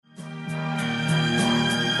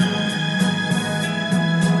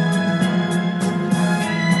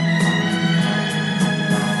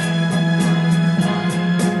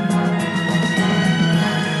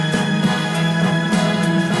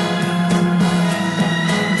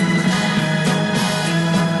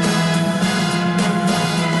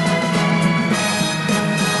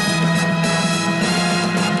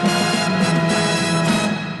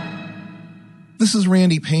This is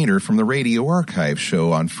Randy Painter from the Radio Archive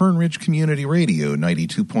Show on Fern Ridge Community Radio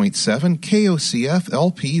 92.7 KOCF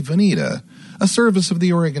LP Veneta, a service of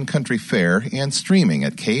the Oregon Country Fair and streaming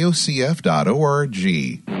at kocf.org.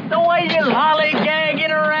 The way you lollygagging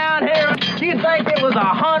around here, you think it was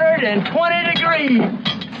 120 degrees.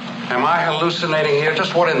 Am I hallucinating here?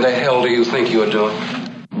 Just what in the hell do you think you're doing?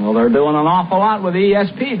 Well, they're doing an awful lot with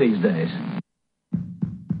ESP these days.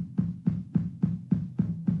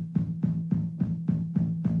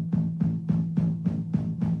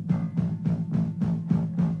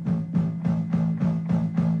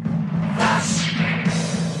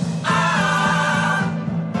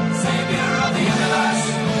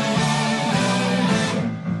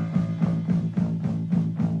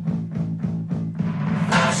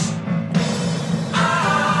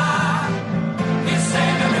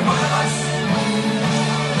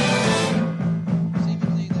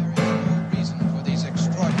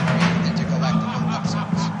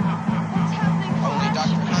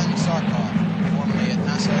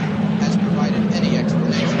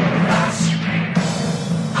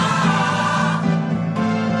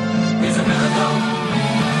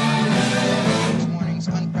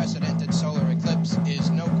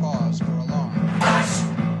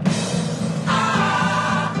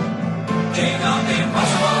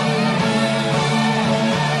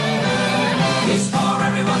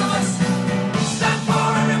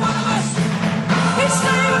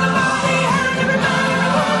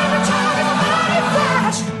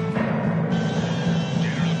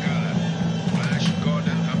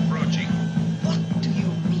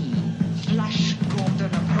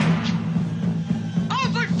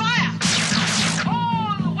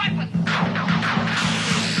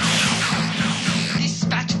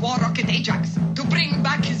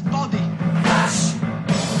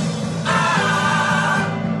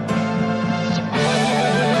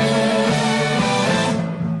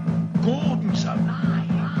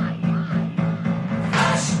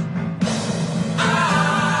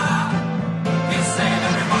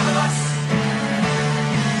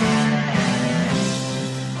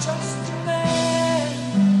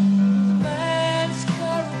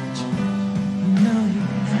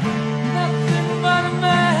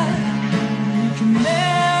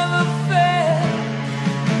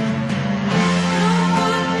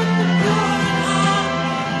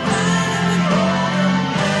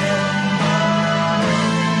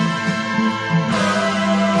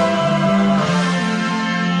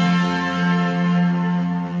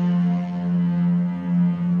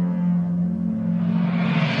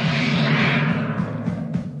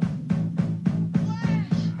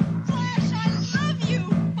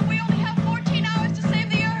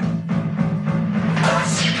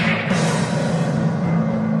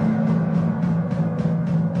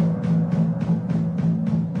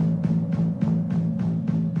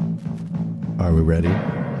 Ready?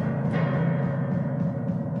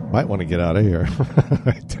 Might want to get out of here.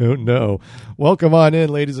 I don't know. Welcome on in,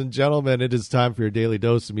 ladies and gentlemen. It is time for your daily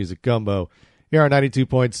dose of music gumbo here on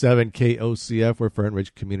 92.7 KOCF. We're Fern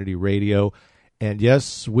Ridge Community Radio. And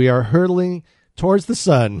yes, we are hurtling towards the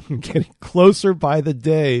sun, getting closer by the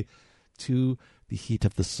day to the heat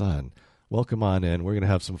of the sun. Welcome on in. We're going to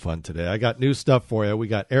have some fun today. I got new stuff for you. We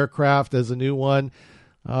got Aircraft as a new one.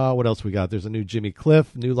 What else we got? There's a new Jimmy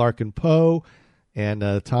Cliff, new Larkin Poe, and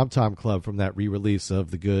Tom Tom Club from that re-release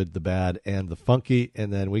of The Good, The Bad, and The Funky.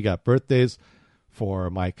 And then we got birthdays for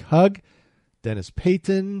Mike Hugg, Dennis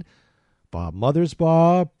Payton, Bob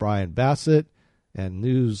Mothersbaugh, Brian Bassett, and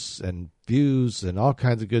news and views and all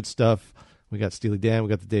kinds of good stuff. We got Steely Dan, we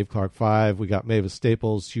got the Dave Clark 5, we got Mavis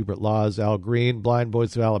Staples, Hubert Laws, Al Green, Blind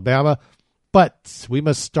Boys of Alabama. But we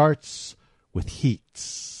must start with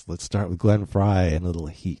heat. Let's start with Glenn Frey and a little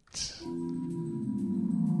heat.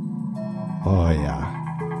 Oh,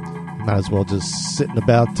 yeah. Might as well just sit in a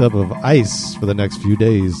bathtub of ice for the next few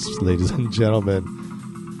days, ladies and gentlemen.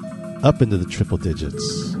 Up into the triple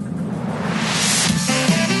digits.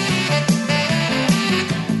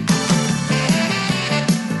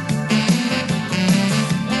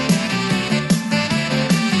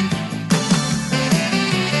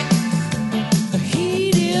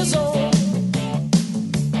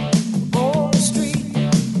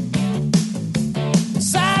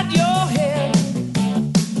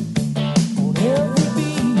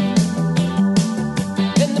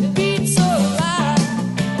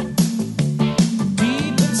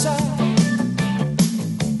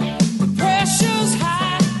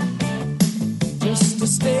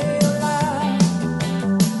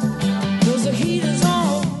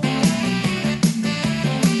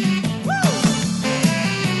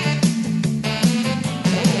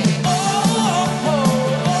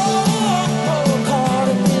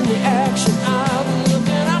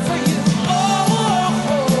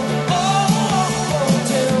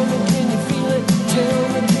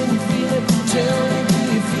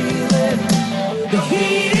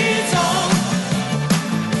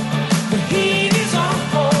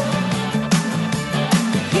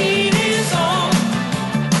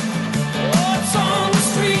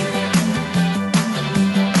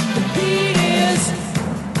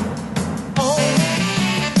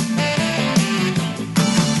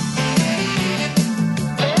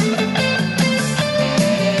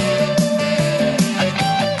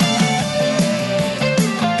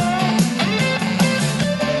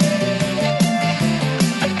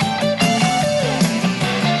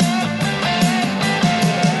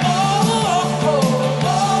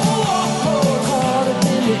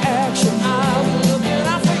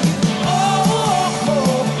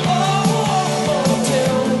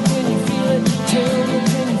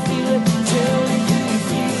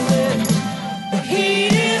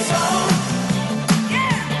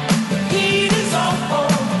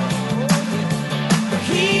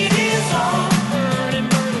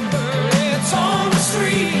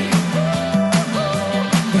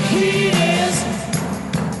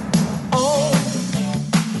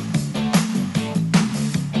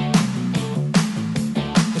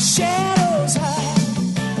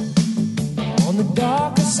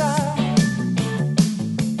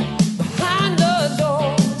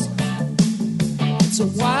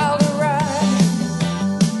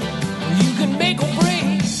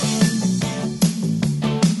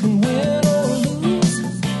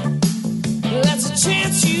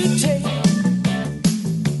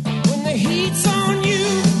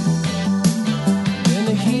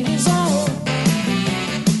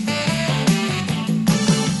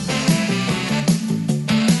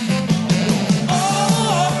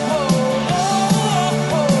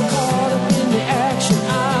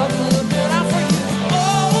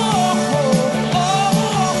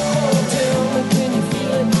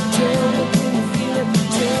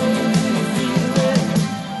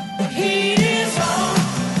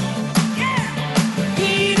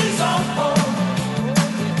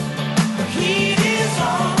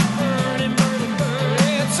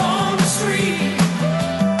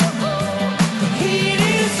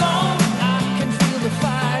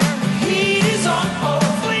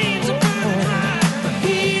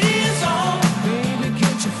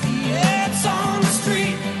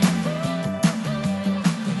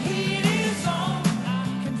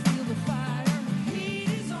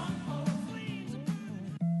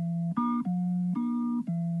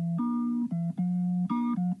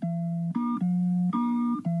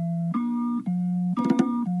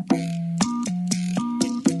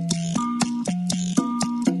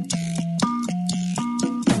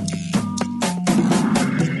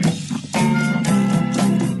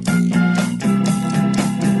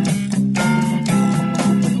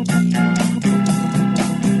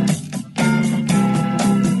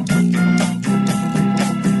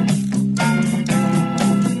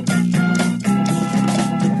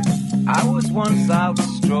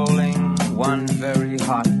 one very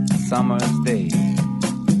hot summer's day,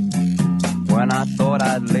 when I thought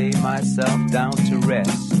I'd lay myself down to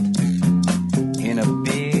rest in a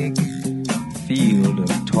big field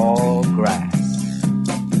of tall grass.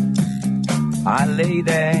 I lay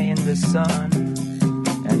there in the sun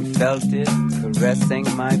and felt it caressing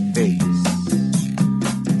my face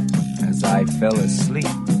as I fell asleep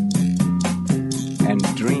and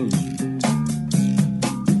dreamed.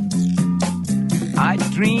 I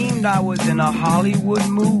dreamed I was in a Hollywood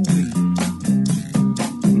movie,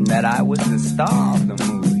 and that I was the star of the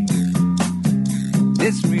movie.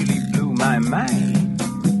 This really blew my mind.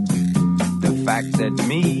 The fact that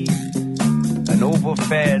me, an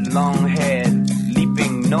overfed, long-haired,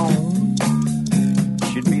 leaping gnome,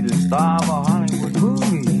 should be the star of a Hollywood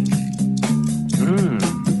movie.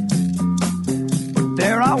 But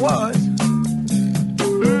there I was.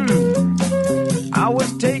 I was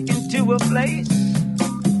taken to a place,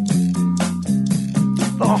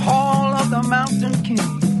 the Hall of the Mountain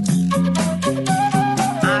King.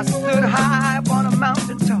 I stood high upon a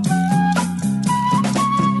mountain top,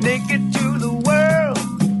 naked to the world,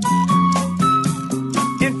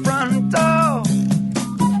 in front of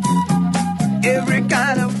every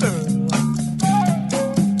kind of girl.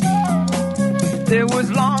 There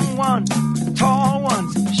was long ones, tall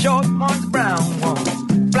ones, short ones, brown ones,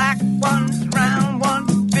 black ones, round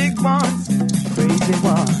ones, big ones, crazy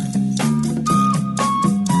ones.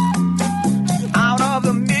 Out of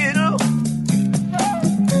the middle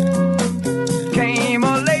came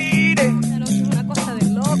a lady.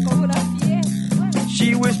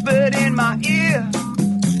 She whispered in my ear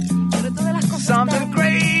something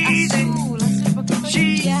crazy. She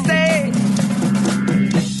said,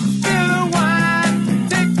 "Still wine,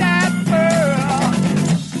 take that pearl.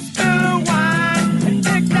 Still wine,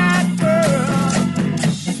 take that pearl.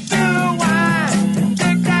 Still wine,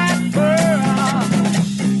 take that pearl.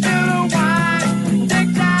 Still wine,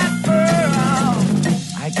 take that pearl."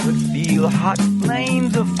 I could feel hot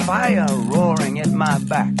flames of fire roaring at my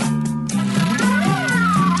back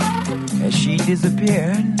as she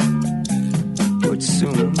disappeared, but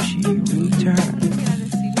soon she returned.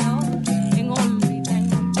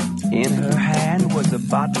 In her hand was a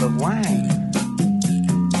bottle of wine,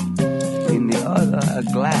 in the other a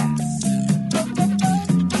glass.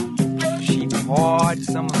 She poured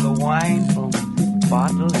some of the wine from the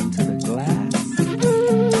bottle into the glass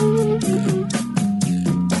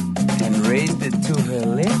and raised it to her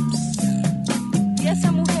lips.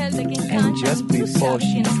 And just before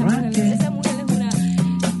she drank it,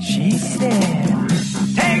 she said,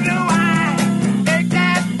 "Take the wine, take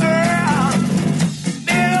that pearl.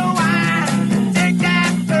 Still wine, take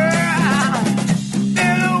that pearl.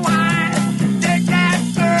 Still wine, take that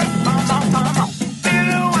pearl. Come on.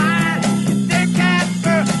 Still wine, take that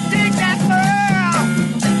pearl, take that pearl.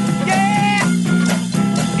 Yeah,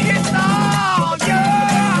 it's all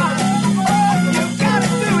yours. You gotta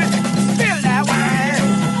do it. Spill that wine,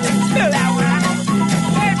 spill that wine.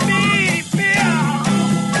 Let me feel.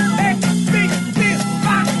 Let me feel.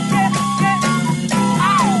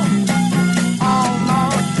 Oh, no.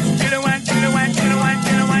 Till the wine, till the wine, till the wine,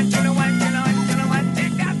 till the wine, till the wine, till the wine, till the wine.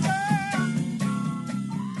 Take that pearl.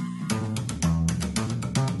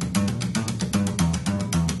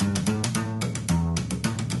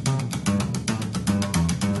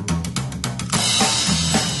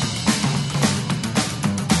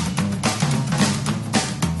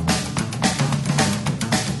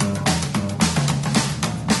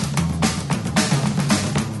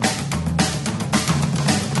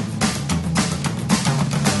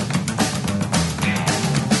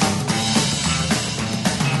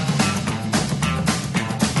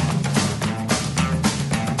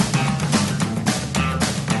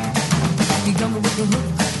 You got me with the hook,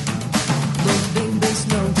 those big bass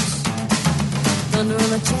notes, thunder in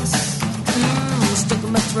my chest, stuck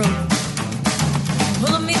in my throat,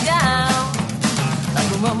 pulling me down like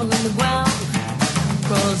a rumble in the ground,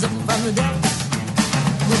 crawls up from the depths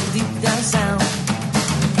with a deep down sound.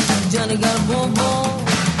 Johnny got a boom boom,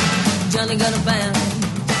 Johnny got a band,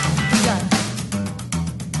 he got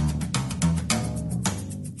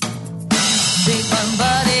big fun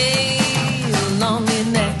body, long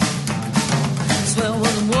neck. Swear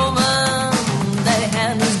was a woman that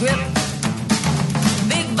had his grip.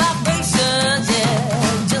 Big vibrations, yeah,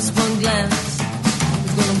 just one glance.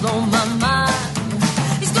 It's gonna blow my mind.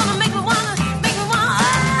 It's gonna make me wanna,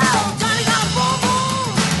 oh, Johnny got a boom boom.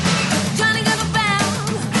 Johnny got a band.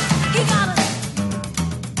 He got a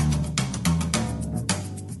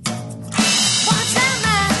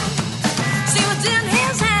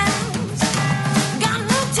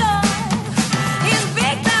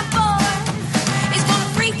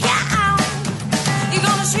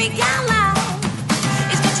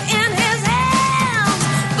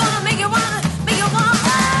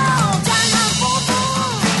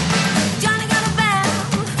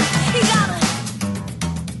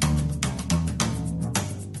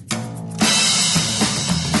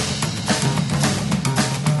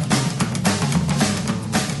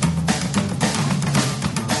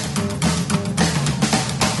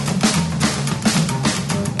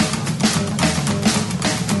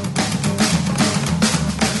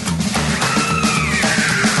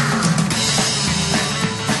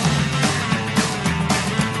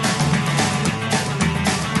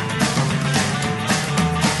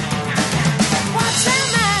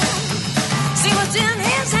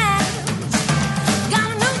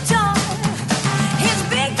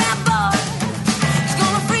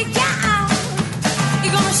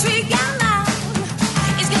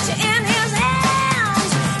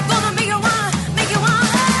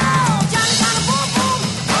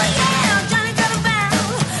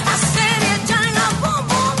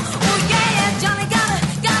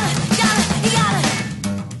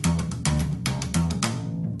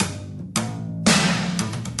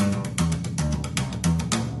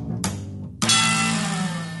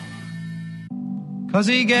 'Cause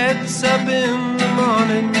he gets up in the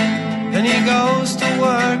morning, and he goes to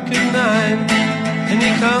work at 9, and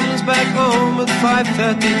he comes back home at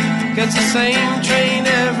 5:30, gets the same train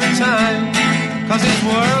every time. 'Cause his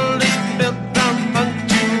world is built on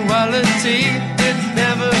punctuality, it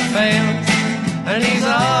never fails. And he's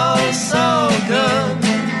all so good,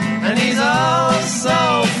 and he's all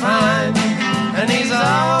so fine, and he's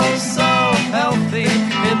all so healthy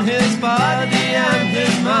in his body and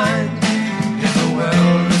his mind. He's a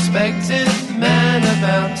well-respected man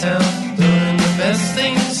about town, doing the best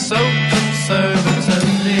things so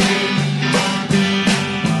conservatively.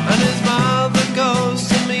 And his mother goes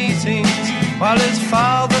to meetings while his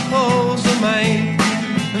father pulls the maid,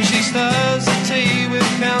 and she stirs the tea with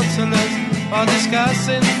counsellors while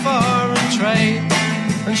discussing foreign trade.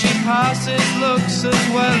 And she passes looks as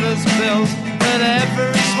well as bills at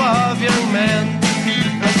every suave young man.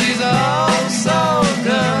 'Cause he's all so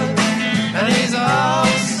good, and he's all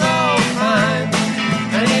so fine,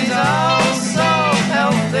 and he's all so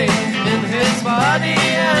healthy in his body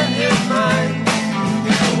and his mind.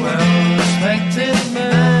 He's a well-respected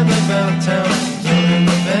man about town, doing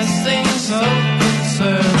the best things so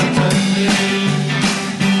conservatively.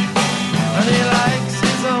 And he likes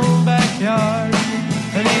his own backyard,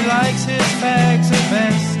 and he likes his fags the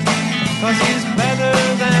best, 'cause he's better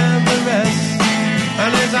than the rest,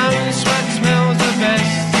 and his own sweat smells the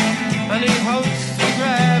best. And he hopes to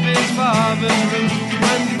grab his father's root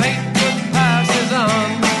when Bateman passes on.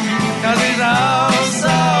 'Cause he's all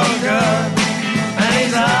so good, and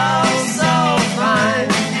he's all so fine,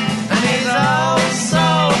 and he's all so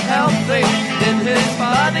healthy in his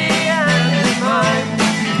body and his mind.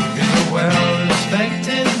 He's a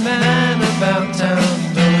well-respected man about town,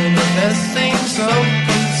 doing the best things so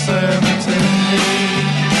conservatively.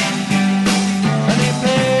 And he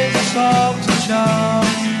pays his salt to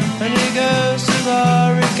Charles, and he goes to the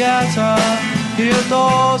regatta. He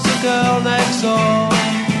adores the girl next door,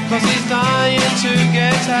 'cause he's dying to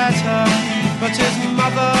get at her. But his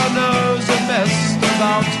mother knows the best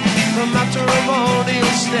about the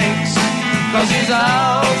matrimonial stakes. 'Cause he's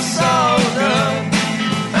all so good,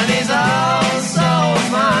 and he's all so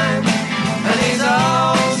fine, and he's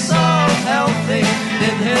all so healthy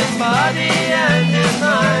in his body and his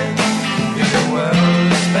mind. He's a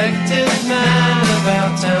well-respected man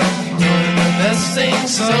about town, doing the best things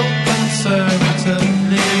so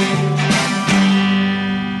conservatively.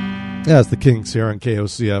 Yeah, it's the Kinks here on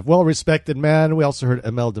KOCF. Well-respected man. We also heard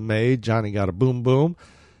Imelda May, Johnny Got a Boom Boom.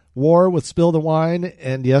 War with Spill the Wine.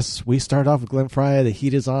 And yes, we start off with Glenn Frey. The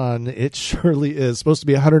heat is on. It surely is. Supposed to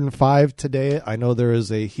be 105 today. I know there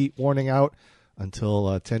is a heat warning out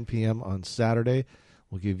until 10 p.m. on Saturday.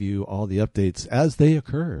 We'll give you all the updates as they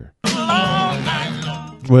occur.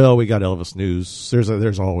 Well, we got Elvis news.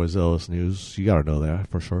 There's always Elvis news. You got to know that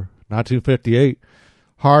for sure. 1958.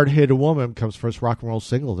 Hard Hit a Woman becomes first rock and roll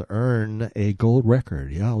single to earn a gold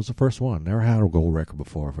record. Yeah, it was the first one. Never had a gold record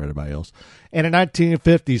before for anybody else. And in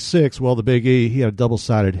 1956, well, the Big E, he had a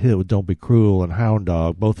double-sided hit with Don't Be Cruel and Hound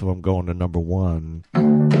Dog, both of them going to number one.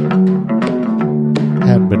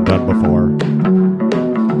 Hadn't been done before.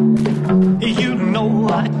 You know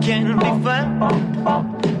I can be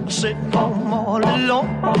found sitting home all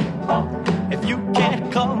alone. If you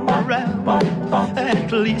can't come around,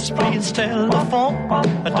 at least please telephone.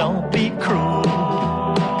 Don't be cruel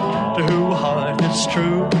to who heart is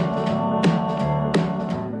true.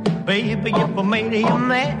 Baby, if I made you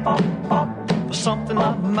mad for something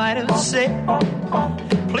I might have said,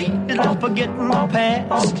 please don't forget my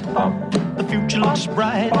past. The future looks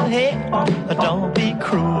bright ahead. Don't be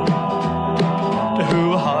cruel to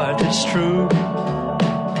who heart is true.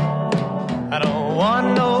 I don't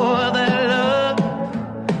want no other love,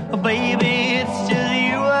 baby, it's just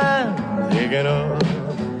you I'm thinking of.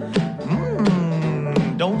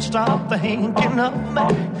 Don't stop thinking of me,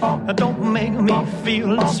 don't make me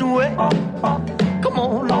feel this way. Come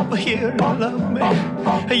on over here and love me,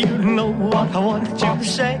 you know what I want you to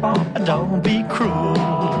say. Don't be cruel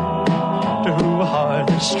to who heart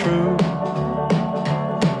is true.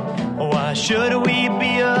 Why should we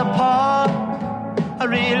be apart? I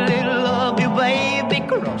really love you, baby,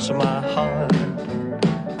 cross my heart.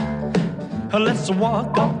 Let's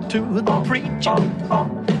walk up to the preacher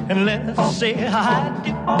and let's say I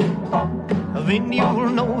do. Then you'll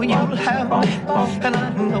know you'll have me, and I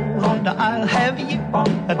know that I'll have you.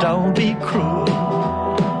 Don't be cruel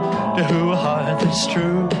to who heart is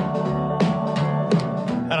true.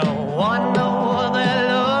 I don't want no other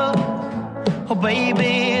love, oh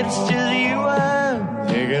baby, it's just you I'm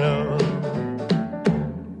thinking of.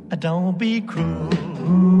 Don't be cruel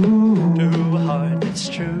to a heart that's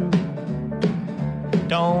true.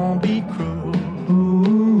 Don't be cruel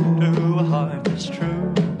to a heart that's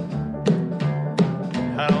true.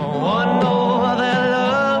 I don't want no other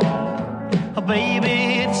love. Oh,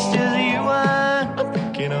 baby, it's just you I'm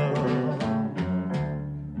thinking of.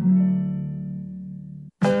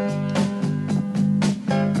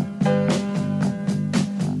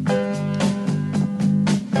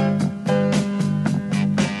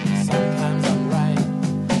 Sometimes I'm right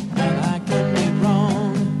and I can be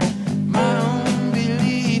wrong. My own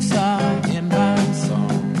beliefs are in my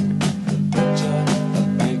song. The butcher, the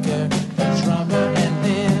banker, the drummer, and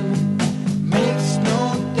then makes no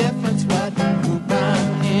difference what group I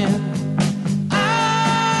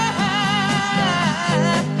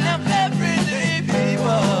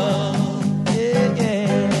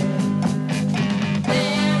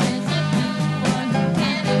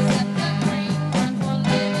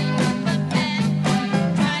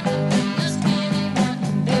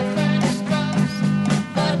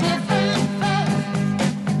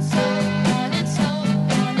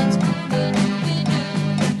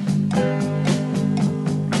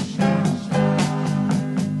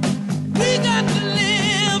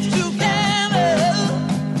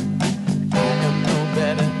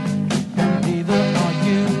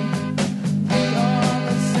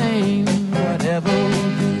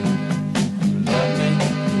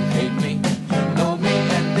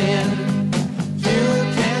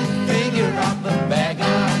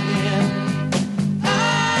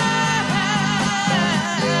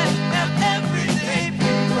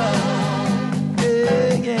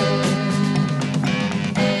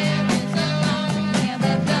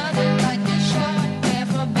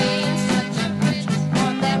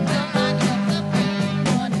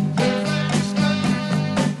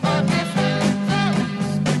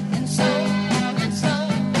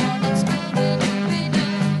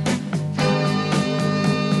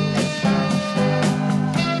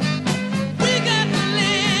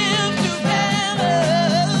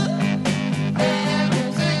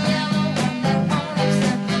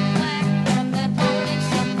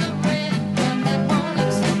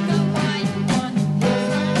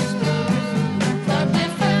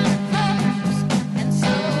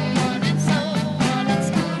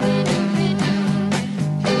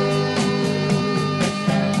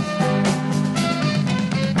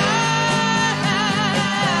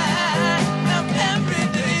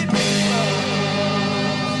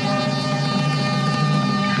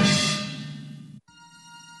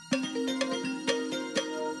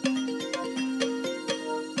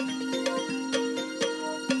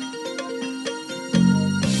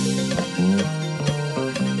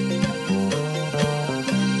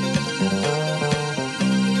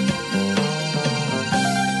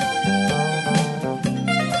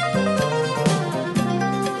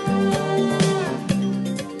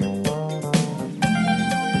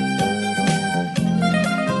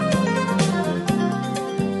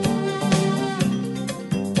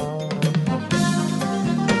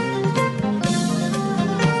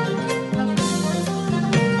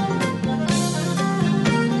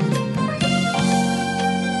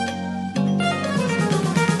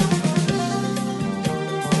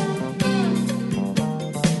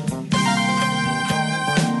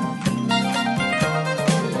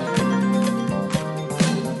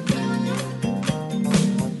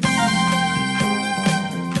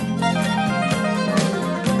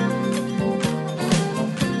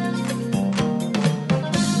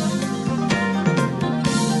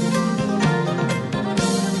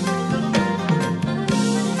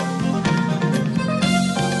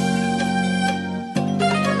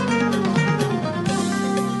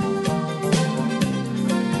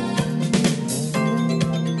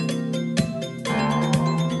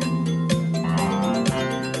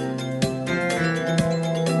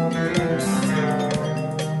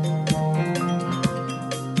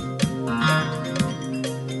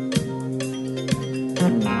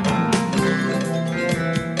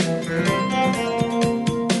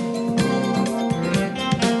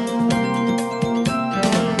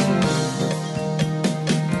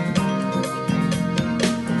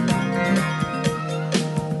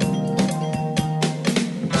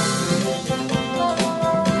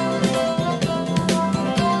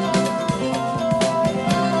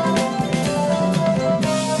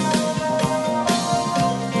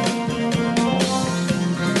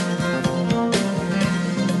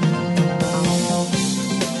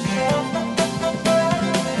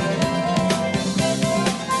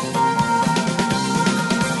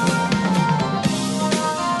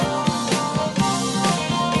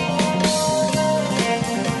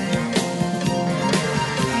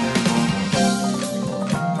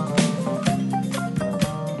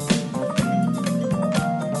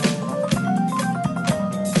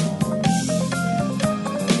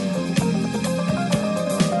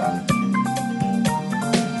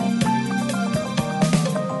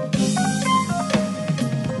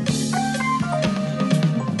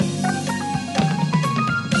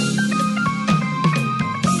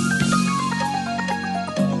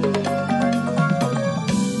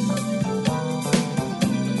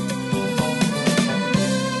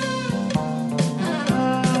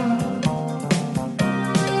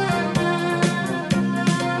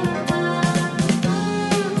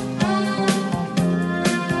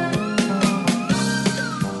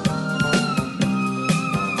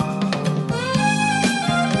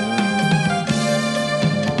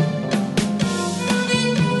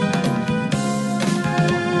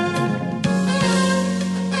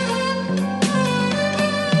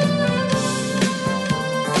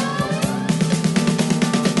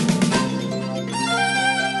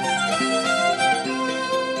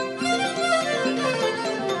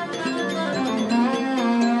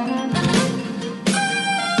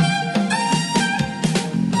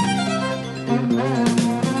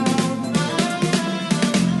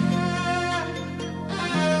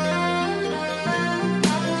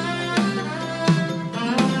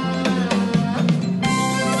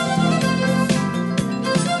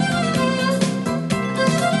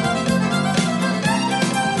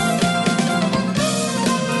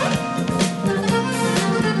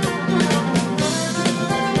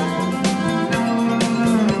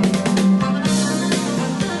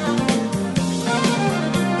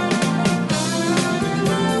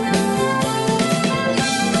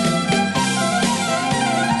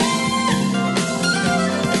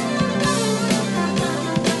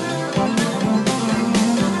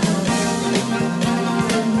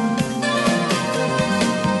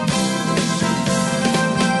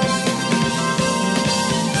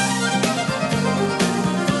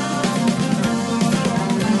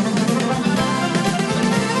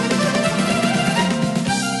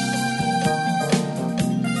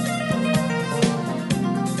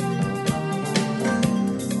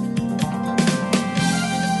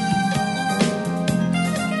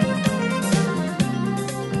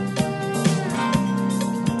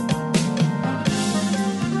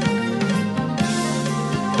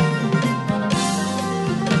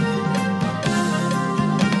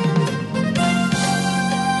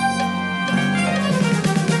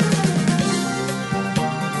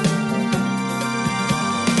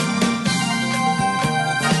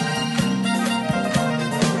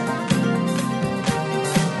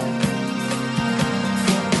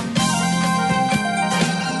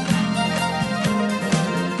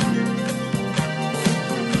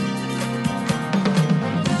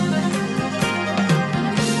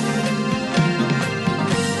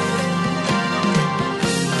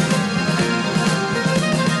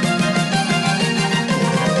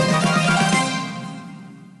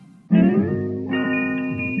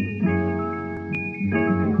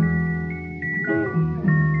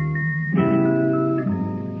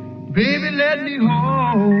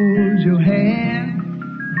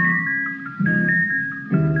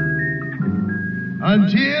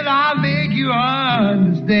until I make you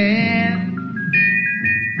understand.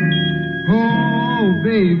 Oh,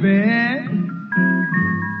 baby,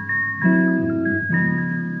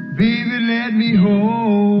 baby, let me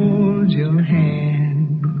hold your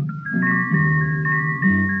hand.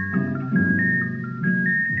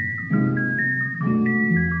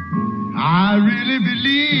 I really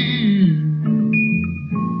believe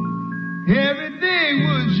everything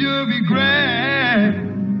would sure be grand.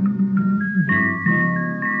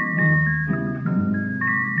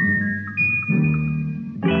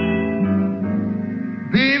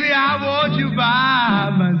 Baby, I want you by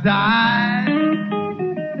my side.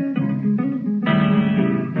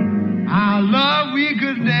 Our love we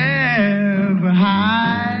could never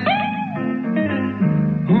hide.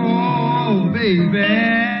 Oh, baby.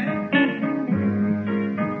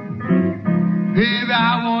 Baby,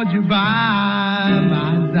 I want you by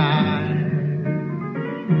my side.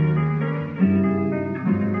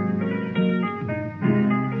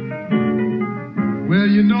 Well,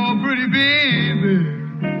 you know, pretty baby,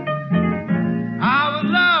 our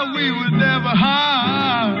love we would never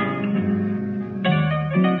harm.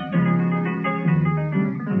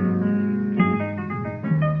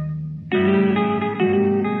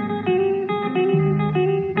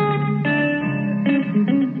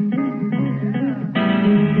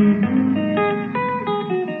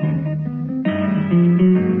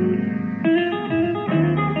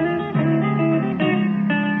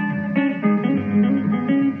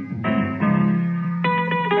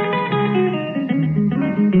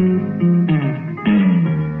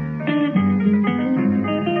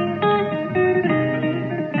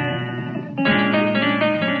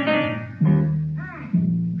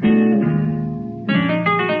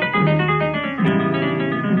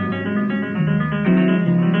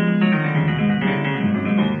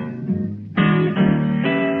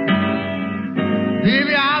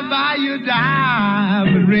 Baby, I'll buy you a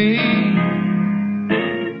diamond ring,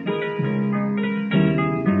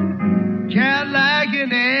 Cadillac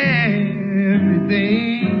and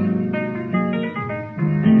everything.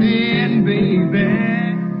 Then, baby,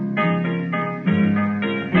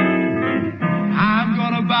 I'm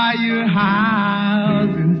gonna buy you a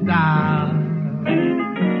house in style.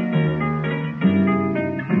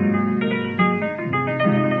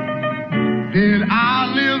 Then I'll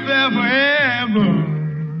live there forever.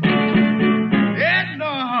 And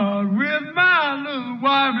Lord, with my little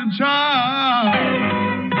wife and child.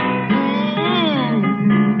 Ooh,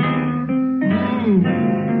 ooh.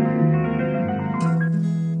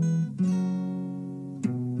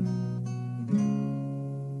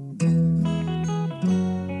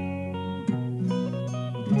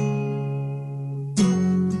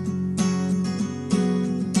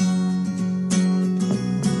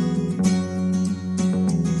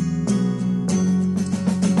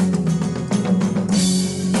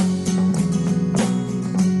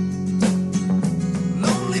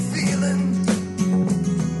 Lonely feeling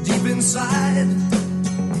deep inside.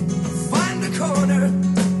 Find a corner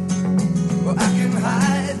where I can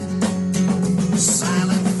hide.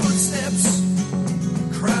 Silent footsteps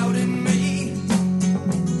crowding me.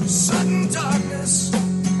 Sudden darkness,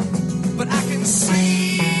 but I can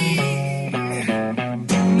see.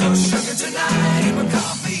 No sugar tonight in my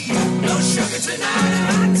coffee. No sugar tonight in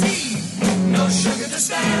my tea. No sugar to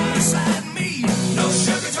stand beside me. No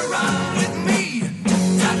sugar to run with me.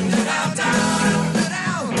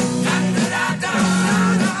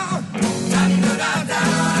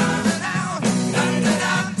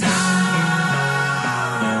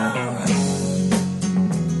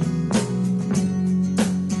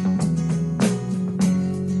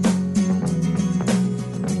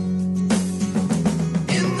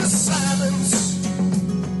 In the silence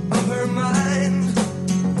of her mind,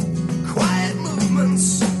 quiet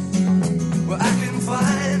movements where I can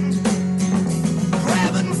find,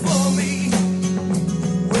 grabbing for me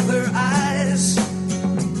with her eyes.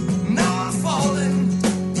 Now I'm falling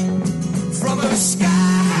from her skies.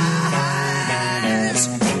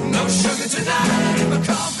 No sugar tonight in my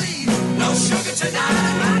coffee. No sugar tonight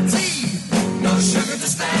in my tea. No sugar to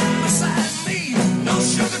stand beside me. No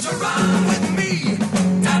sugar to run with me.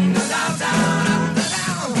 Dun da da da da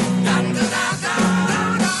dun da da da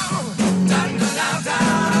dun da da da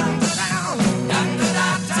dun da da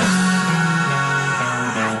da.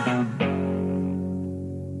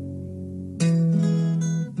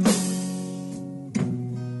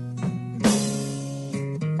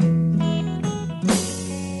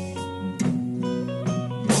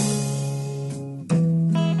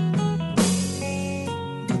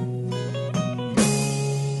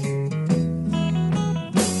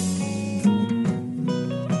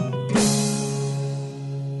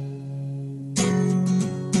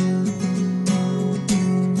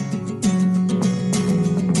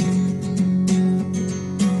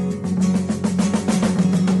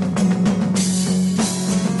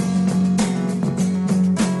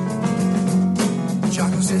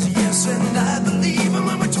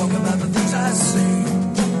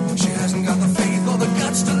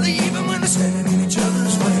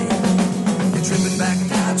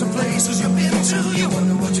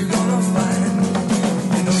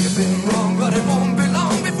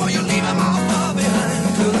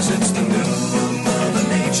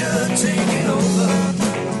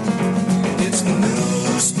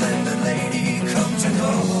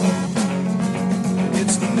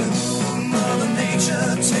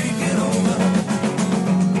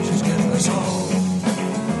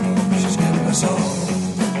 us all.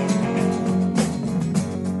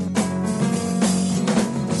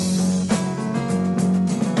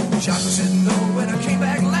 Chocolate said no when I came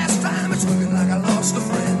back last time. It's looking like I lost a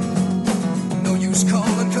friend. No use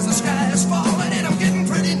calling cause the sky is falling and I'm getting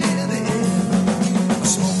pretty near the end. A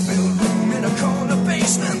smoke-filled room in a corner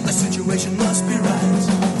basement. The situation must be right.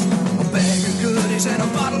 A bag of goodies and a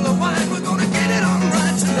bottle of wine. We're gonna get it on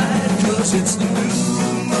right tonight. Cause it's the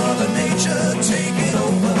new Mother Nature taking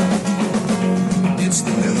over. It's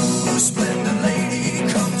the new splendid lady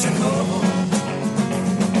come to call.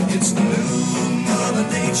 It's the new Mother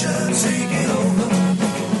Nature taking over.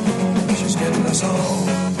 She's getting us all.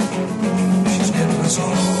 She's getting us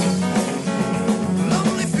all.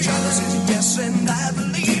 Lonely feelings is yes, and I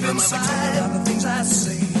believe inside all the things I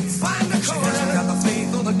say. Find the corner, got the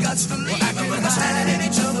faith or the guts to leave. With us headed in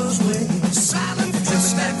each other's way. Silent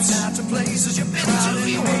footsteps out to places you've been to.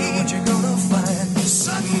 You know what you're gonna find.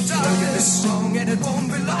 Sudden darkness, this song and it won't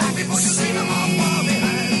be long before you see them all far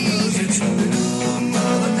behind. 'Cause it's the new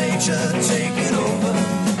Mother Nature taking over.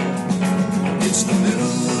 It's the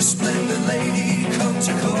new splendid lady come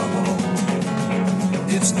to call.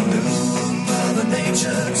 It's the new Mother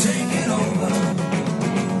Nature taking over.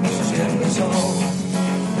 She's getting us all.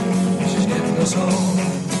 She's getting us all.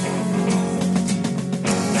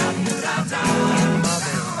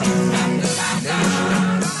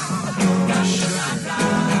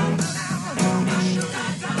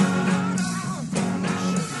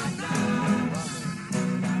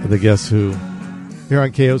 The Guess Who here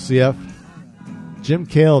on KOCF. Jim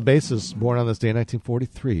Cale, bassist, born on this day in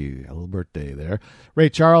 1943. A little birthday there. Ray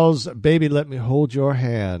Charles, Baby Let Me Hold Your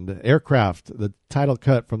Hand. Aircraft, the title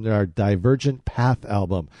cut from their Divergent Path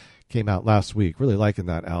album, came out last week. Really liking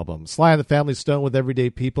that album. Sly and the Family Stone with Everyday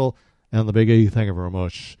People. And The Big E, thank you very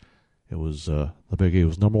much. It was, The Big E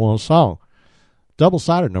was number one song.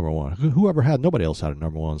 Double-sided number one. Whoever had, nobody else had a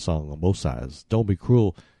number one song on both sides. Don't Be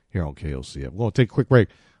Cruel here on KOCF. We're going to take a quick break.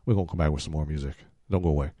 We're going to come back with some more music. Don't go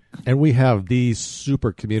away. And we have the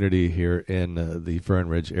super community here in the Fern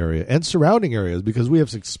Ridge area and surrounding areas because we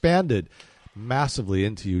have expanded massively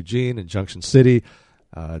into Eugene and Junction City,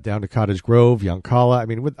 down to Cottage Grove, Yoncalla. I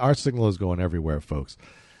mean, our signal is going everywhere, folks.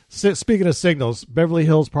 Speaking of signals, Beverly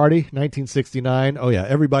Hills Party, 1969. Oh, yeah,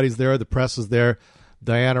 everybody's there. The press is there.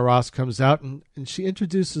 Diana Ross comes out, and she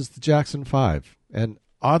introduces the Jackson 5. And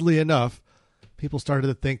oddly enough, people started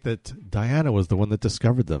to think that Diana was the one that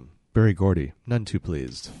discovered them. Berry Gordy, none too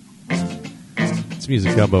pleased. It's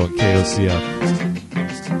Music Gumbo and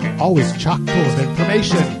KOCF. Always chock full of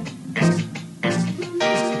information.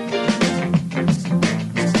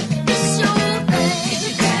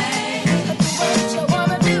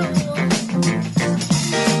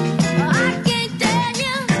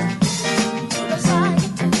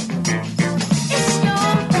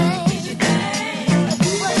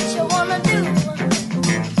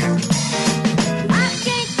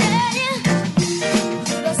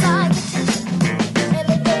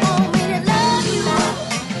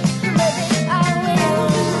 Maybe I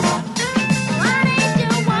will.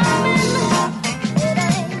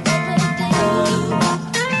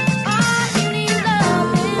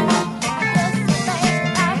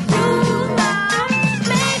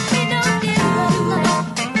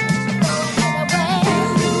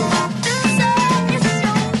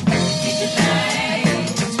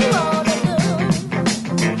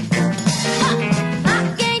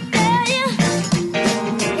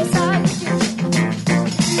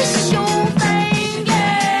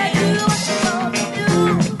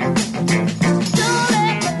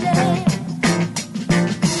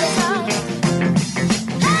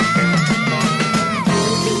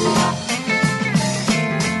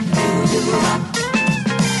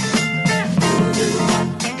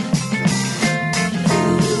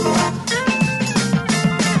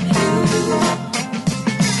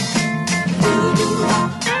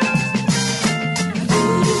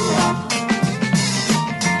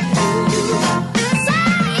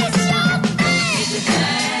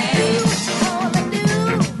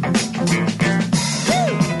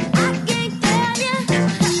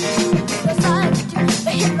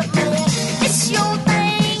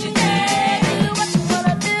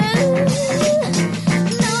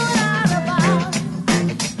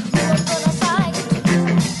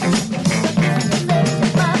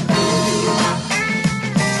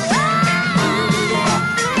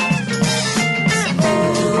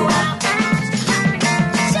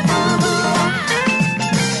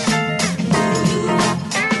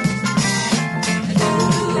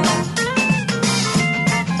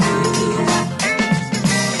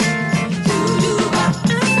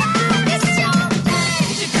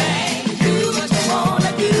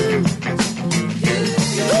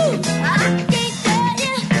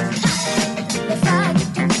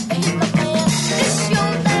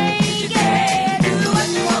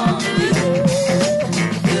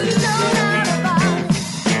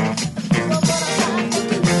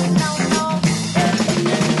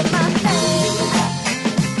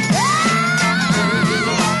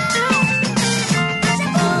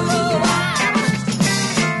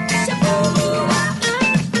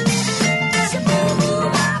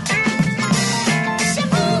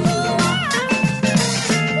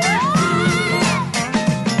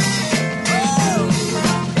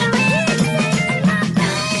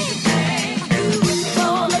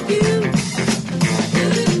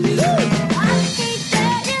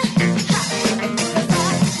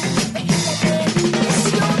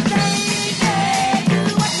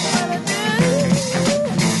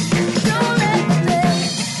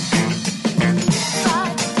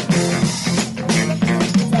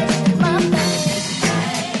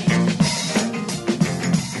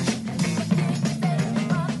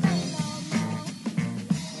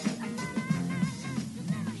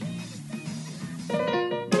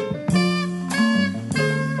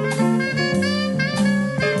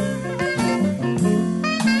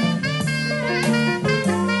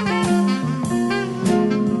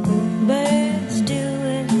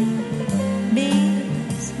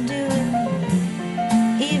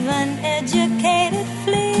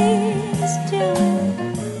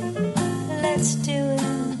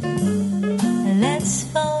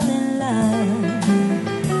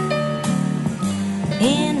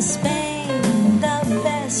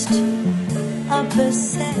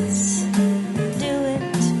 let's do it.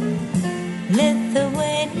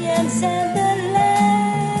 Lithuanians and the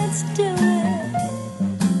let's do it.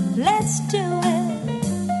 Let's do it.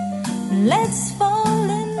 Let's fall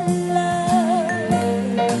in love.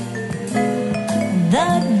 The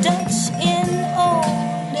Dutch in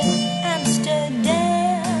old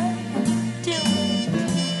Amsterdam do it.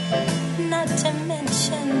 Not to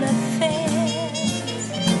mention the fairs.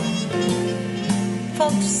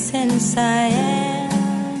 Folks in Siam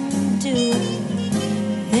do it.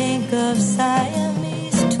 Think of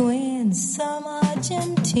Siamese twins, some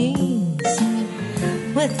Argentines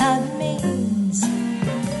without means.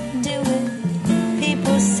 Do it.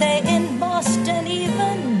 People say in Boston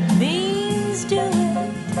even beans do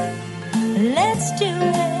it. Let's do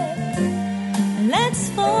it. Let's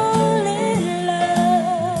fall in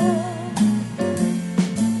love.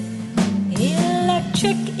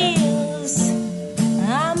 Electric eels,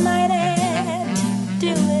 I might add,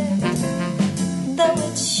 do it. Though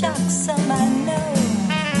it shocks some, I know.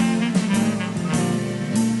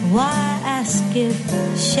 Why ask if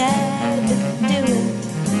shad do it?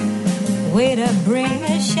 Way to bring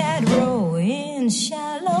a shad row in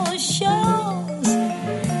shallow shoals.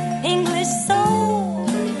 English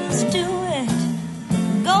souls do it.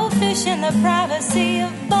 Go fish in the privacy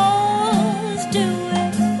of bowls. Do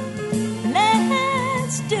it.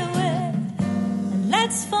 Let's do it.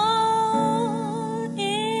 Let's fall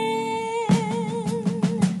in.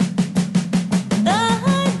 The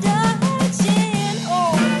Dutch in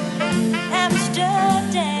old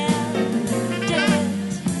Amsterdam do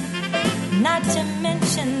it. Not to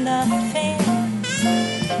mention the fans.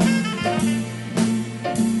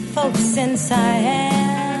 Folks in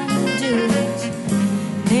Siam do it.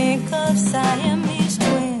 Think of Siamese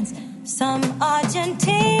twins, some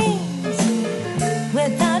Argentines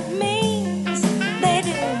without means. They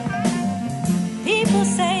do it. People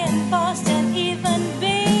say in Boston even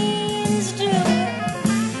beans do it.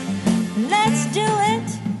 Let's do it.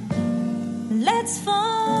 Let's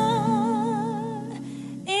fall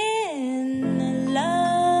in love.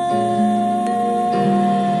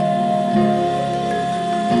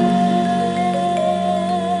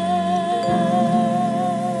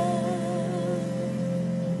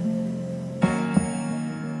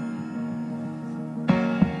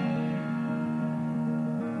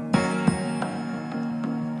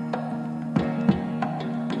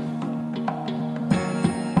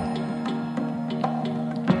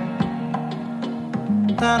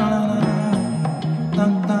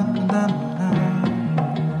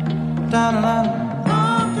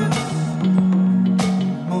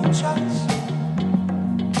 Moonshots,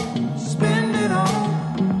 spend it on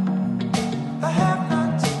the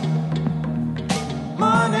have-nots.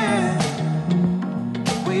 Money,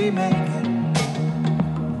 we make it.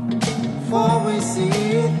 Before we see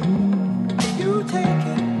it, you take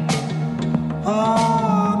it.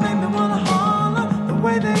 Oh, make me wanna holler the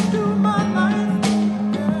way they do my life.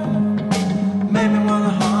 Make me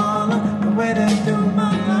wanna holler the way they do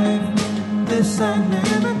my life. This ain't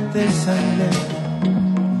living, this ain't living.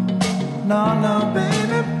 No, no,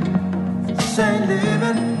 baby, this ain't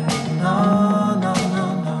living. No, no, no,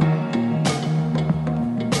 no.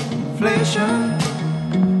 Inflation,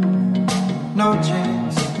 no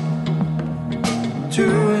chance to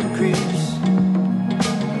increase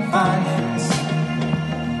finance.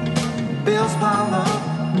 Bills pile up,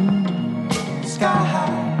 sky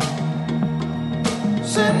high.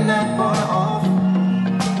 Send that boy off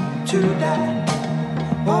to die.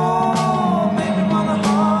 Oh, make me wanna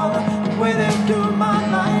holler the way they do my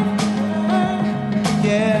life.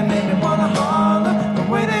 Yeah, make me wanna holler the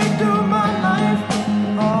way they do my life.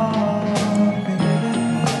 Oh, baby.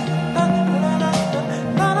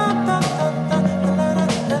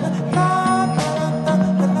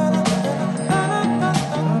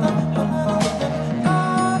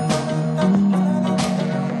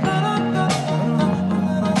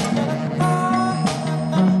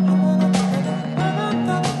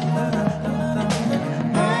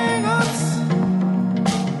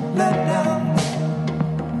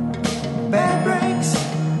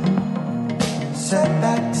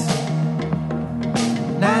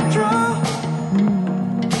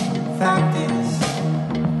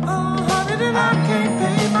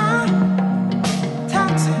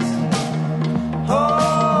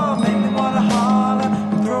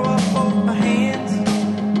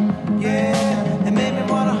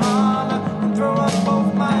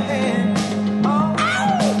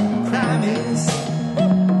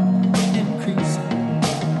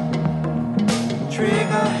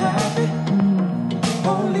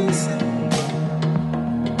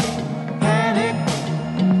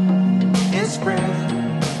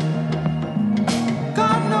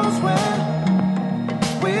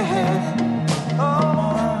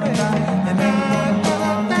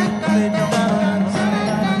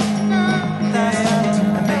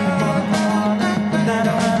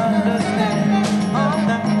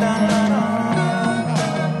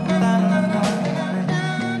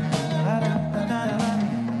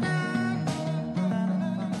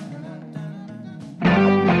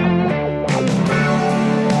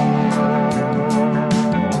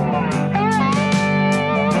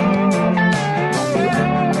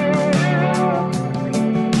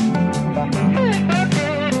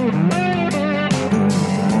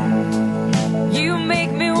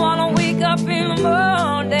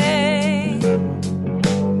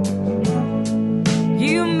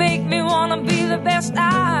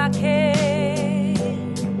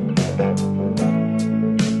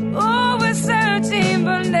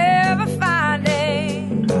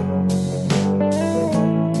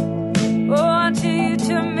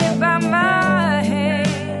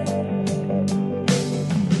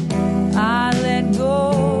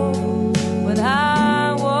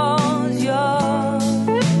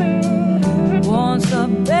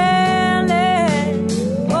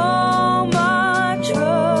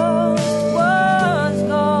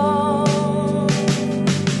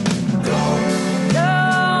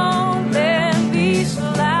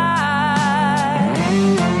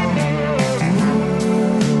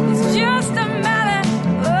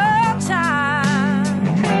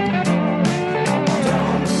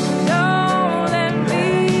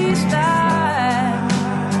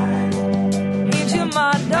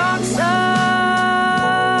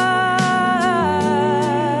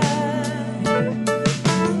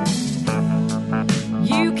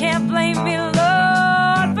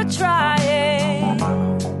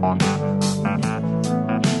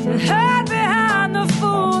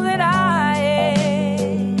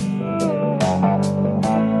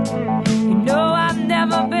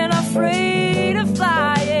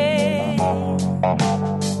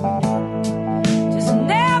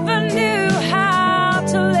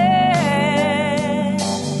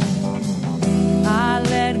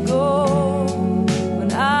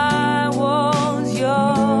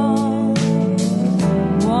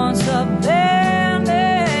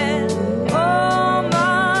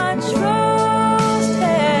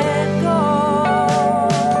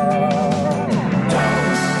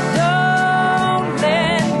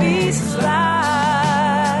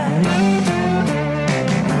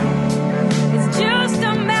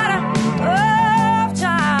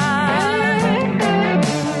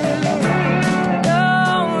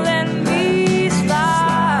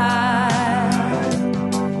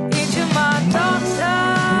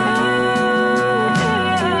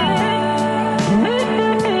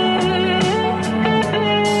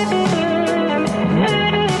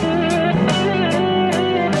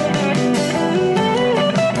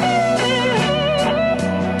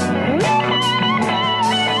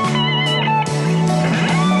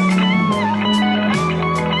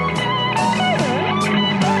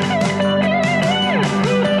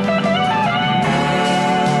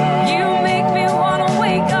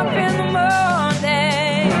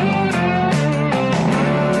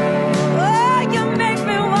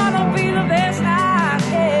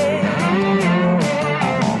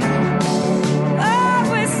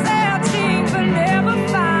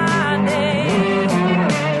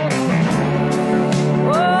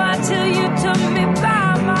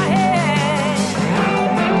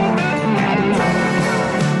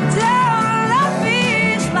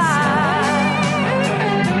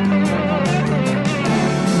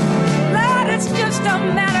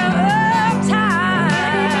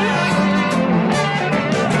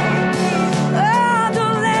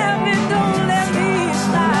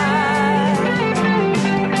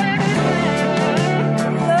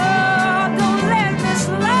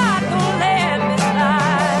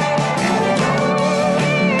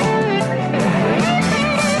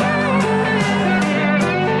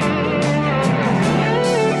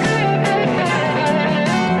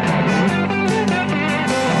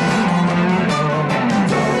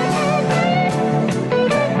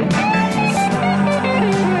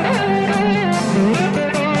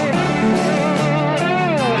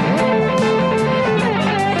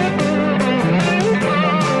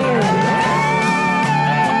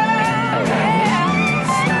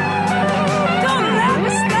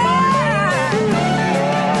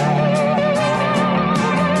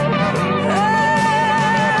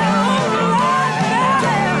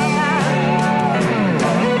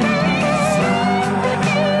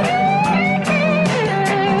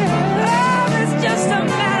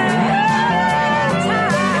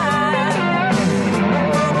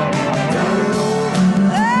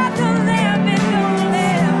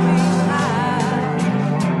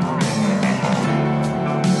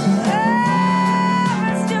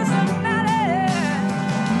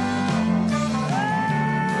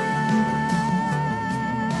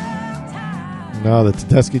 No, the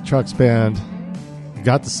Tedeschi Trucks Band.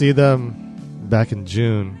 Got to see them back in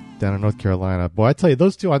June down in North Carolina. Boy, I tell you,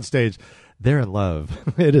 those two on stage, they're in love.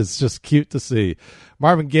 It is just cute to see.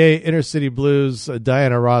 Marvin Gaye, Inner City Blues,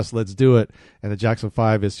 Diana Ross, Let's Do It, and the Jackson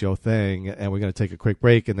 5 is Your Thing. And we're going to take a quick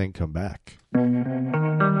break and then come back.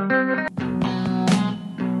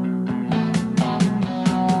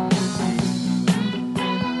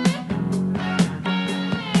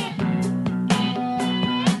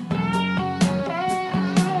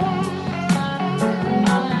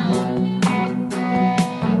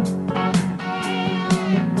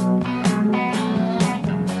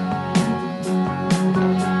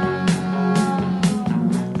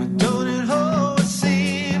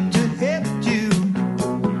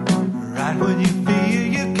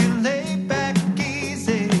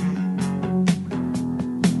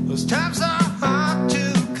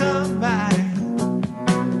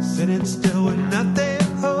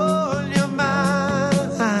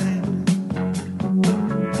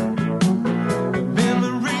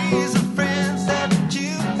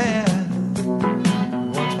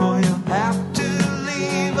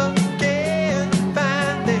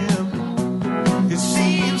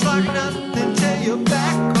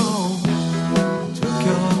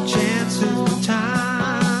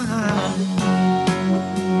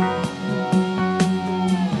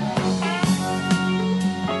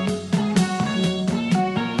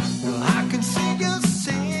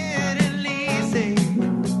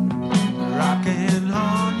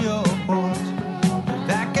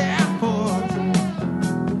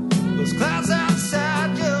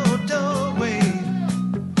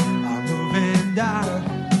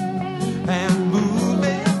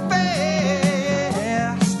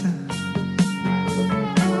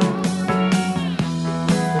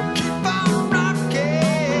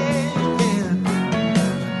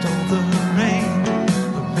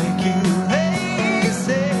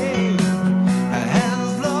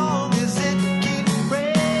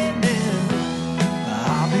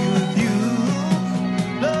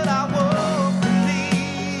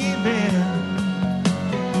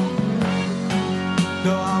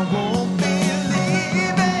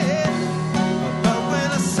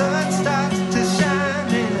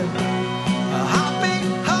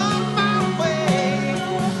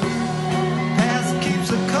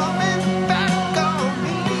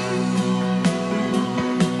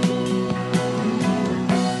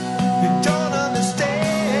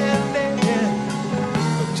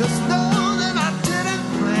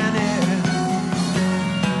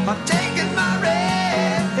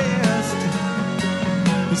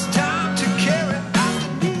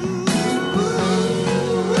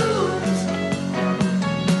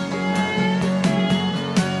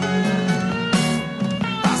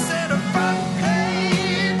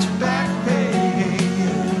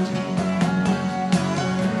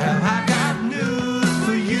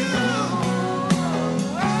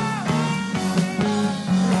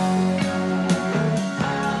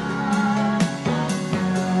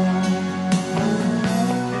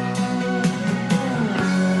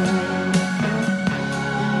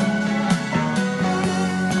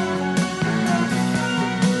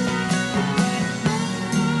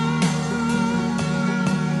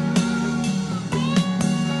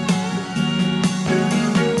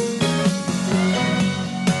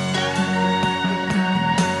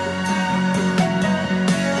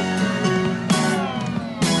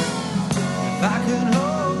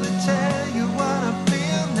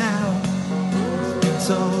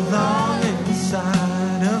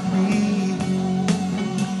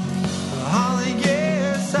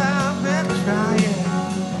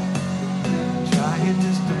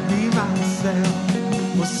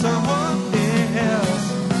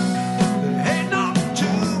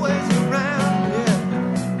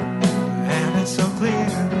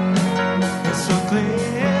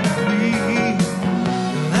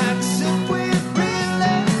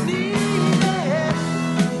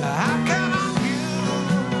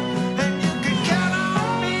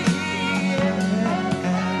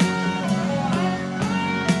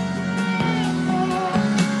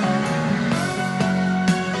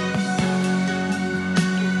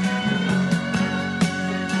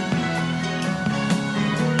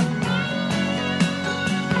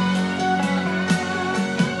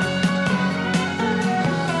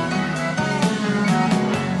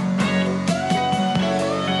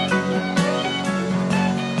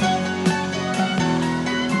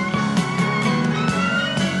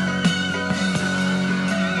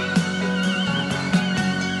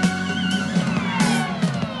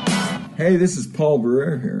 Hey, this is Paul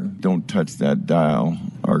Barrere here. Don't touch that dial,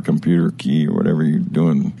 or or computer key or whatever you're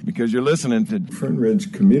doing, because you're listening to Fern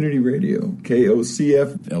Ridge Community Radio,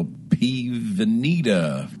 KOCF LP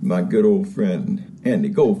Veneta. My good old friend, Andy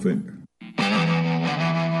Goldfinger.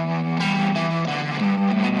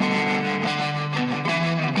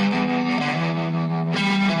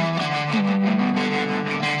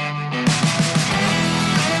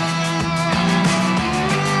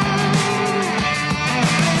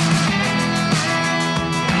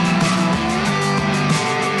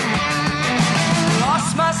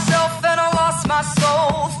 My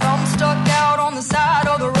soul, thumb stuck out on the side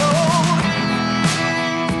of the road.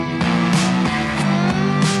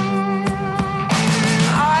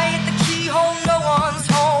 I hit the keyhole, no one's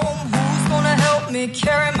home. Who's gonna help me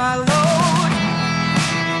carry my load?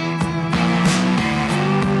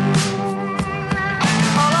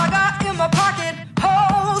 All I got in my pocket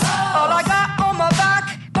holes, all I got on my back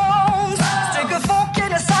bones. Stick a fork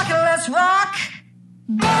in a socket, let's rock.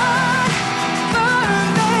 Burn, burn,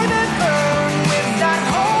 baby, burn with that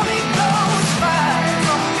Holy Ghost fire.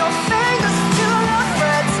 From your fingers to your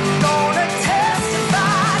threads, gonna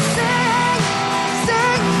testify. Sing,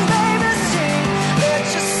 sing, baby, sing. Let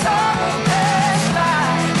your soul pass by.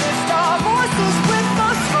 Lift our voices with the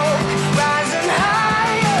smoke, rising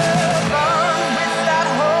higher. Burn with that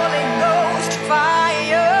Holy Ghost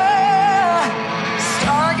fire.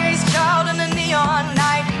 Stargaze child in the neon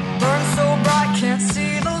night, burn so bright can't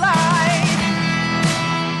see the light.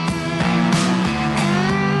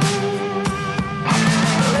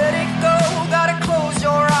 Let it go, gotta close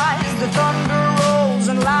your eyes. The thunder rolls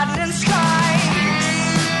and lightning strikes.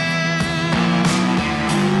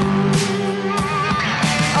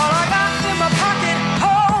 All I got in my pocket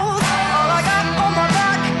holes, all I got on my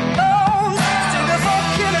back bones. Stick a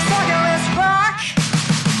fork in a socket, let's rock.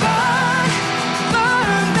 Burn,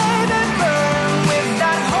 burn, baby, burn with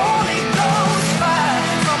that Holy Ghost fire.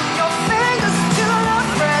 From your fingers to your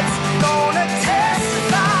threads, gonna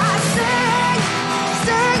testify. Sing,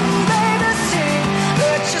 sing, baby, sing.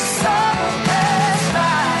 Let your soul pass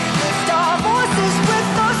by. Lift our voices with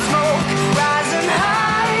the smoke, rising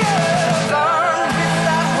higher. Burn with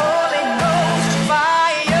that Holy Ghost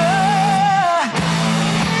fire.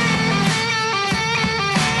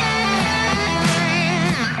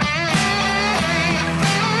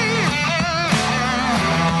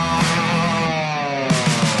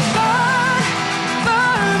 Burn,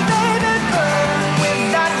 burn, baby, burn with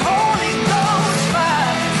that Holy Ghost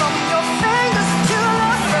fire. From your fingers to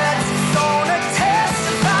your threads, gonna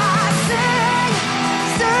testify. Sing,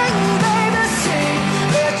 sing, baby, sing.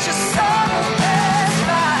 Let your soul pass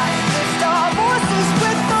by. Lift our voices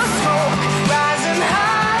with the smoke, rising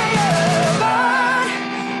higher. Burn,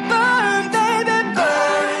 burn, baby,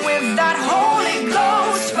 burn with that Holy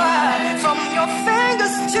Ghost fire. From your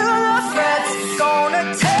fingers to your threads, gonna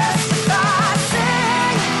testify.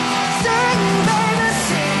 Sing, sing, baby,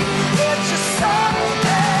 sing. Let your soul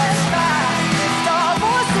pass by. Lift our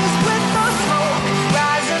voices with the smoke,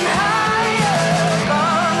 rising higher.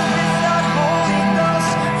 Burn with that Holy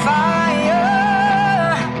Ghost fire.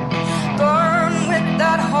 Burn with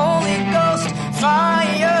that Holy Ghost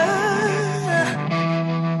fire.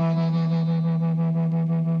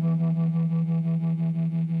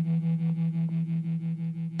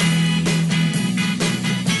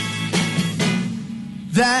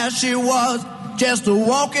 There she was, just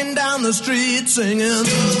walking down the street singing.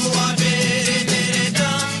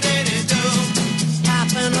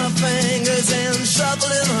 Tapping her fingers and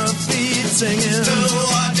shuffling her feet singing.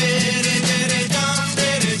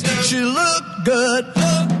 She looked good,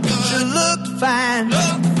 she looked fine.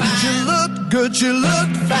 She looked good, she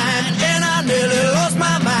looked fine. And I nearly lost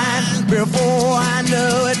my mind. Before I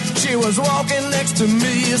knew it, she was walking next to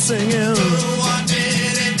me singing.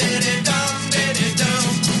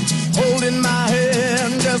 Holding my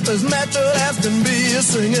hand just as natural as can be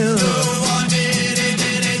singing.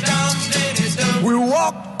 We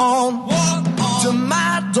walked on to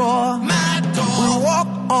my door. We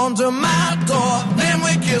walked on to my door. Then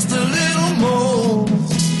we kissed a little more.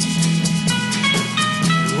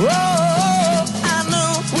 Oh, I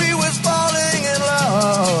knew we was falling in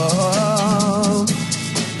love.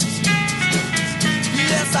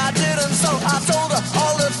 Yes, I did, and so I told her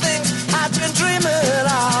all the things I've been dreaming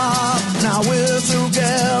of. Now we're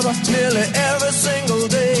together nearly every single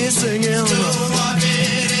day singing.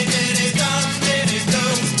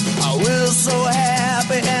 We're so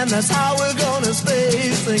happy, and that's how we're gonna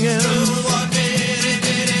stay singing.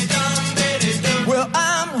 Well,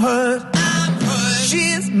 I'm hers,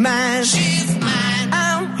 she's mine.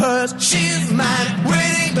 I'm hers, she's mine.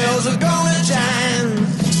 Wedding bells are gonna chime.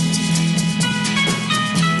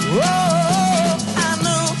 Oh, I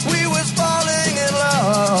knew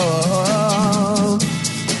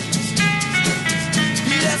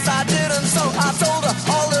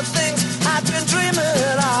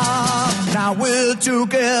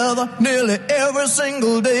together nearly every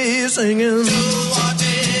single day singing.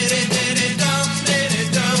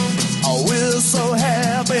 Oh, we're so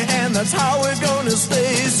happy and that's how we're gonna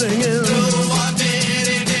stay singing.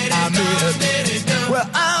 I mean, well,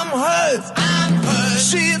 I'm hers.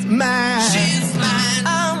 She's mine.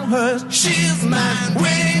 I'm hers. She's mine.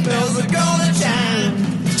 Wedding bells are gonna chime.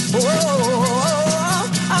 Oh,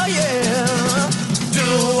 yeah. Do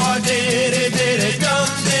or did it, dum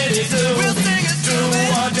did it do. We'll sing it. Do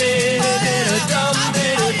or did it, dum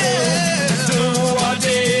did it do. Do or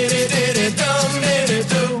did it, dum did it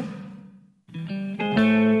do.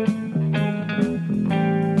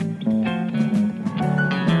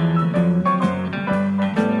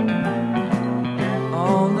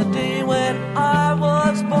 On the day when I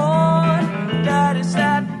was born, Daddy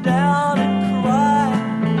sat down and cried.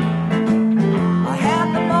 I had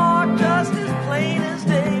the mark just as plain as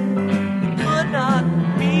day. It could not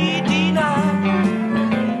be denied.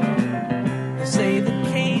 They say that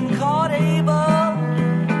Cain caught Abel,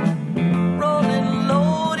 rolling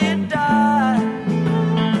loaded die.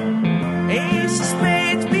 Ace of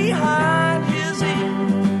spades behind his ear,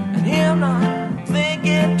 and him not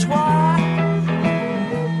thinking twice.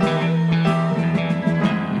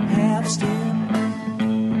 Half step,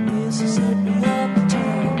 Mississippi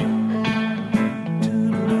uptown.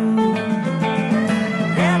 Toodaloo.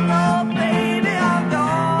 Hello, baby, I'm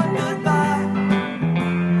gone, goodbye.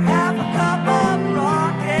 Have a cup of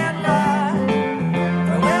rock and rye.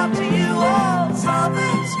 Farewell to you, old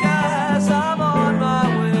southern skies. I'm on my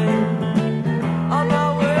way, on my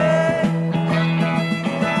way.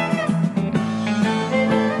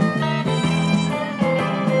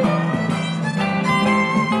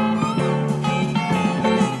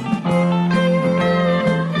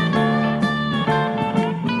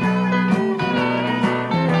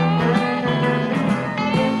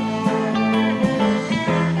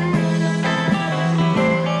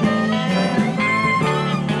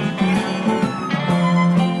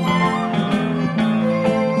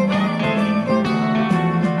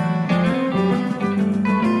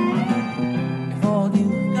 If all you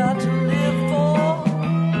got to live for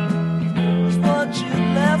is what you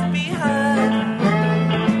left behind,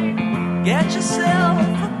 get yourself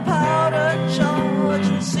a powder charge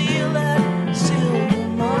and seal that silver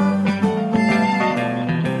mine.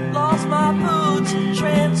 Lost my boots in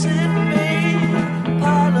transit bay,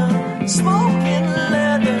 pile of smoking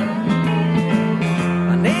leather.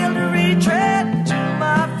 I nailed a retread to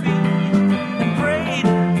my feet and prayed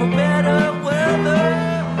for better weather.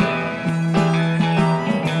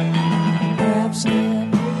 Half step,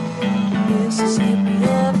 Mississippi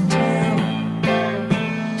uptown.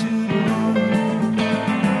 Toodaloo.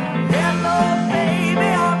 Hello, baby,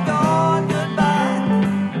 I'm gone.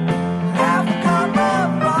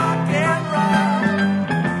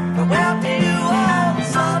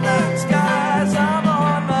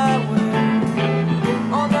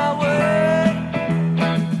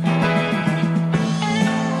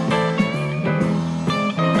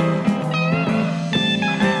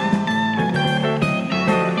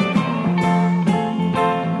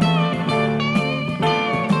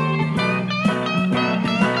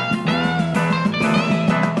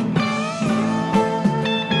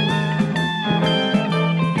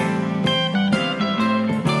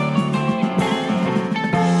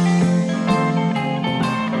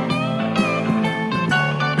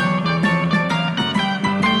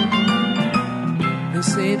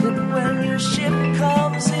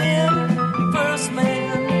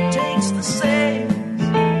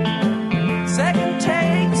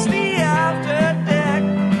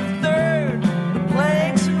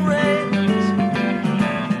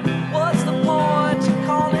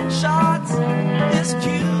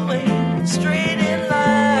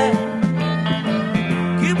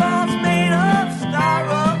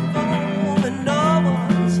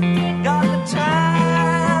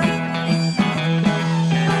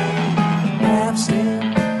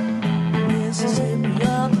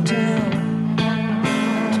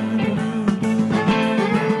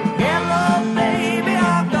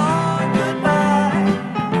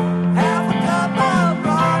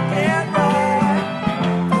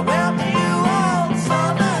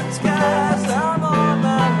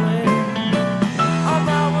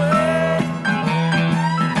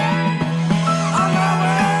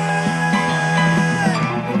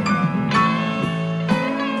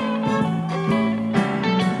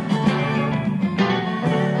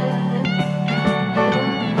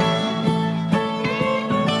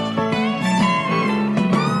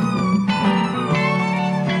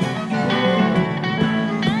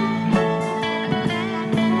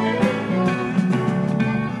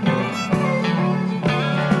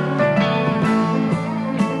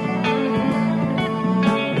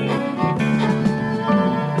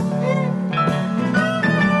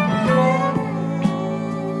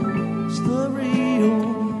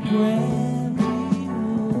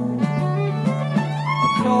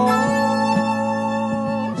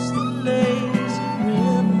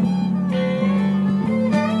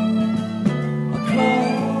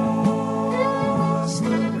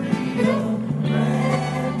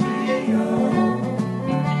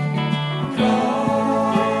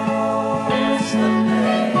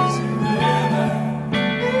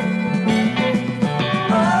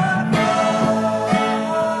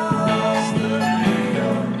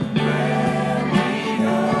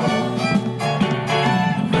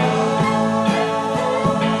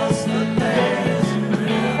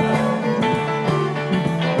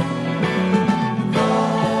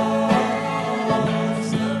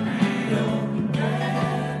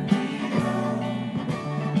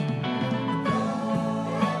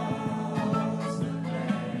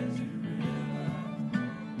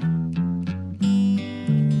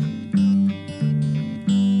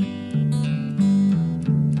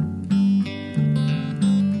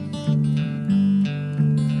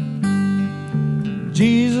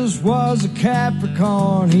 was a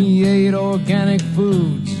Capricorn, he ate organic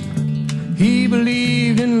foods. He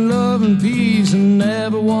believed in love and peace and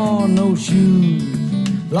never wore no shoes.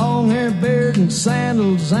 Long hair, beard, and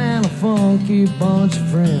sandals, and a funky bunch of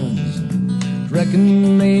friends.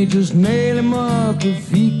 Reckon they just nail him up if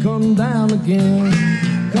he come down again.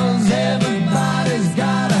 'Cause everybody's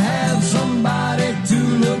gotta have somebody to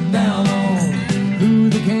look down on, who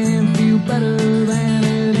they can feel better than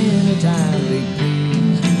at any time they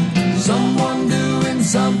please. Someone doing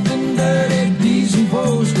something dirty, decent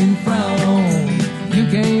folks can frown on. You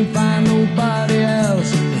can't find nobody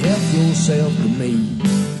else, and help yourself to me.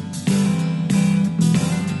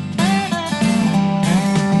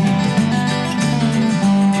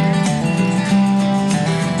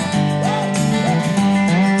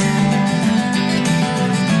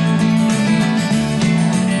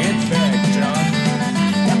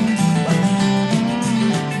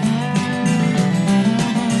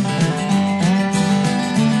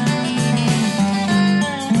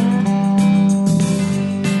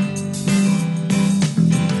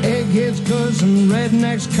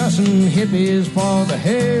 Rednecks cussing hippies for the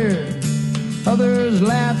hair. Others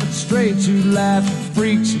laugh at straights who laugh at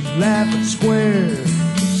freaks who laugh at squares.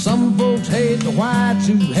 Some folks hate the whites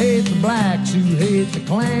who hate the blacks who hate the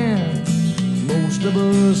Klan. Most of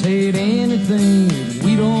us hate anything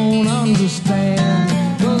we don't understand.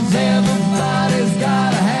 'Cause everybody's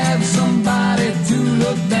gotta have somebody to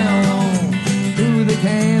look down on, who they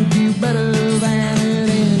can feel better than at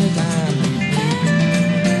any time.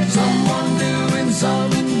 Someone doing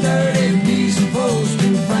something dirty, decent folks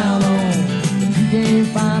to frown on. If you can't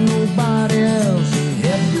find nobody else,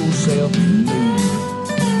 help yourself to me.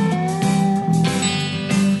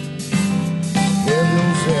 Help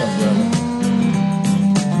yourself, brother.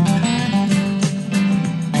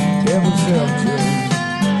 Help yourself, Jim.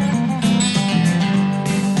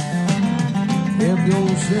 Help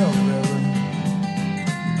yourself, brother.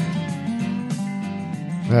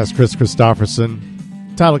 That's Chris Christopherson.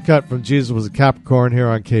 Title cut from Jesus Was a Capricorn here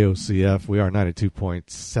on KOCF. We are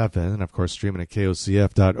 92.7, and of course streaming at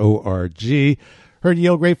KOCF.org. Heard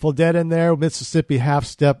Yale Grateful Dead in there, Mississippi Half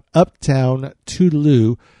Step, Uptown,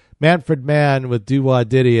 Toodaloo, Manfred Mann with Doo-Wah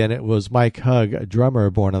Diddy, and it was Mike Hugg, a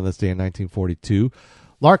drummer born on this day in 1942.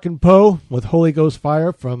 Larkin Poe with Holy Ghost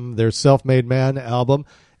Fire from their Self-Made Man album,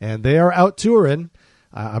 and they are out touring.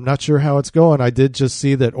 I'm not sure how it's going. I did just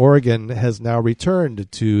see that Oregon has now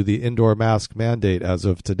returned to the indoor mask mandate as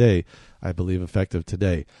of today, I believe effective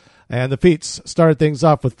today. And the Feats started things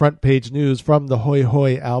off with front page news from the Hoi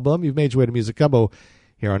Hoi album. You've made your way to Music Gumbo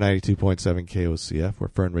here on 92.7 KOCF. We're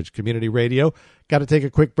Fern Ridge Community Radio. Got to take a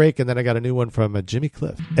quick break, and then I got a new one from Jimmy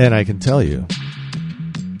Cliff. And I can tell you,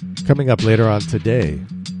 coming up later on today,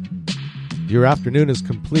 your afternoon is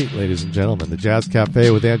complete, ladies and gentlemen. The Jazz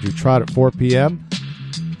Cafe with Andrew Trott at 4 p.m.,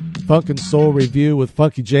 Funk and Soul Review with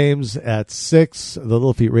Funky James at 6, the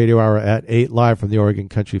Little Feat Radio Hour at 8, live from the Oregon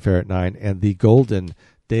Country Fair at 9, and the Golden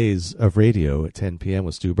Days of Radio at 10 p.m.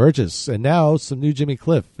 with Stu Burgess. And now some new Jimmy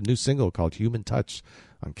Cliff, a new single called Human Touch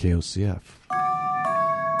on KOCF.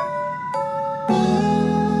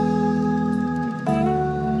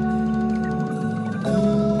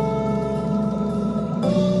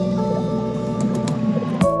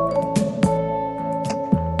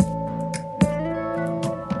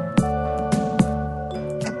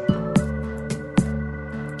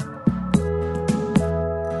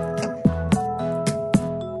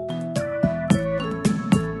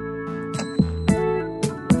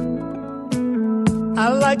 I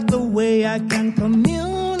like the way I can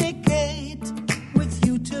communicate with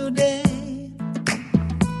you today.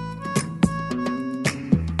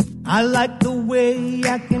 I like the way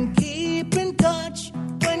I can keep in touch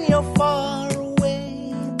when you're far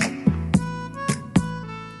away.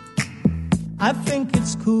 I think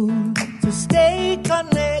it's cool to stay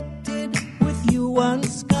connected with you on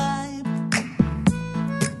Skype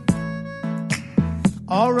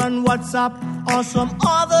or on WhatsApp or some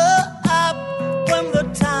other app when the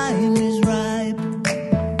time is ripe.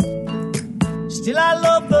 Still I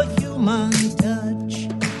love the human touch.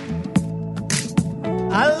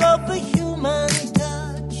 I love the human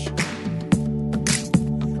touch.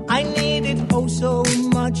 I need it oh so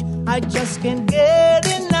much. I just can't get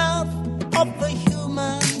enough of the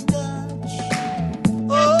human touch.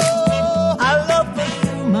 Oh, I love the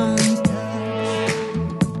human touch.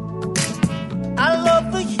 I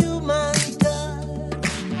love the human touch.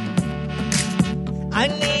 I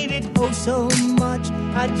need it oh so much.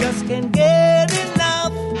 I just can't get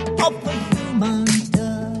enough of the human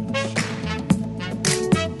touch.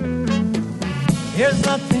 There's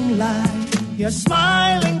nothing like your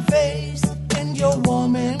smiling face and your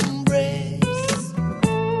warm embrace.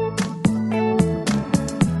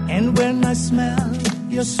 And when I smell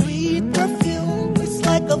your sweet perfume, it's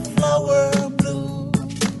like a flower bloom.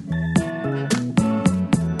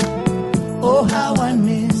 Oh, how I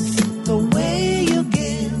miss the way you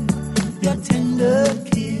give your tender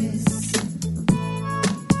kiss.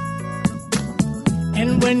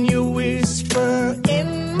 And when you whisper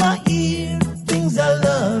in my ear things I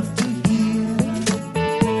love to hear.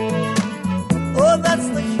 Oh, that's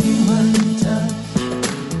the human touch.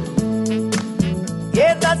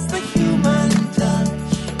 Yeah, that's the human touch.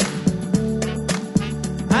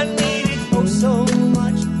 I need it oh so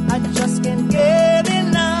much. I just can't get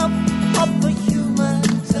enough of the human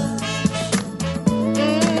touch.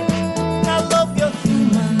 I love your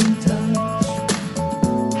human touch.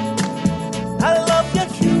 I love your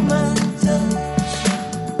human touch.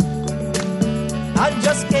 I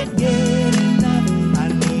just can't get enough. I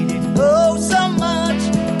need it oh so much.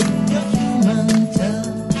 Your human touch.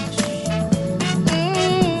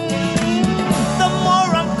 The more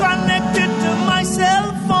I'm connected to my cell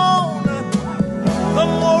phone, the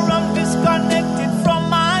more I'm disconnected from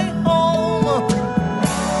my home.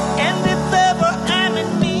 And if ever I'm in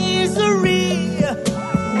misery,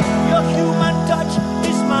 your human touch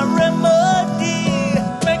is my remedy.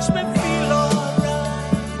 Makes me feel alright.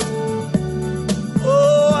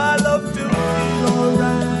 Oh, I love to feel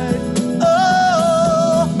alright.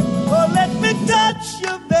 Oh, let me touch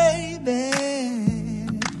you, baby.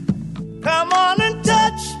 Come on and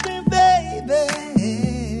touch me, baby.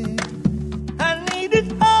 I need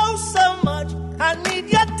it oh so much. I need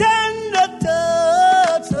your tender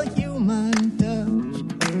touch, the human touch.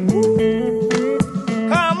 Ooh.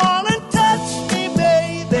 Come on and touch me,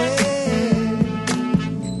 baby.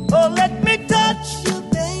 Oh, let me touch you,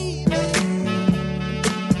 baby.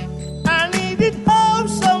 I need it oh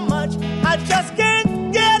so much. I just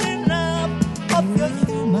can't get enough of your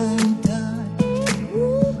human touch.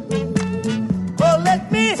 Oh,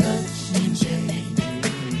 let me touch you, baby.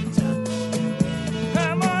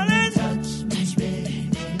 Come on and touch me,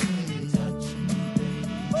 baby. Touch me.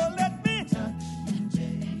 Oh, let me touch you,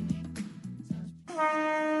 baby.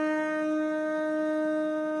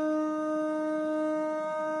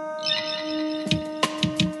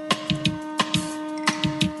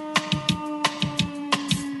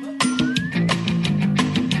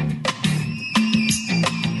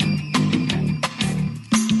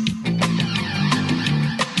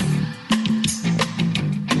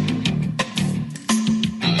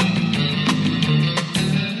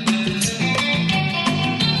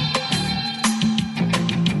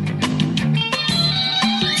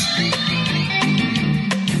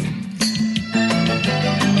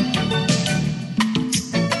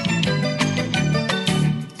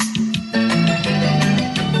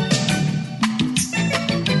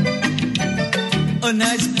 A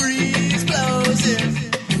nice breeze blows in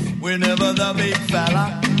whenever the big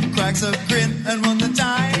fella cracks a grin. And when the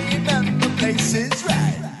time and the place is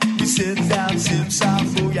right, we sit down, sip some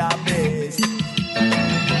bouillabaisse.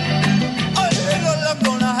 A little, I'm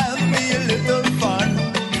gonna have me a little fun.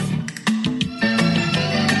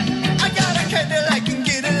 I got a candle, I can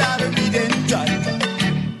get a lot of reading done.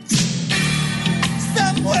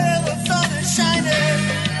 Somewhere the sun is shining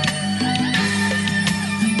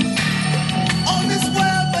on this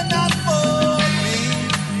world, but not for me.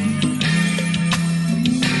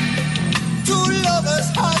 Two lovers'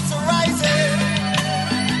 hearts are rising.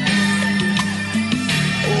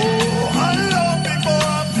 Oh, how long before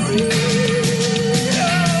I'm free?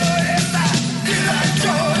 Oh, yes, I feel like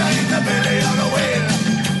Jonah in the belly of the whale.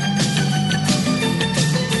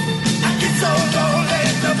 I get so lonely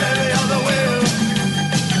in the belly of the whale.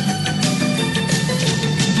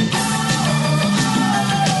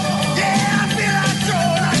 Yeah, I feel like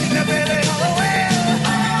Jonah in the belly of the whale.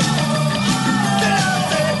 Then I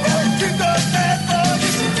say, you go bad boy, you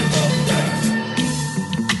should go bad.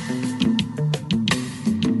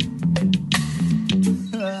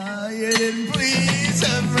 You didn't please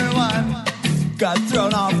everyone. Got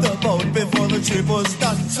thrown off the boat before the trip was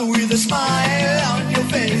done. So with a smile on your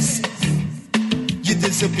face, you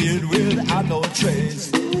disappeared without no trace.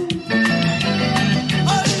 A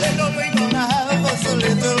little, we gonna have us a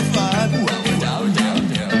little fun. Well, down, down,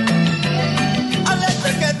 down. I let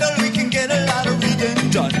the candle, we can get a lot of reading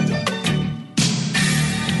done.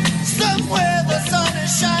 Somewhere the sun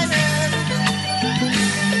is shining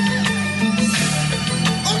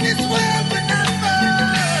on this world, but not for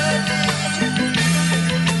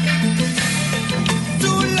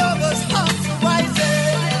two lovers' hearts are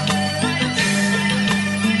rising.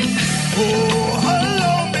 Oh, how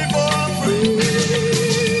long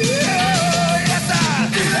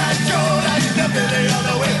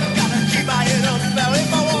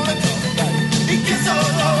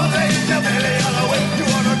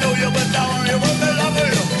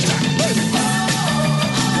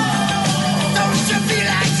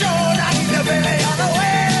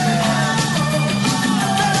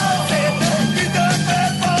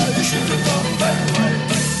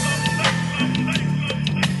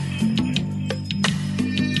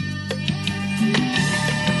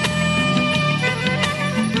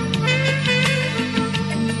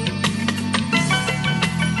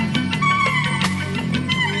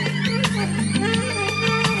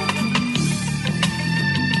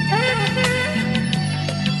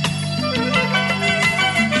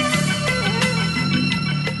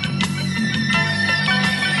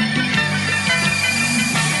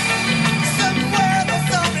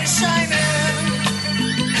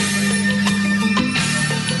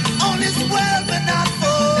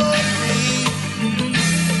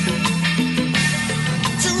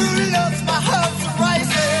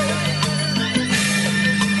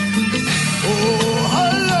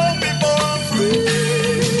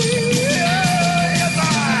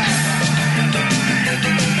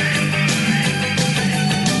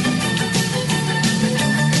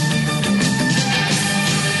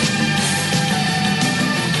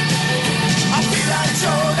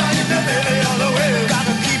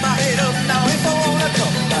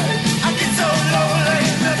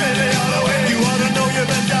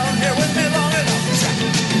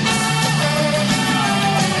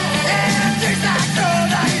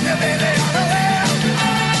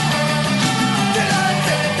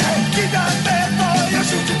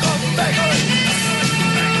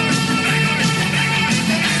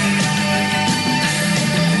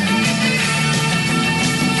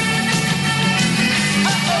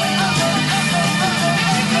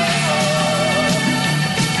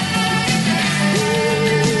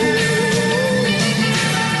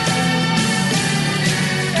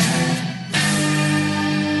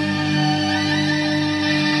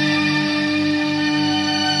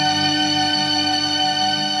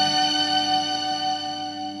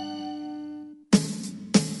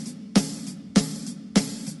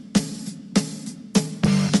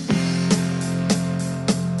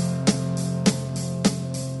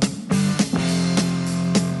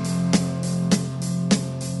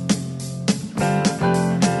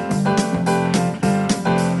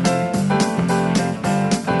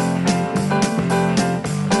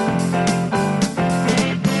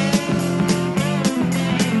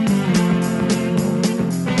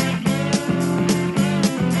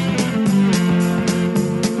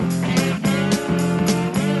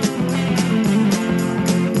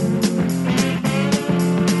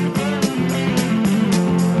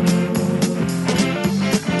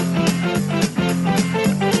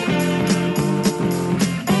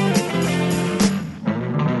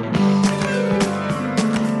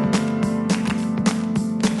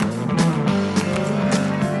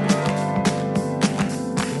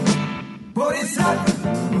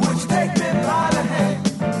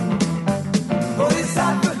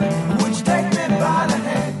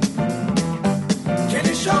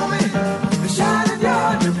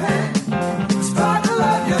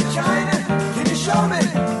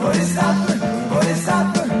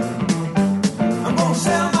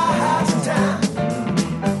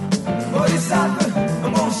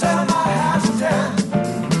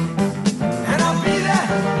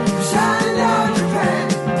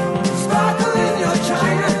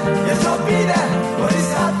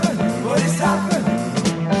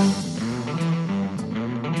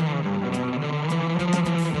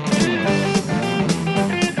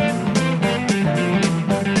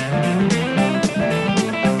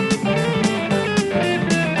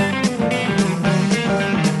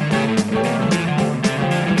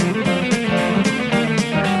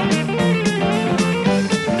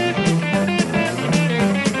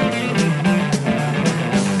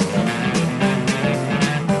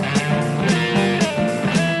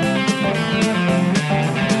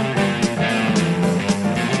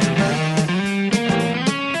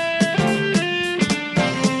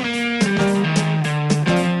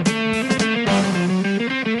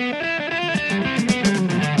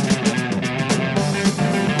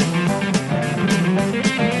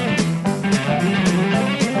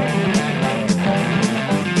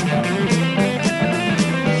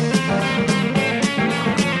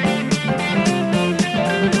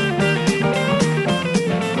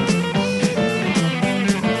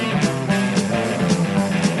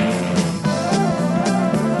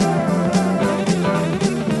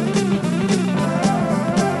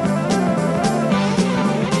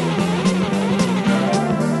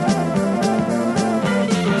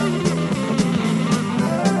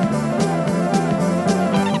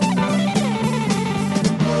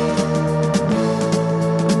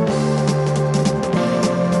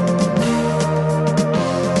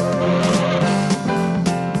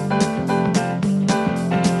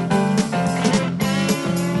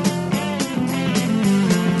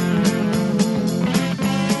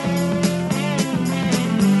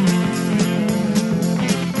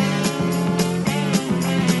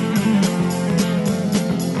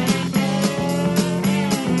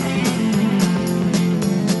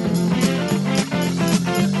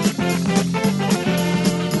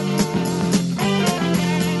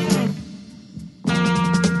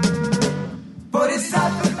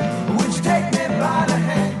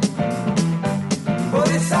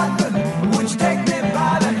Bodhisattva, would you take me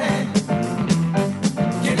by the hand?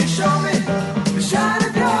 Can you show me the shine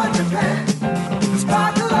of your Japan, the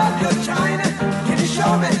sparkle of your China? Can you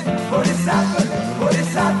show me Bodhisattva,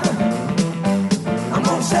 Bodhisattva? I'm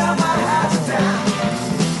gonna sell my house down.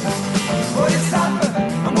 Bodhisattva,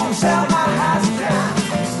 I'm gonna sell my house down.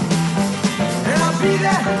 And I'll be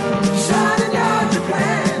that shine in your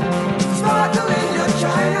Japan, the sparkle in your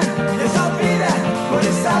China. Yes, I'll be that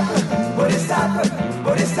Bodhisattva, Bodhisattva,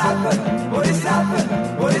 Bodhisattva, Bodhisattva,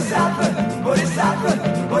 Bodhisattva, Bodhisattva,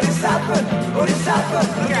 Bodhisattva, Bodhisattva.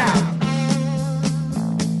 Look out!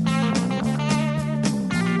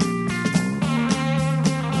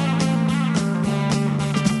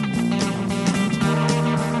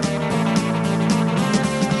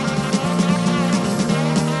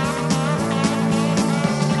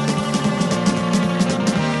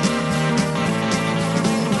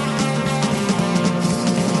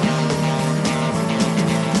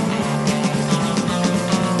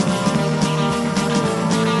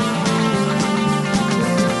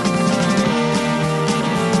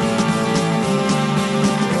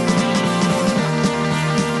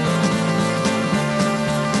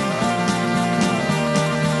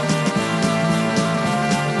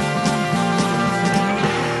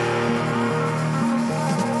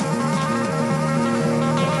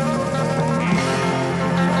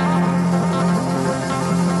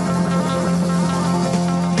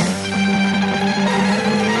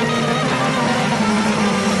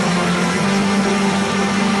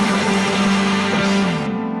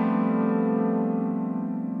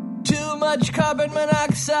 Carbon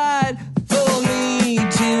monoxide for me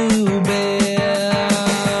to bear.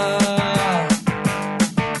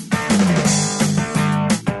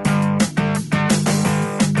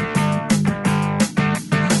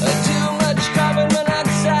 Too much carbon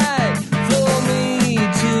monoxide for me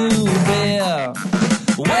to bear.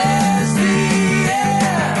 Where's the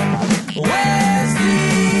air? Where's the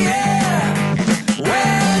air?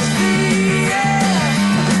 Where's the air?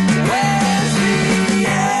 Where's the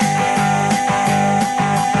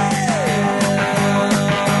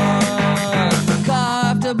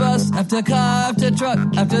after car, after truck,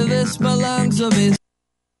 after this my lungs will be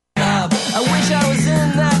up. I wish I was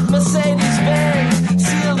in that Mercedes-Benz,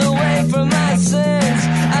 sealed away from my sins.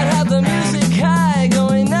 I'd have the music high,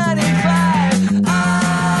 going 95.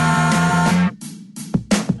 Ah,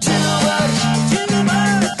 too much, too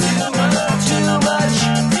much, too much, too much,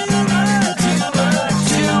 too much, too much,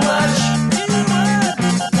 too much, too much.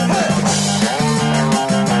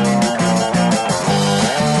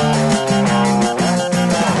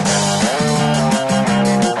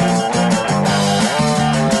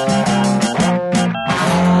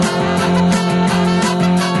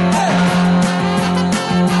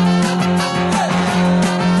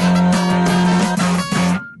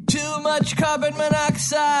 Carbon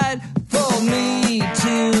monoxide for me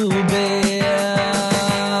to bear.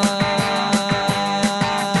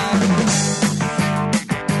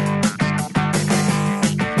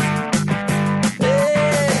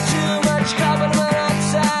 Hey, too much carbon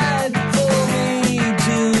monoxide for me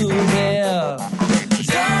to bear.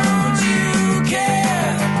 Don't you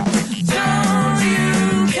care? Don't you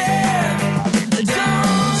care?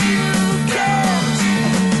 Don't you care?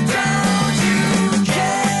 Don't you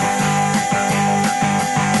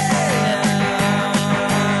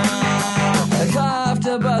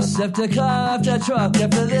bus, after car, after truck,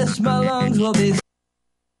 after this my lungs will be.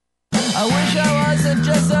 I wish I wasn't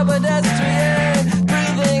just a pedestrian,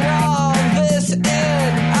 breathing all this in.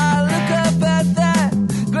 I look up at that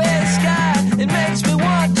gray sky, it makes me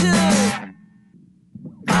want to.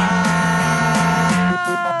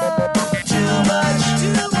 Too much,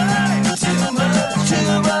 too much, too much,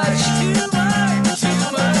 too much, too much, too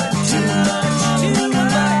much, too much, too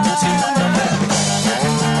much, too much.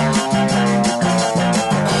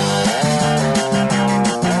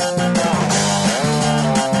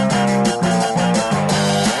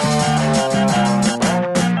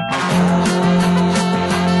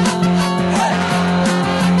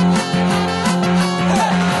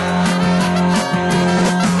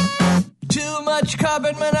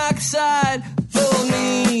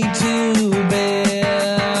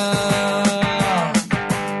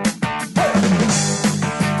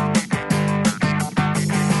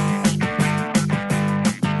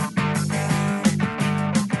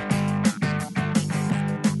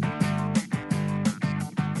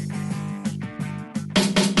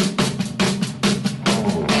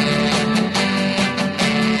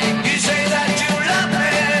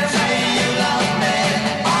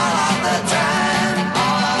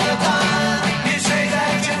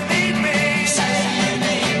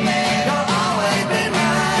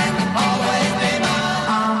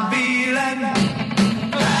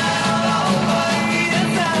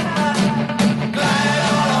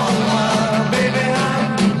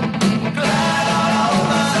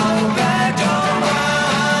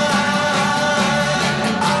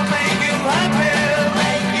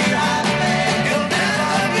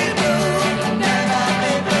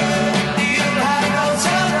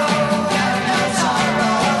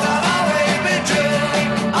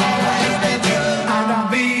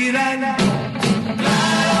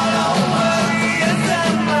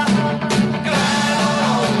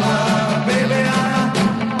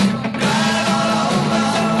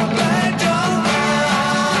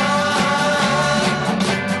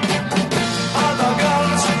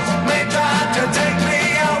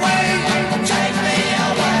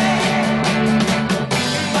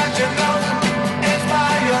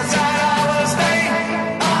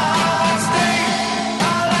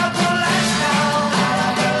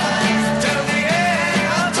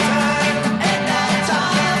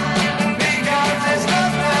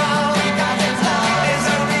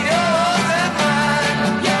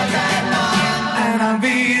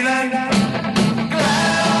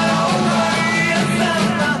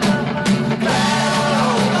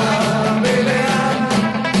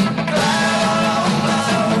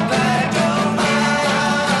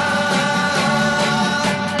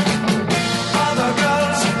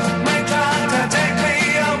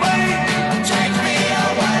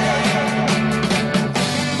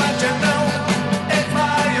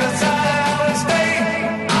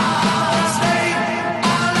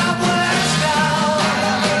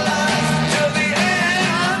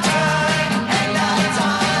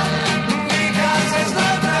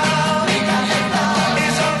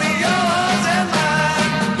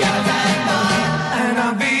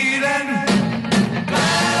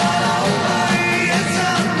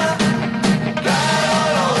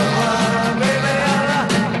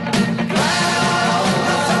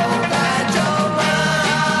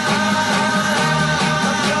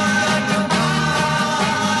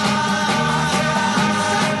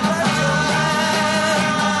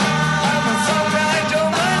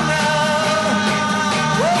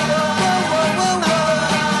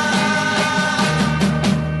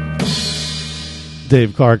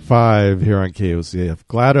 Dave Clark 5 here on KOCF.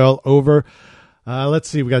 Glad all over. Let's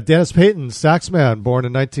see. We got Dennis Payton, saxman, born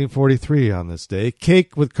in 1943 on this day.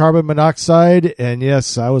 Cake with carbon monoxide, and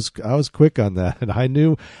yes, I was quick on that, and I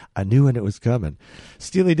knew when it was coming.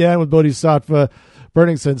 Steely Dan with Bodhisattva,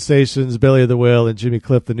 Burning Sensations, Belly of the Whale, and Jimmy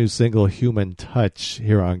Cliff, the new single Human Touch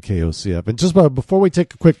here on KOCF. And just before we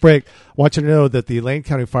take a quick break, I want you to know that the Lane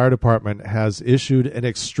County Fire Department has issued an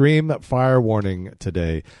extreme fire warning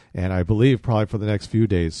today, and I believe probably for the next few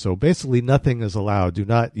days. So basically nothing is allowed. Do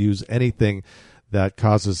not use anything that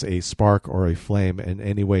causes a spark or a flame in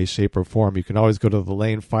any way, shape, or form. You can always go to the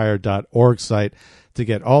lanefire.org site to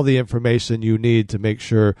get all the information you need to make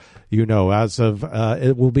sure you know. As of,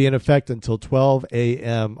 it will be in effect until 12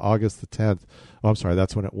 a.m. August the 10th. Oh, I'm sorry,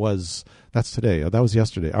 that's when it was. That's today. Oh, that was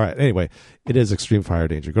yesterday. All right, anyway, it is extreme fire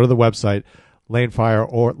danger. Go to the website, lanefire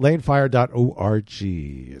or lanefire.org.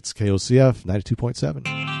 It's KOCF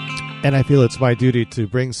 92.7. And I feel it's my duty to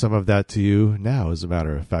bring some of that to you now, as a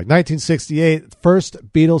matter of fact. 1968,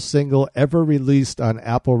 first Beatles single ever released on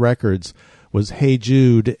Apple Records was Hey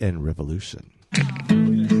Jude and Revolution. I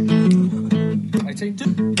take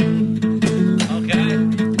two. Okay.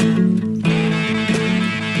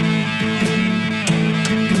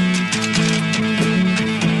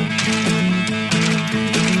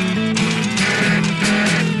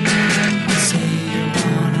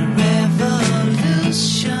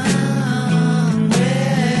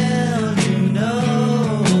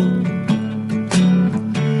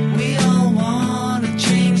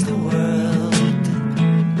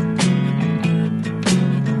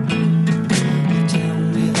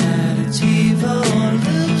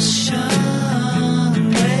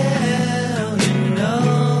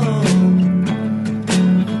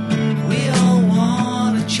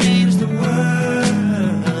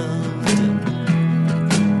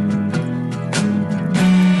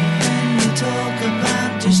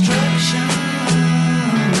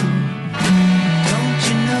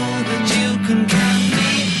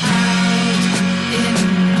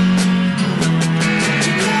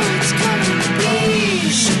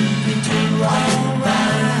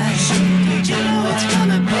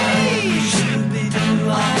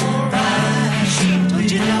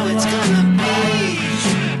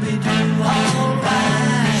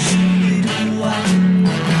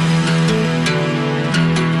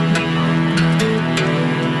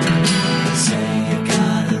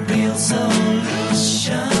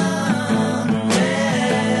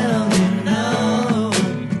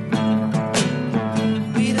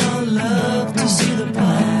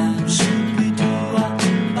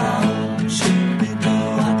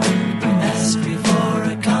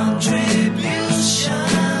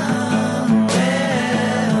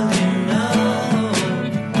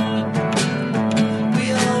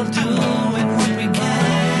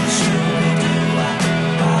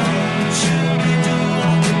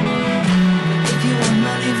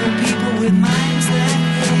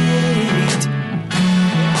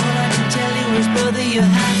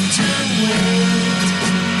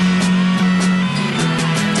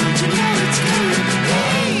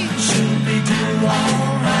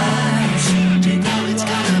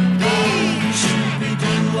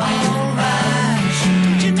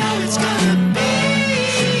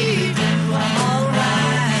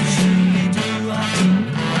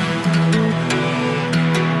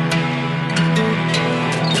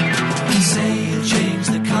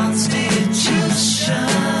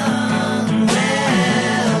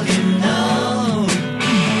 Well, you know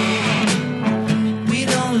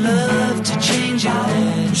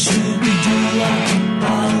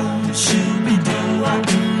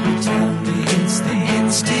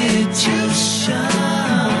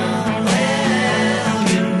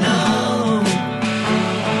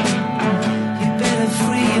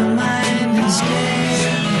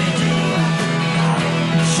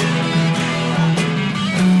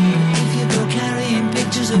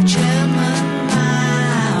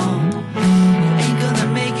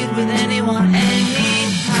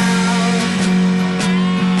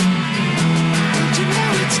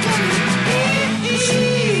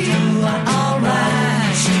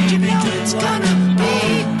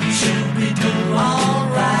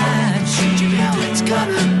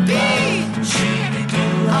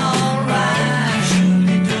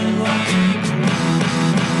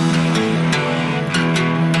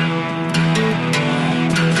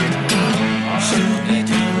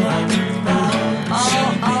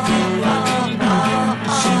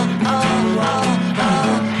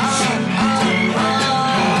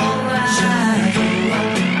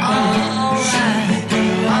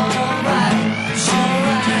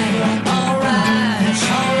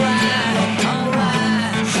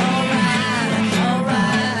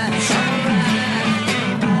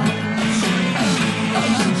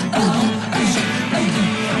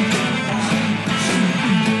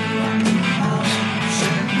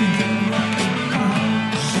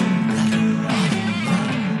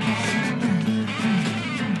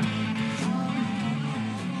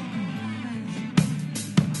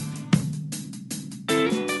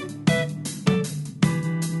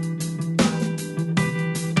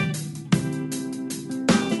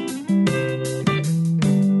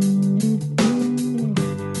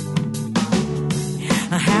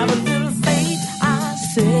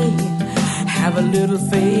Have a little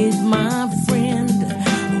faith, my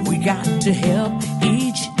friend. We got to help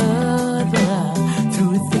each other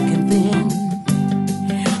through thick and thin.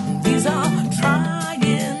 These are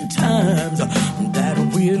trying times that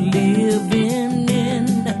we're living in.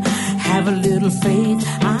 Have a little faith,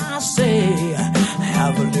 I say.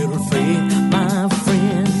 Have a little faith, my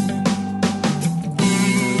friend.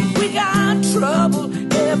 We got trouble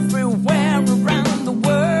everywhere around the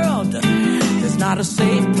world. There's not a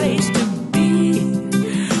safe place to be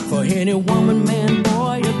for any woman, man,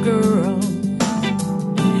 boy, or girl.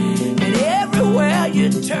 And everywhere you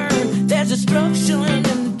turn, there's destruction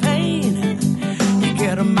and pain. You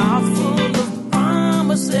get a mouthful of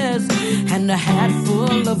promises and a hat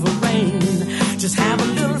full of rain. Just have a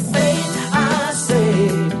little faith, I say.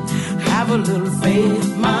 Have a little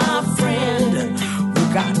faith, my friend. We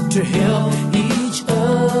got to help each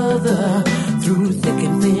other through thick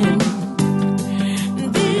and thin.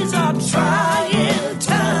 These are trying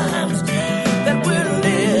times that we're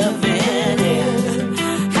living in.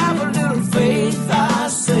 Have a little faith, I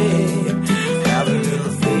say. Have a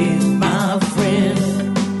little faith, my friend.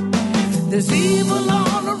 There's evil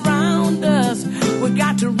all around us. We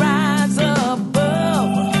got to rise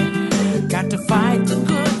above. Got to fight the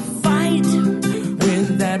good fight.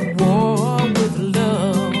 Win that war with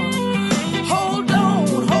love. Hold on,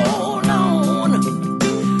 hold on.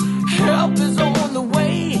 Help is on the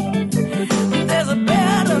way. There's a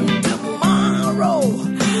better tomorrow.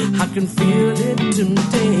 I can feel it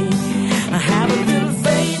today. I have a little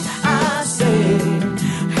faith, I say.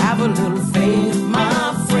 Have a little faith,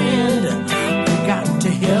 my friend. We got to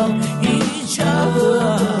help each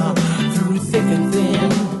other through thick and thin.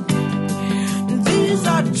 These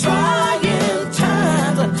are trying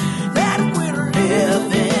times that we're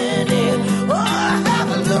living in. Oh, have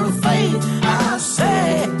a little faith, I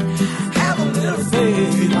say. Have a little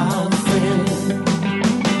faith, my friend.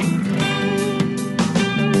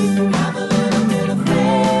 Have a little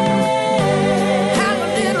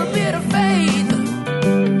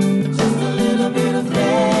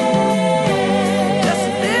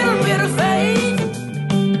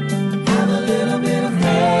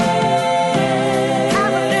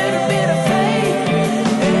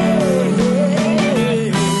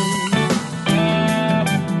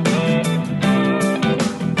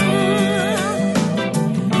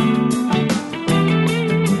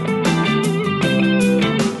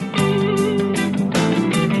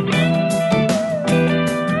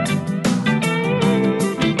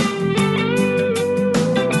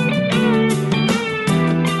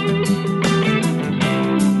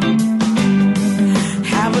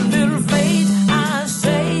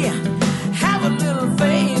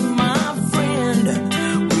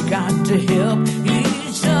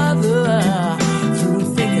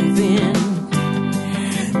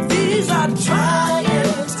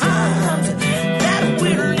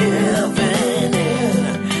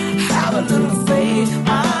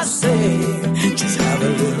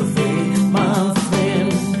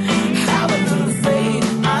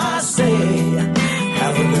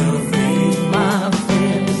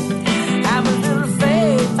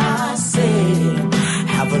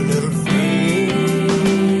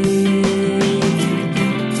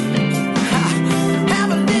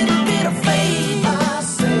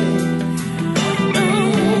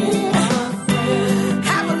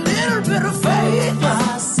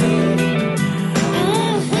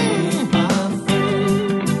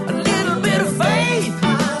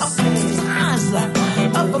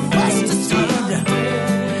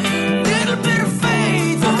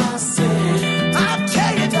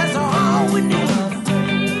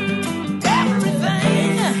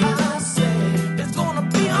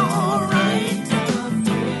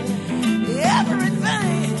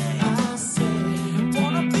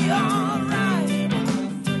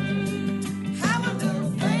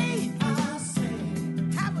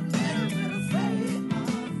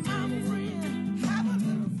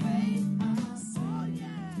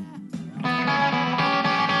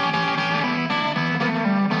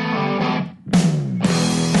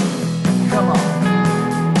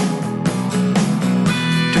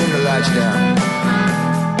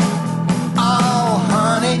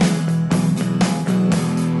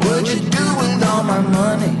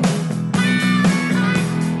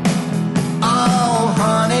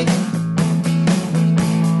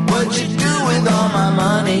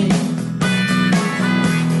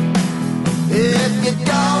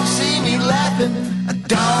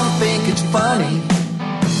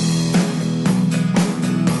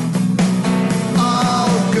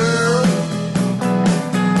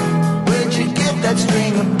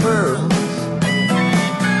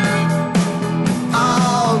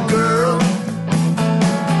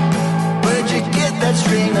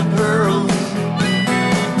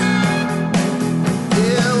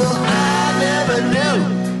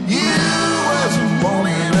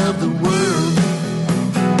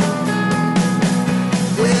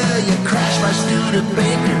the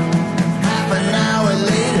baker. Half an hour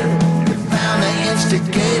later, you found the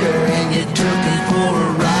instigator and you took him for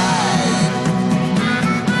a ride.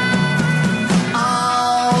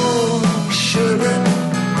 Oh, sugar,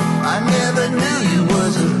 I never knew you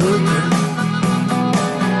was a hooker.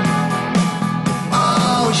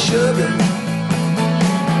 Oh, sugar,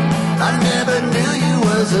 I never knew you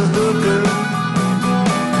was a hooker.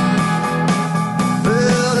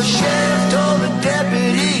 Well, the sheriff told the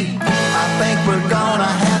deputy, I think we're gonna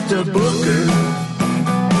have to book her.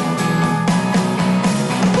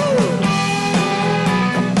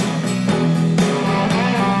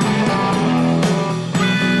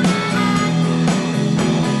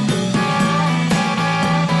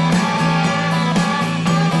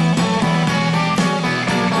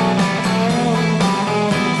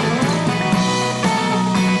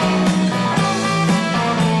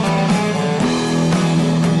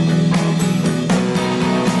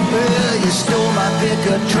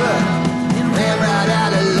 Pickup truck and ran right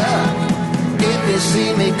out of luck. If you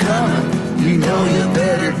see me coming, you know you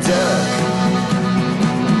better duck.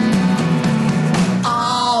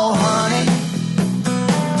 Oh, honey,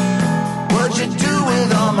 what'd you do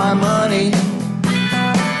with all my money?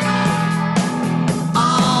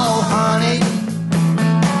 Oh, honey,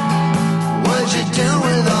 what'd you do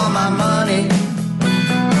with all my money?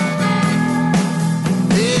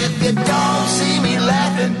 If you don't see me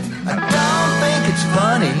laughing, I don't think it's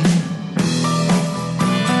funny.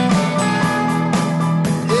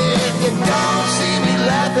 If you don't see me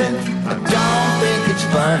laughing, I don't think it's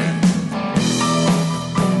funny.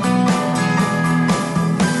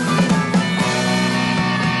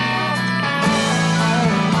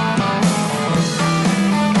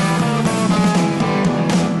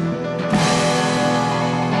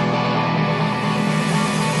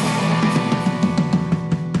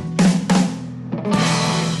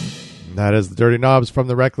 That is the Dirty Knobs from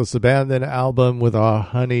the Reckless Abandon album with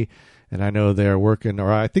Honey. And I know they're working,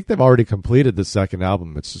 or I think they've already completed the second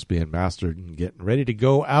album. It's just being mastered and getting ready to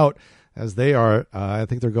go out as they are. I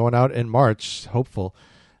think they're going out in March, hopeful.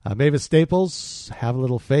 Mavis Staples, Have a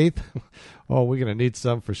Little Faith. Oh, we're going to need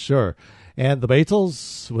some for sure. And the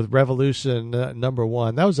Beatles with Revolution number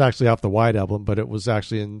 1. That was actually off the White Album, but it was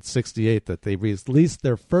actually in 1968 that they released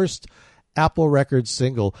their first Apple Records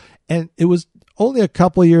single. And it was only a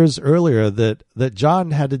couple years earlier that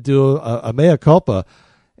John had to do a mea culpa,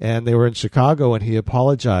 and they were in Chicago, and he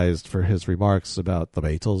apologized for his remarks about the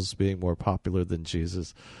Beatles being more popular than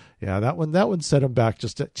Jesus. Yeah, that one set him back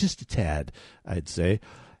just a tad, I'd say.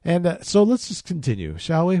 And so let's just continue,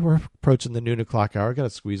 shall we? We're approaching the noon o'clock hour. Got to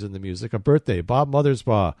squeeze in the music. A birthday, Bob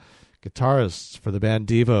Mothersbaugh, guitarist for the band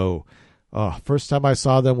Devo. Oh, first time I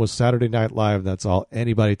saw them was Saturday Night Live. That's all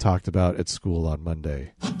anybody talked about at school on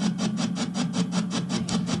Monday.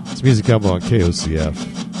 It's Music Combo on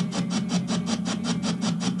KOCF.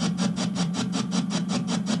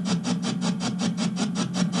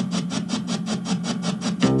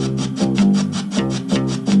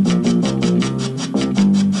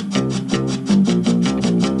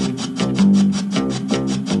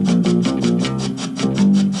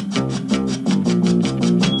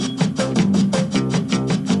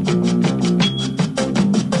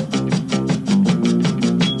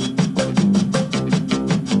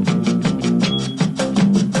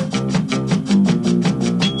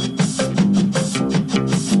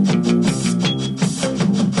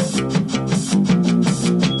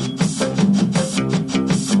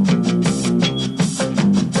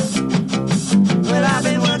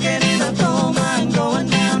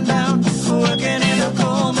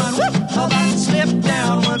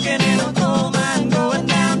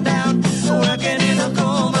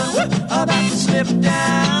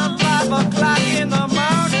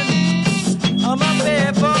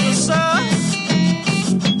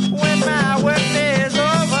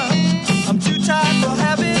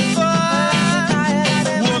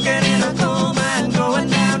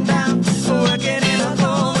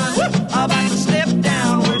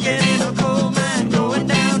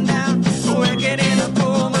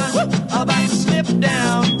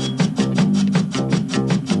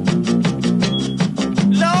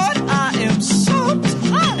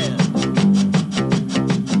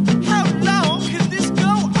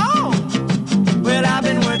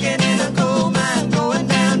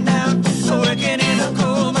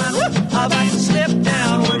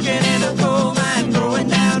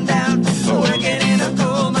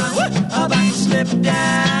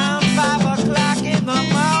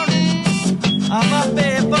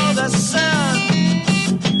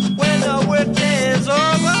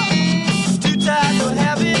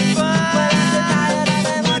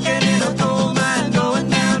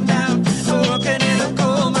 Working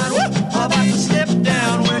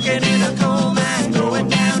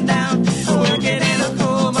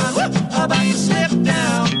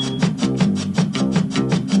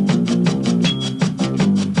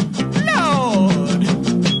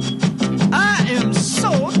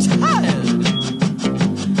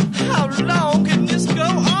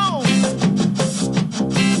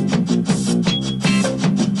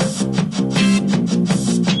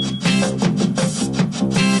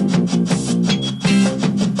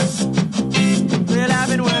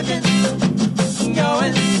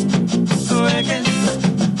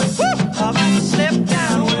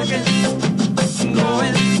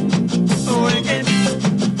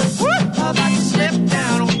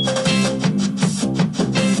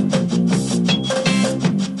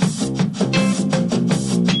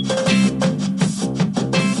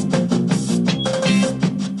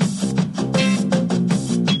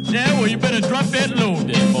up that load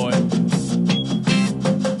there, boy.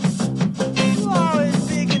 You always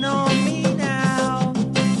picking on me now,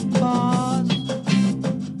 boss.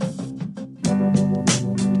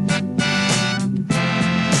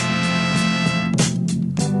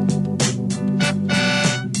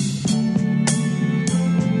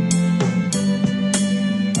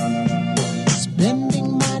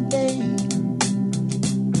 Spending my day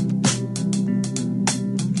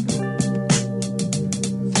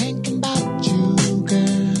thinking about you,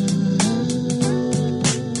 girl.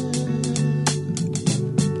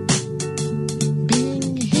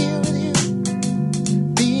 Being here with you,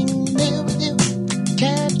 being there with you,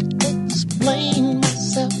 can't explain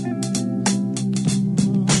myself.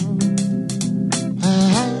 I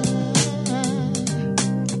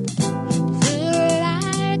feel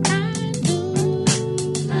like I do.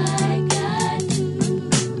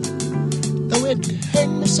 Though it hurt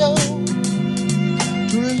me so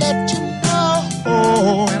to let you know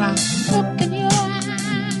when I look in your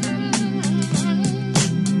eyes,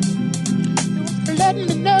 you let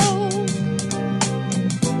me know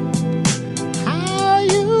how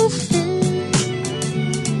you feel.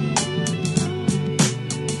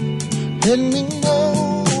 Let me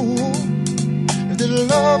know if the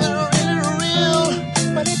love is really real,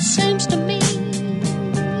 but it seems to me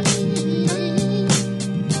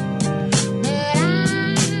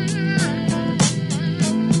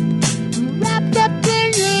wrapped up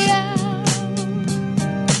in your love.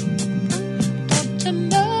 Don't you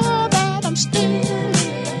know that I'm still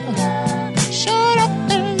shut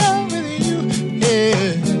up in love with you?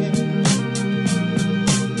 Yeah.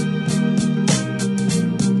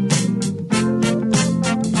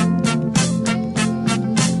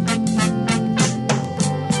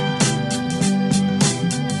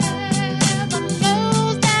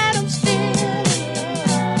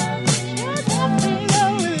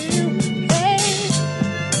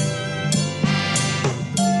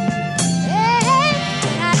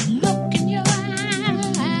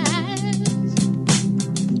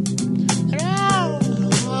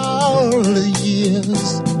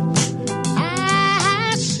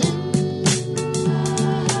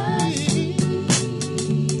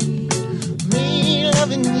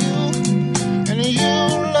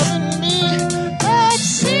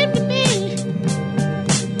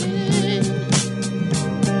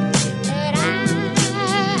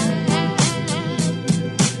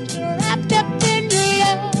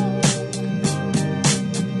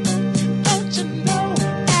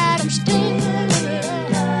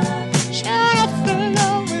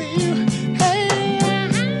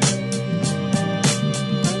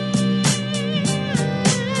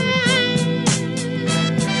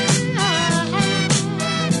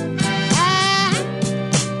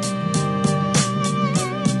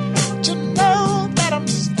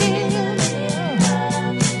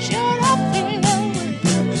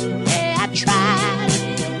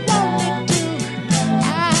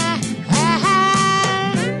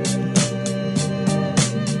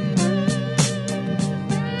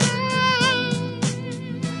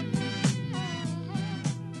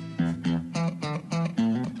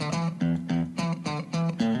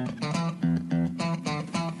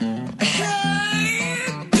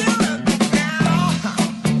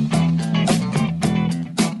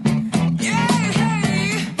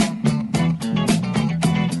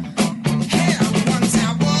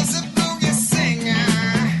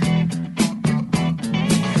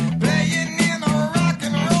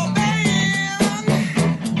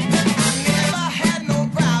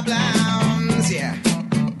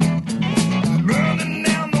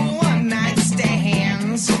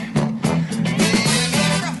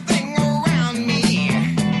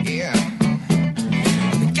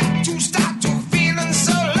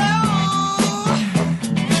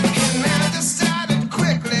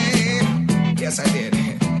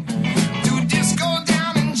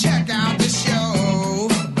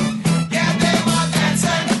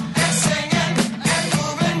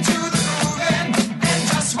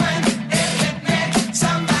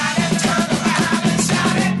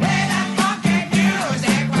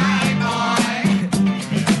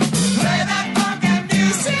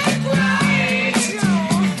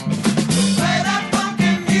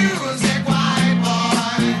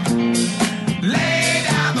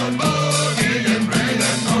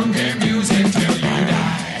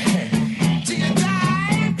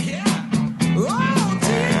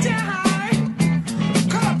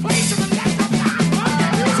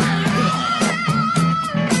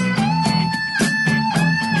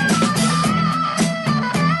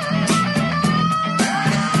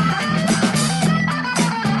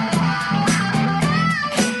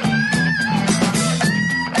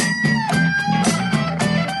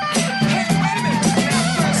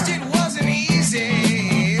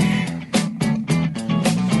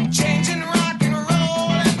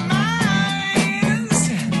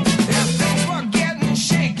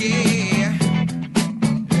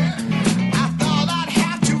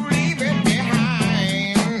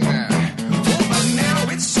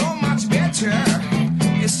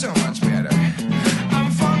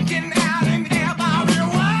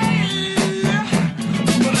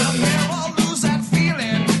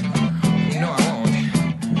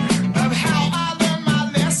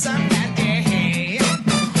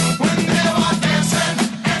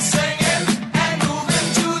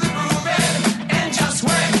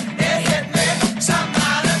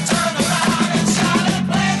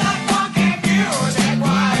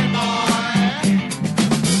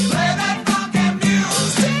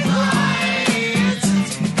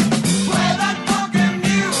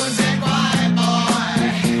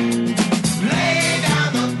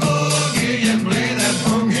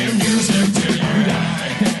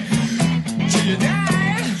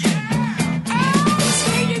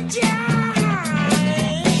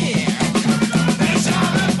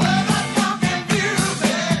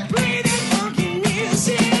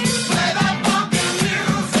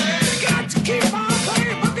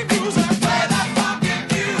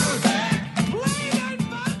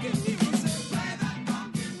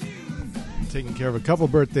 care of a couple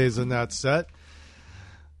birthdays in that set.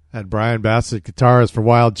 Had Brian Bassett, guitarist for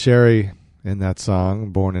Wild Cherry, in that song,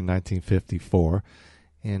 born in 1954.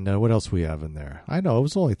 And what else we have in there? I know it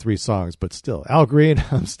was only 3 songs, but still. Al Green,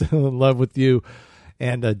 I'm Still in Love with You.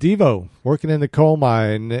 And Devo, Working in the Coal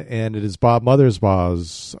Mine. And it is Bob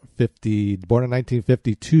Mothersbaugh's born in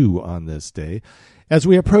 1952 on this day. As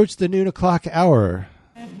we approach the noon o'clock hour,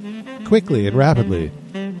 quickly and rapidly,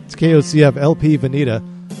 it's KOCF LP Veneta,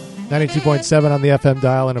 92.7 on the FM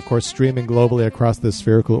dial, and of course streaming globally across the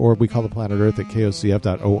spherical orb we call the planet Earth at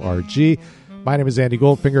kocf.org. My name is Andy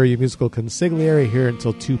Goldfinger, your musical consigliere, here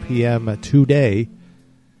until 2 p.m. today.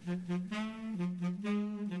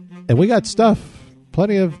 And we got stuff,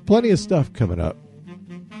 plenty of stuff coming up.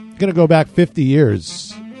 Going to go back 50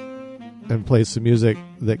 years and play some music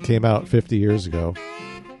that came out 50 years ago.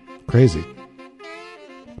 Crazy.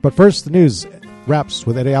 But first, the news wraps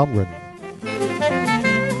with Eddie Almgren.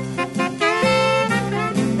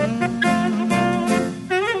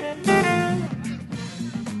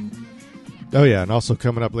 Oh, yeah, and also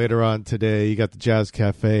coming up later on today, you got the Jazz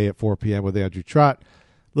Cafe at 4 p.m. with Andrew Trott,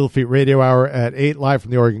 Little Feat Radio Hour at 8, live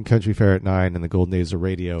from the Oregon Country Fair at 9, and the Golden Days of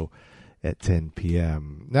Radio at 10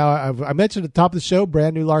 p.m. Now, I mentioned at the top of the show,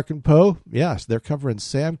 brand new Larkin Poe. Yes, they're covering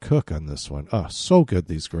Sam Cooke on this one. Oh, so good,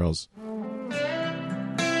 these girls.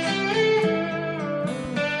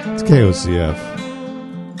 It's KOCF.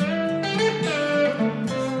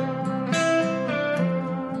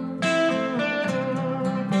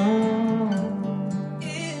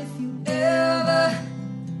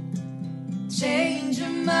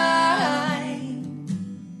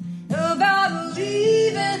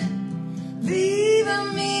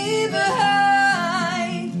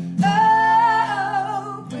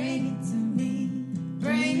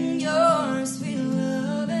 Bring your sweet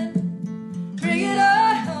lovin', bring it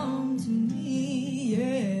on home to me.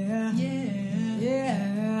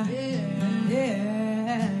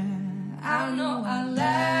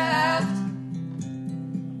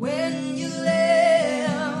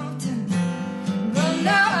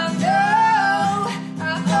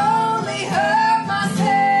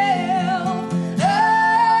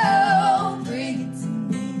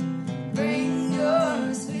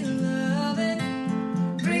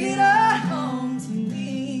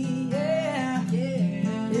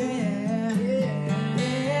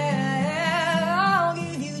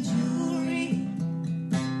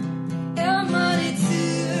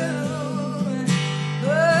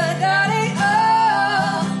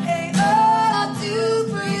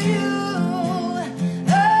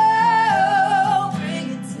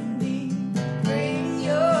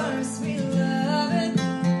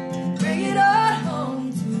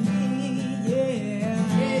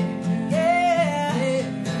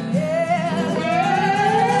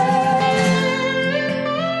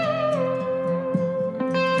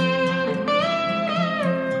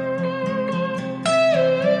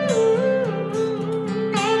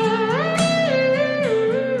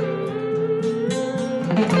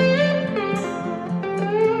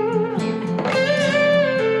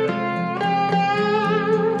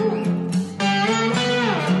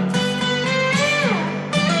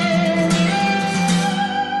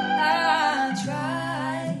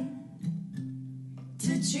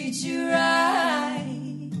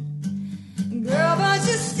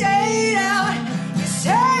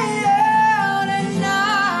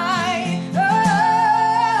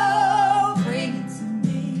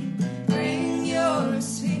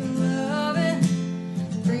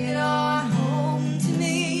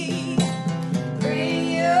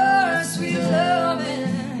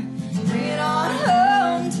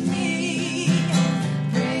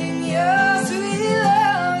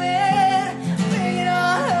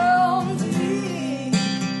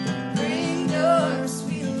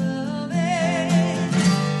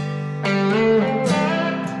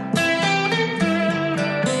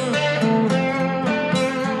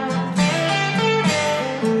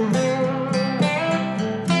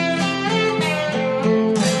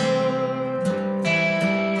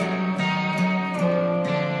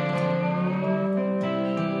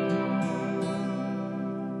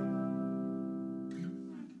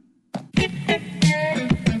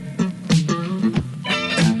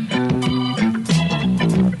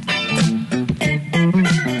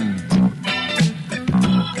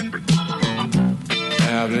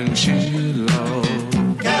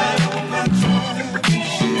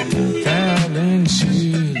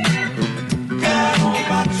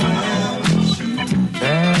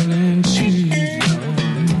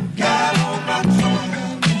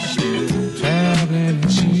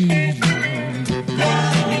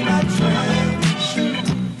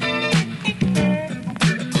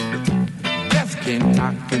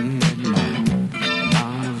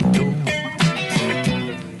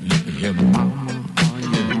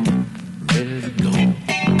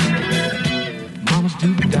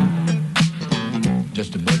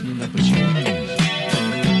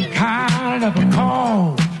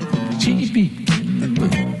 Oh, cheese beef.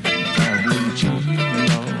 Traveling cheese,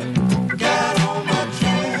 Lord. Got on my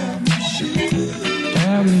traveling shoes.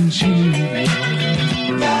 Traveling cheese,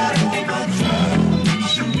 Lord. Got on my traveling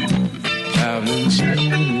shoes. Traveling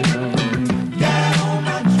cheese, Lord. Got on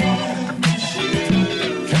my traveling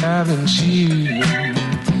shoes. Traveling cheese, Lord.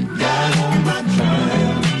 Got on my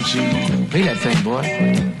traveling shoes. Play that thing, boy.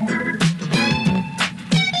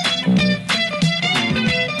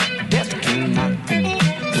 Death came knocking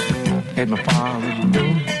at my father's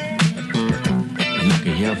door. Look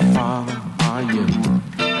at here, Father, are you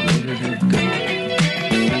ready to go?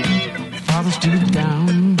 Father stooped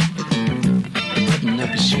down, buttoned up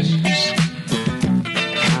his shoes,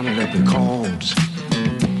 counted up the chords.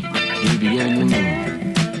 He began to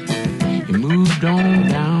move. He moved on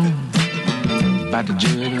down by the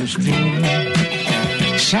Jordan stream,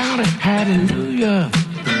 shouted hallelujah,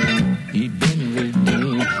 he'd been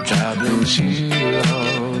redeemed. Traveling shoes,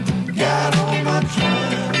 Got on my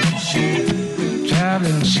traveling shoes.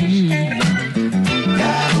 traveling shoes,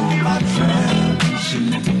 Got on my traveling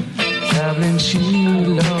shoes. traveling shoes,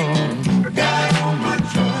 Lord. Got on my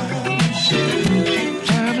traveling shoes.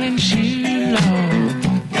 Traveling shoes, Lord.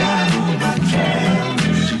 Got on my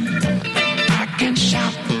traveling shoes. I can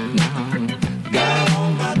shout now. Got on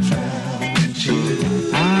my traveling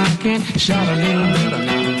shoes. I can shout a little better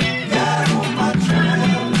now. Got on my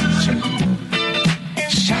traveling shoes.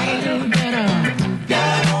 Shout a little better.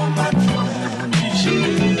 Got on my traveling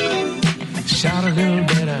shoes. Shout a little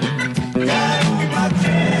better. Got on my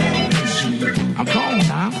traveling shoes. I'm gone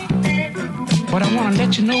now, but I want to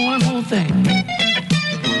let you know one more thing.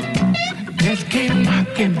 Death came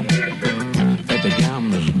knocking at the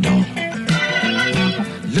gambler's door.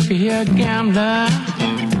 Look here, gambler,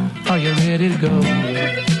 are you ready to go?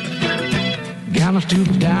 Gambler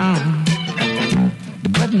stooped down, the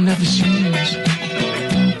button of his shoes,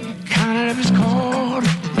 counted up his cord,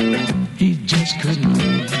 he just couldn't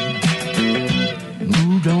move.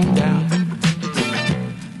 Moved on down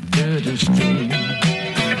dirty stream.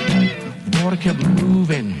 Water kept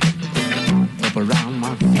moving up around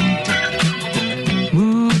my feet.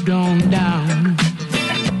 Moved on down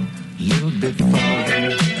a little bit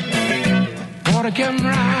farther. Water kept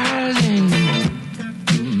rising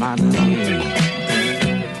to my leg.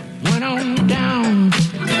 Went on down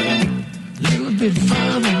a little bit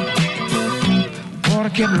further. Water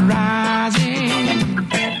kept rising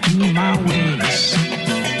to my waist.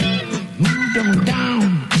 Moved on down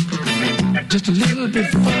just a little bit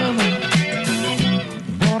further.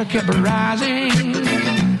 Water kept rising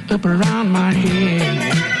up around my head.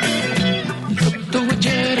 Looked over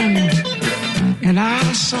Jordan and I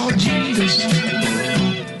saw Jesus.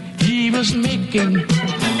 He was making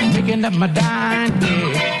up my dying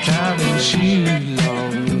bed. Traveling shoes,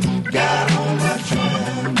 Lord. Got on my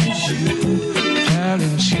traveling shoes.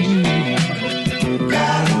 Traveling shoes.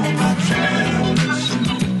 Got on my traveling shoes.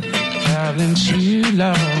 Traveling shoes,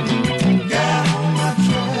 Lord. Got on my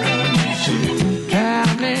traveling shoes.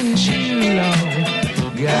 Traveling shoes,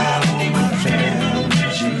 Lord. Got on my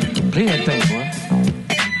traveling shoes. Play that thing, boy.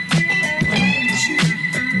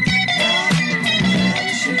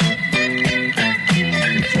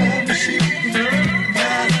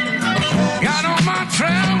 Got on my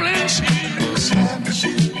traveling shoes.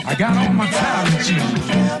 I got on my traveling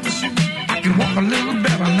shoes. I can walk a little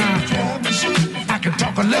better now. I can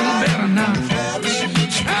talk a little better now.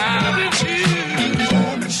 Traveling shoes.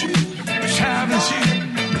 Traveling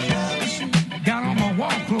shoes. Got on my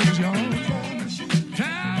walk clothes, y'all.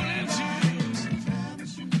 Traveling shoes.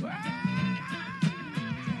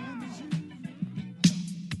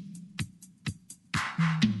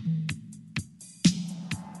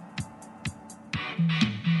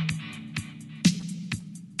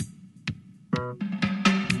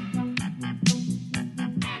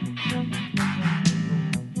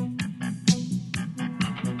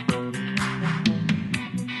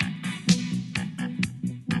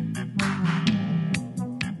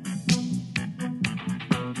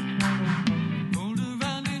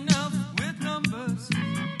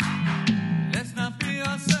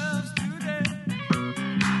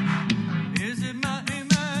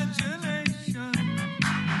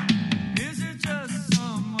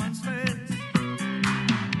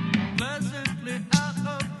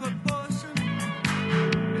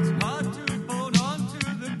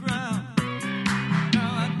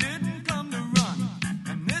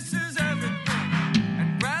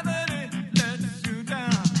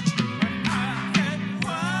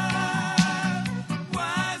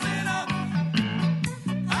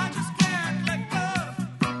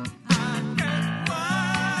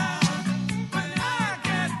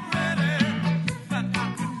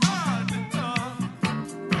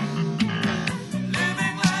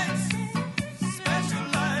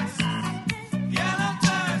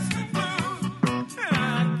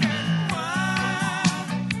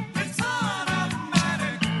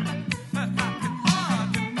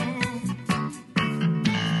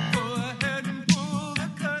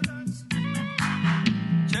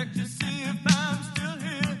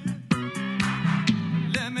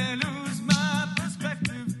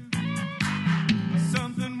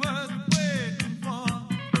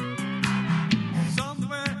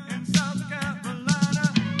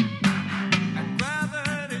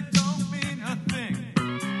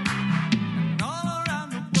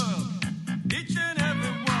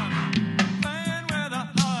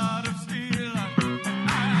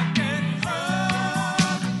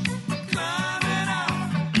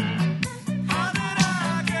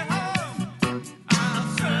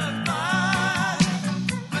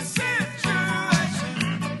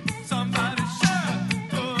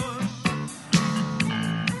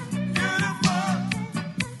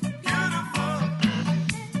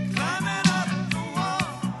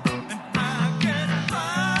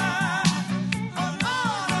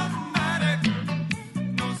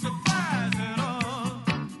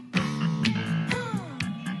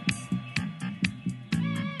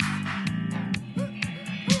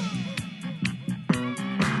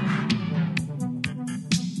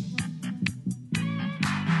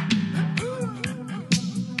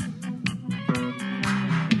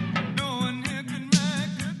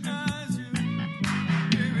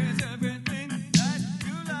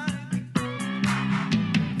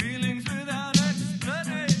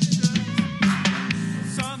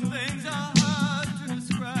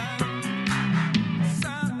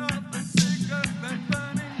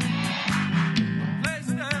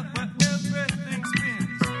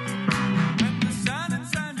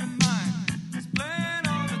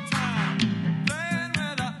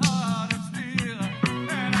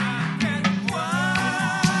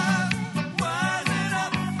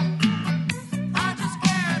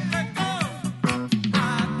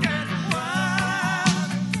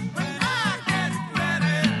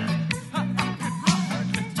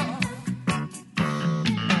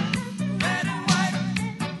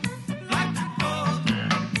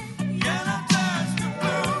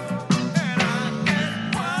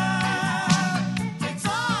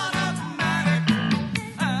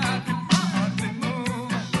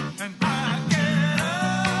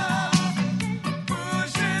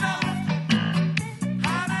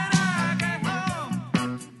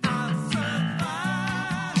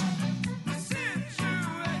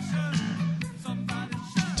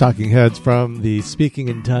 Talking Heads from the Speaking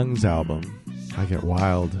in Tongues album. I get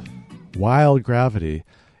wild gravity.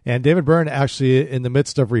 And David Byrne actually in the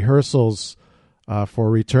midst of rehearsals for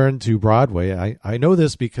Return to Broadway. I know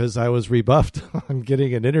this because I was rebuffed on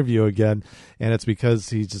getting an interview again, and it's because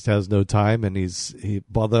he just has no time, and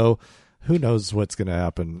although who knows what's going to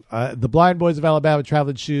happen. The Blind Boys of Alabama,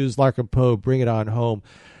 Traveling Shoes, Larkin Poe, Bring It On Home.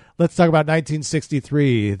 Let's talk about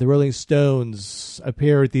 1963. The Rolling Stones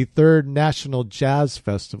appear at the 3rd National Jazz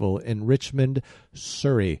Festival in Richmond,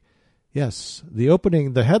 Surrey. Yes, the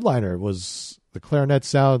headliner was the clarinet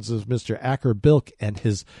sounds of Mr. Acker Bilk and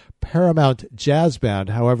his Paramount Jazz Band.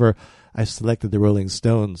 However, I selected the Rolling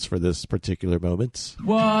Stones for this particular moment.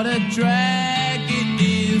 What a drag it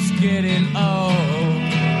is getting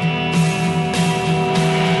old.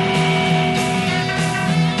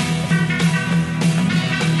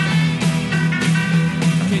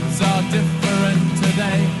 Kids are different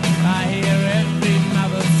today. I hear every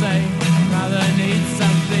mother say, mother needs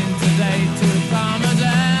something today to calm her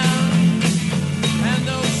down. And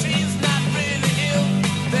though she's not really ill,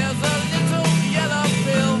 there's a little yellow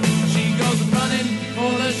pill. She goes running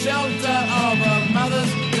for the shelter of her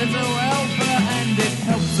mother's little helper, and it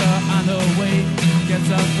helps her on her way, gets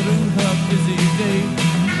her through her busy day.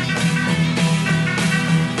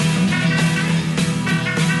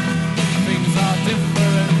 Things are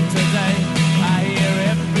different today. I hear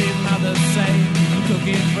every mother say,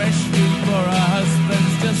 cooking fresh food for her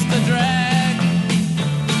husband's just a drag.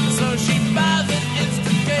 So she buys an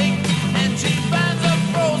instant cake, and she finds a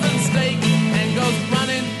frozen steak, and goes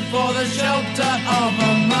running for the shelter of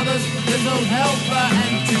her mother's little helper,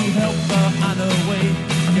 and to help her on her way,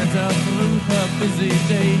 get her through her busy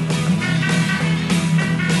day.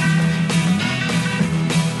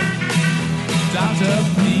 Doctor,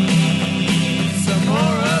 please, some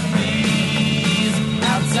more of these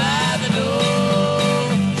outside the door.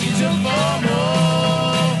 She took for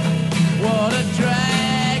more. What a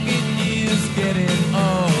drag it is getting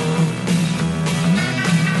old.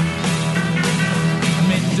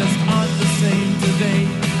 Men just aren't the same today.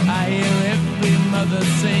 I hear every mother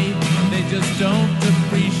say they just don't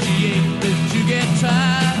appreciate that you get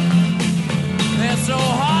tired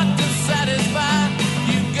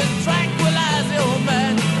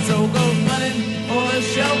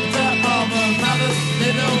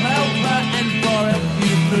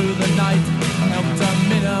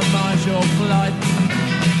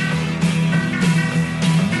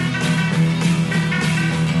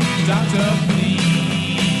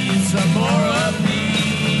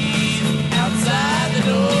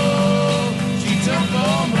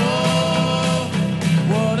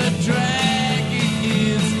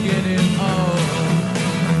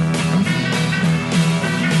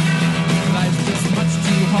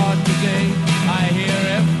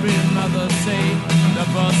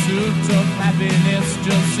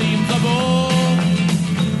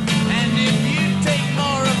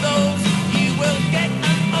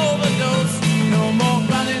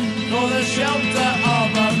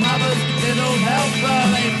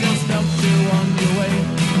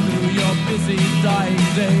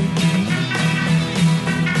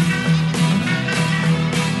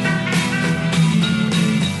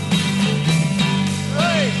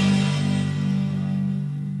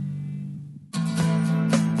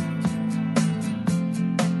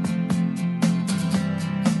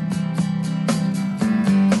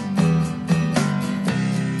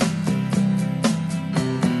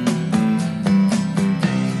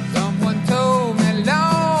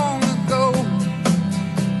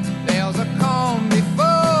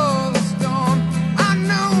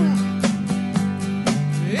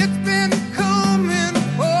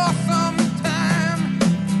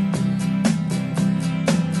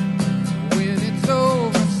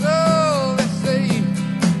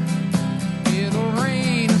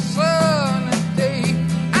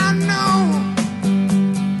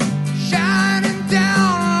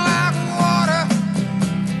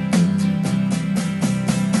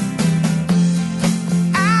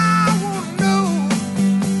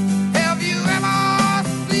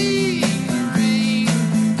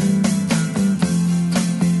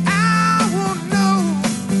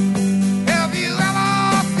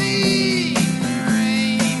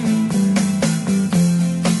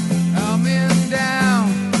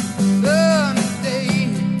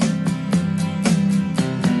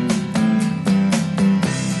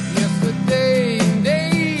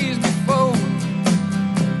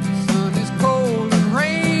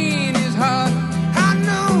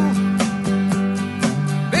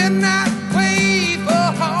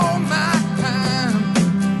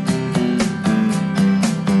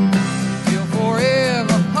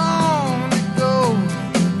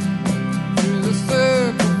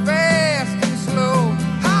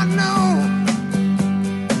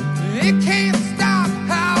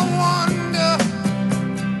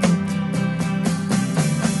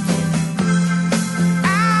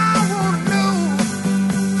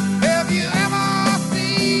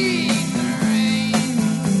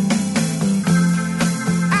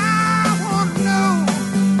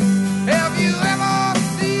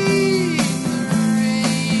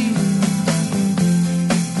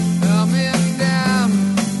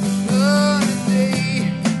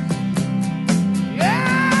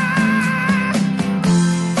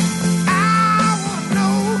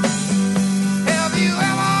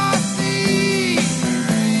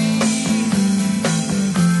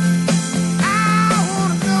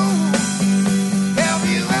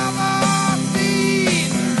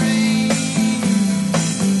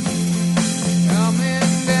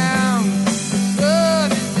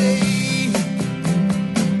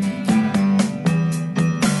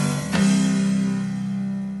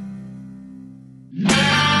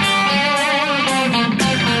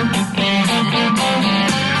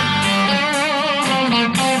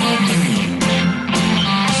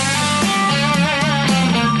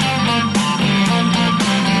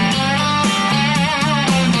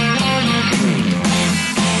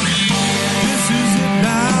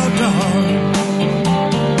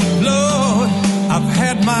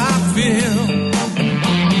my fill.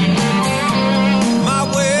 My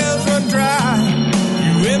wells run dry,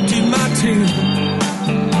 you emptied my till.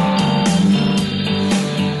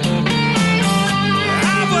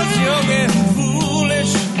 I was young and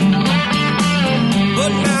foolish,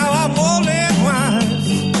 but now I'm old and wise.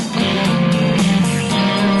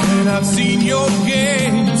 And I've seen your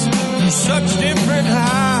games through such different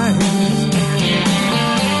eyes.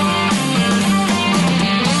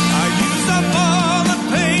 I used up all the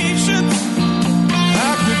patience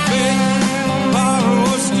I could beg, borrow,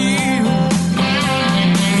 or steal.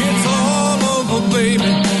 It's all over,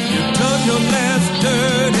 baby. You've done your last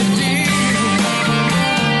dirty deal.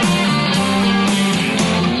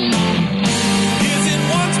 Is it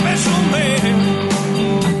one special man,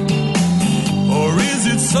 or is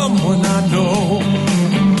it someone I know?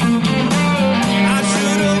 I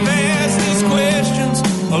should have asked these questions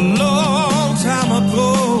a long time ago.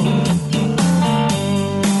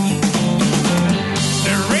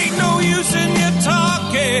 There ain't no use in you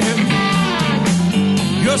talking.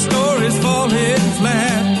 Your story's falling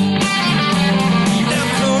flat. Now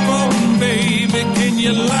come on, baby, can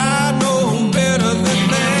you lie no better than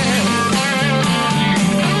that?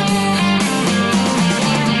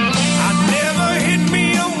 I never hit me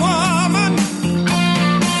a woman,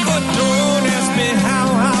 but don't ask me how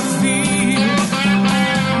I feel.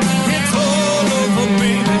 It's all over,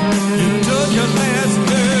 baby. You've done your last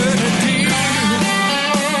dirty deal.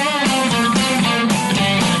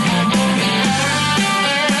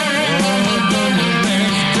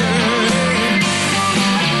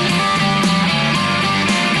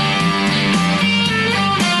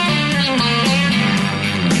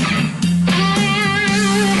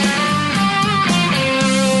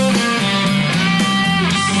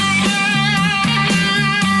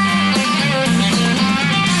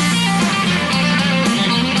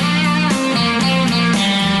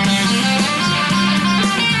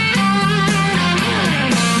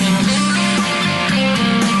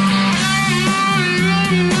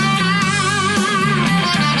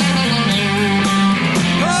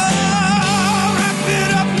 Wrap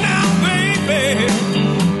it up now, baby,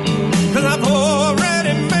 'cause I've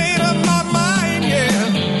already made up my mind, yeah.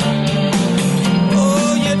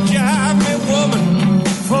 Oh, you jive me, woman,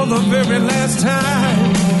 for the very last time.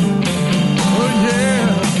 Oh, yeah.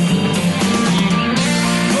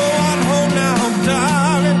 Go on home now,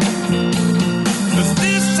 darling, 'cause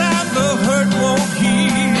this time the hurt won't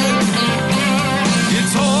heal.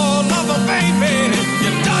 It's all over, baby.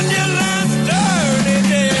 You've done your last dirty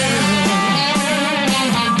deal.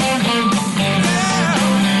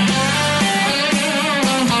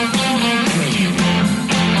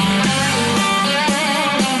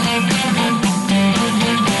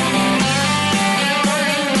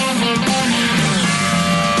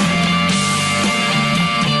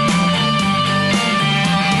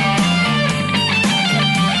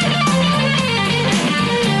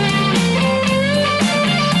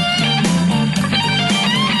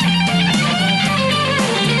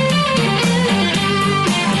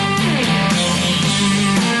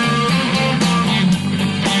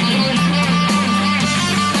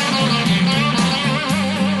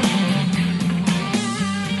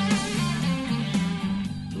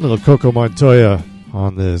 Little Coco Montoya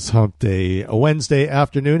on this hump day, a Wednesday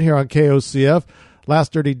afternoon here on KOCF.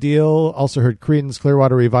 Last Dirty Deal. Also heard Creedence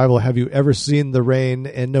Clearwater Revival. Have you ever seen the rain?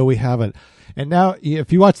 And no, we haven't. And now,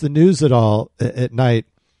 if you watch the news at all at night,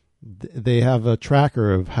 they have a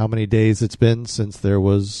tracker of how many days it's been since there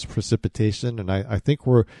was precipitation, and I think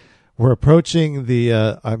we're approaching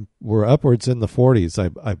the we're upwards in the 40s,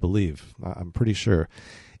 I believe. I'm pretty sure.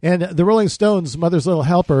 And the Rolling Stones, Mother's Little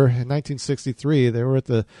Helper, in 1963, they were at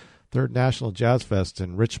the Third National Jazz Fest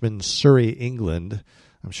in Richmond, Surrey, England.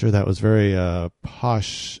 I'm sure that was a very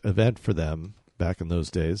posh event for them back in those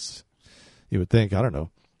days. You would think, I don't know.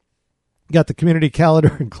 Got the community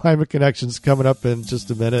calendar and climate connections coming up in just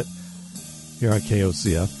a minute here on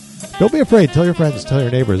KOCF. Don't be afraid. Tell your friends, tell your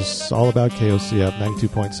neighbors all about KOCF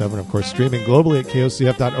 92.7. Of course, streaming globally at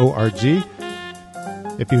KOCF.org.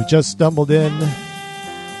 If you've just stumbled in,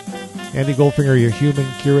 Andy Goldfinger, your human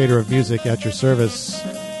curator of music, at your service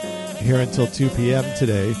here until 2 p.m.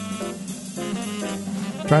 today.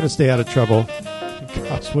 Trying to stay out of trouble,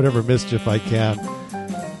 cause whatever mischief I can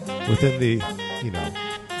within the,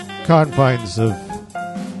 confines of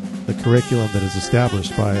the curriculum that is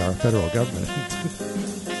established by our federal government.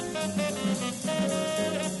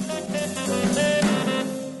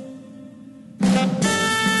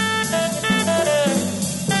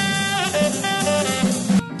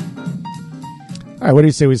 All right, what do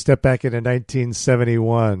you say we step back into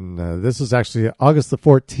 1971? This is actually August the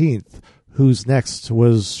 14th, Who's Next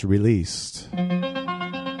was released.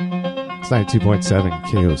 It's 92.7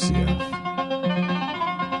 KOCF.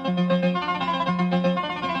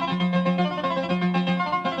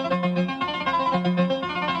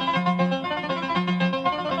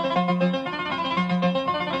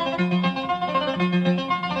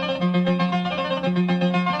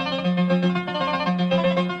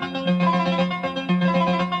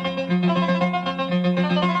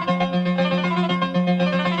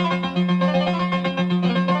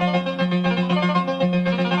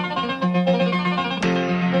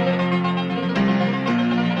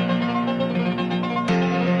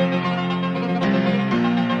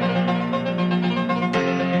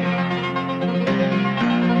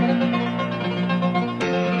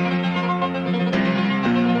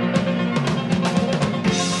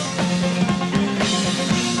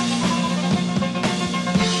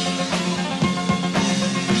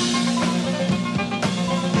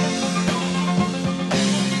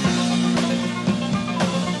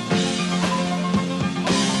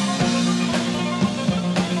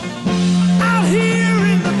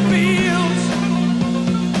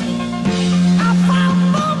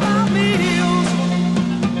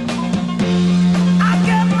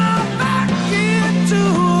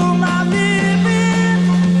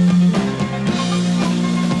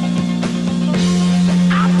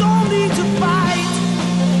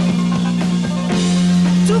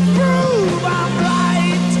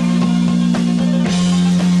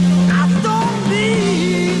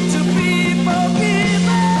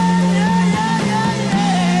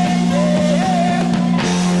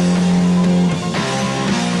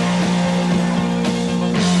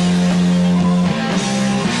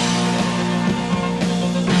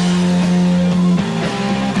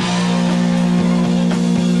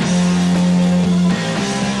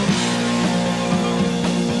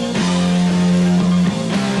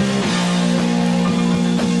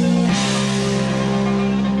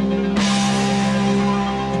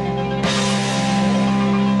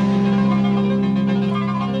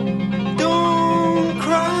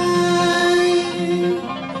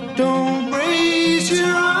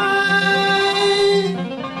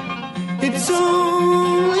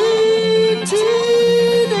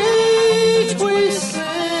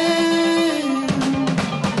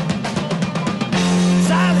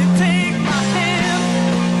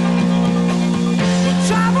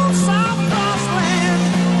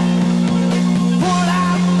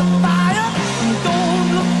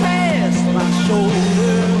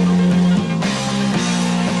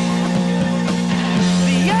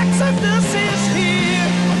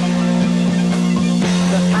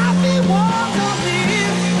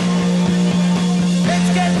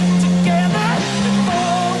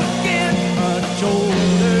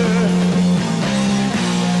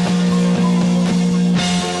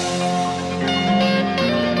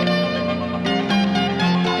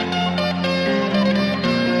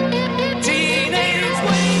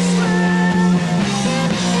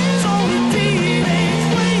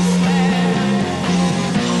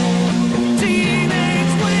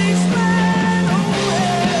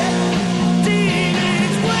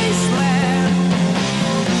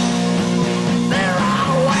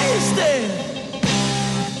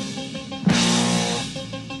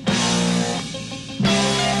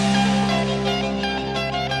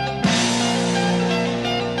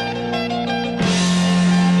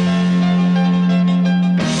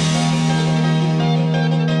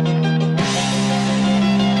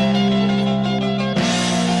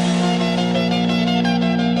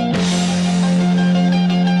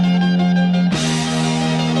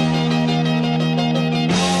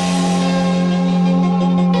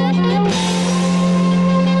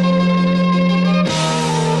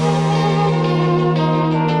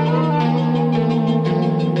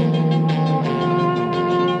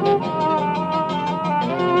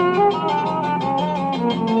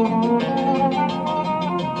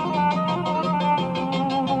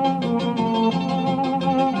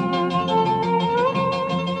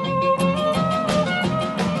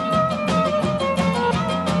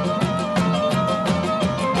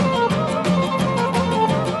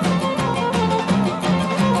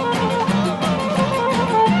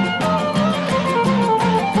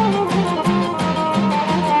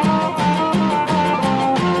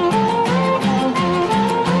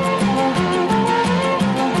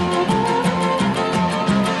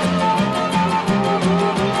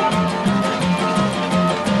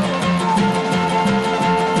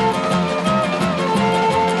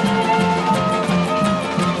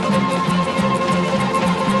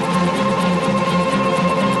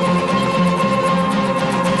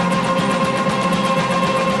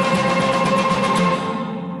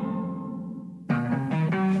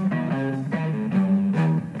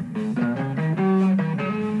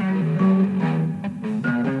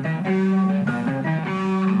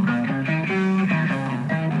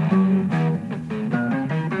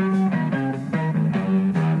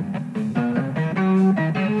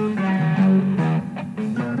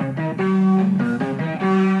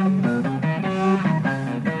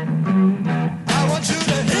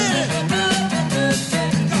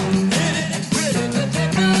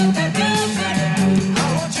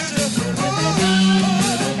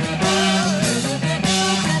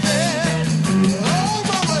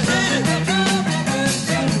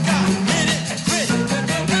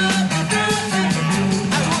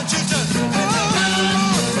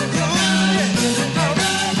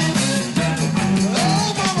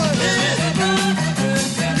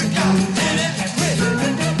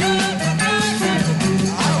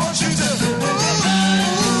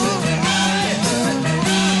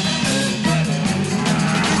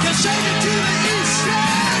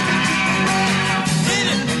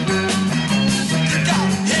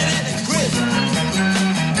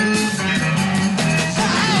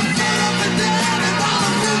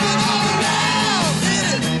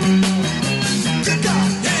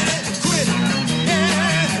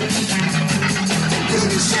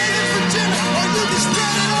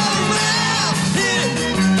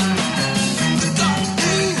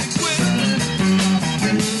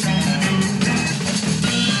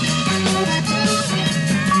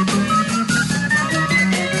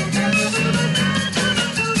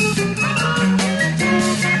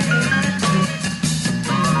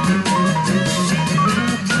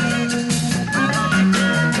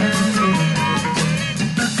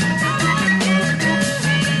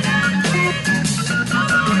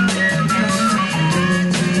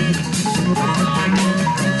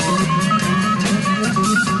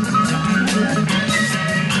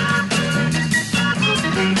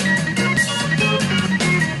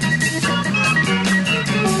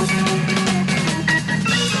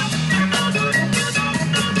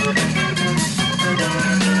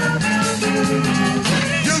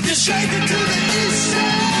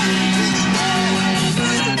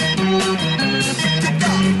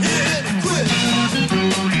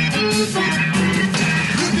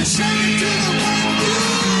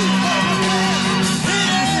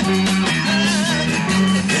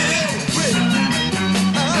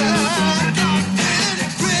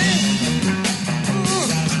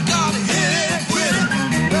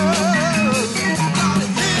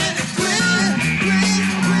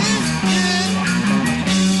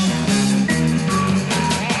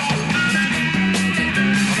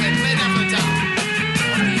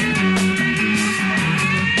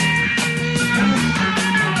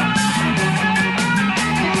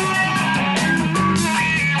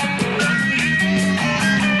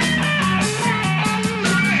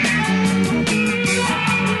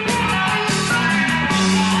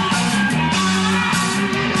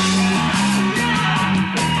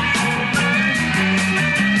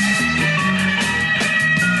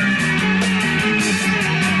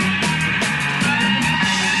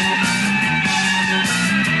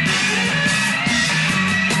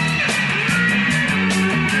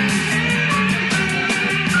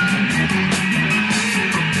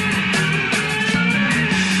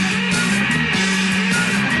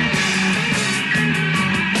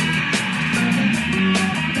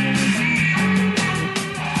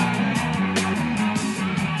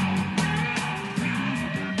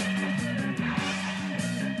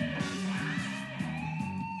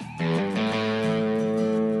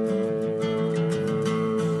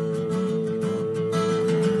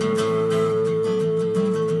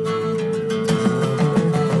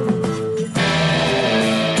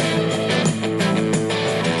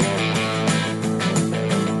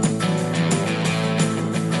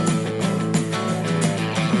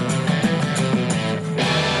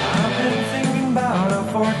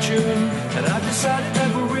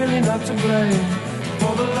 blame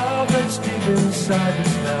for the love that's deep inside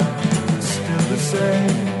us now. It's still the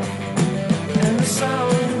same. And the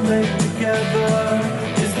sound we make together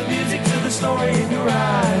is the music to the story in your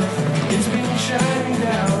eyes. It's been shining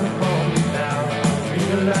down upon me now.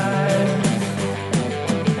 Realize.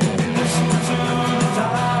 Listen to the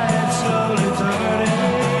tide slowly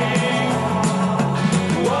turning.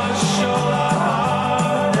 Wash all our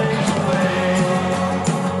heartaches away.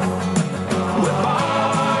 We're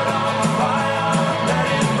part of the fire that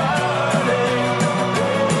is burning.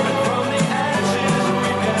 And from the ashes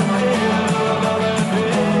we can build another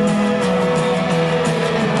day.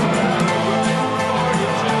 For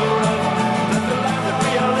your children, that the life that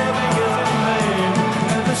we are living is in vain.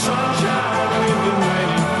 And the sunshine we've been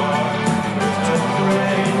waiting for is to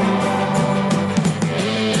rain.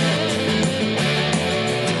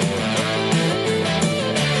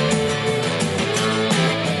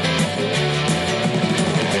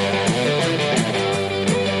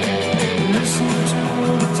 Listen to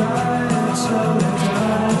the tide slowly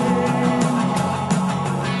turning.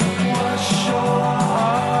 Wash all our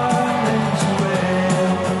heartaches away.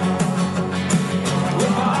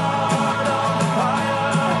 We're part of the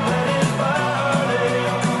fire that is burning.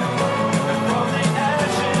 And from the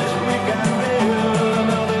ashes we can build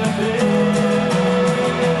another day.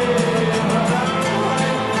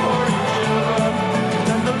 For your children,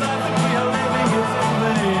 then the life that we are living is in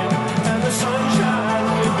vain. And the sunshine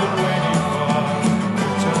we've been waiting for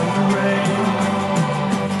will turn to rain.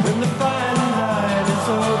 When the final night is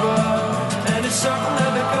over and it's certain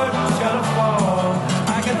that the curtain's gotta fall,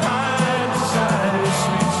 I can hide beside his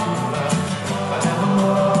sweet, sweet love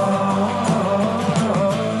forevermore.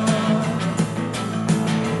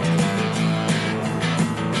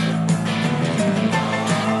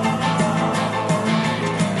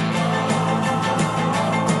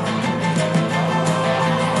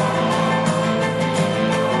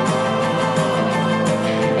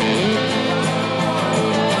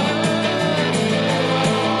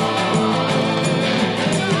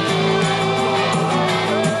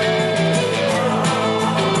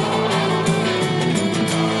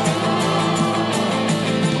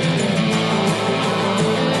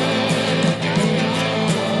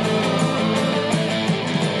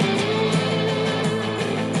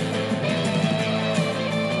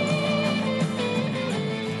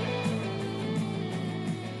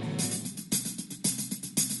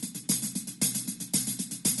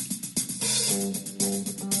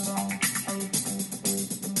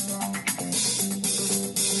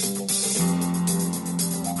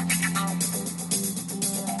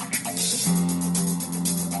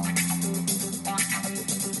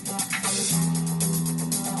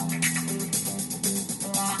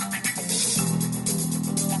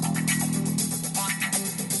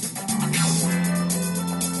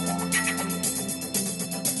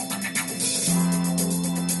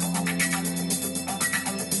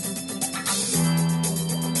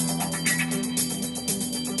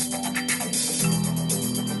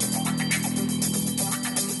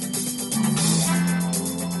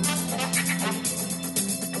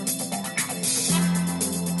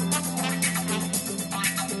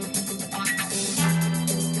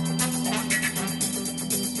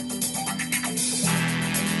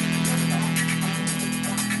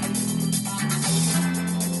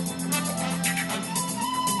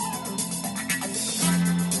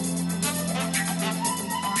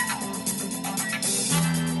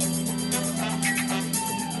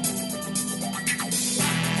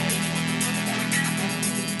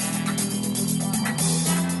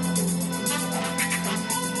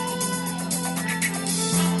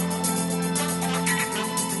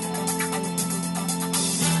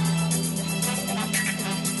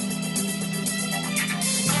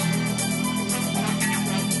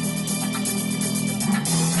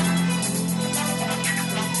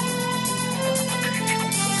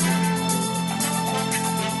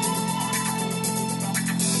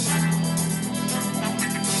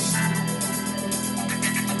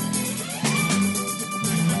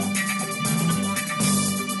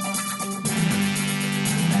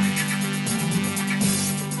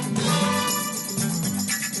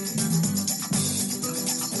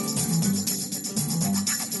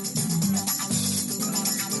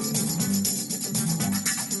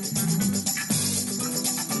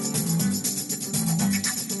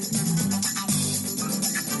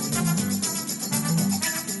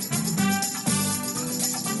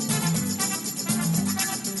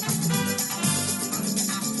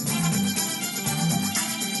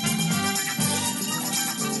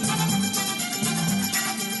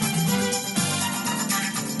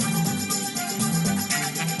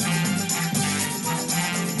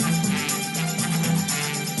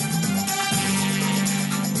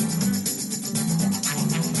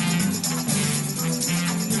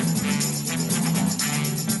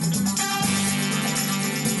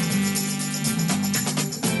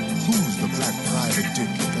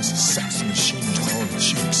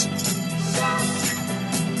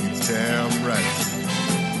 right.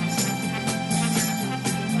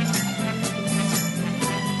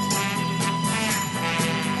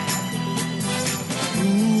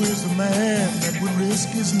 Who is the man that would risk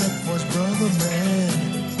his neck for his brother, man?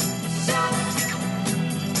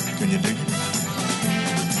 Can you dig it?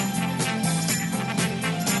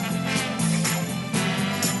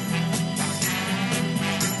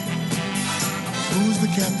 Who's the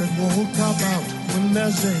cat that won't cop out when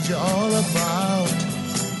there's danger all about?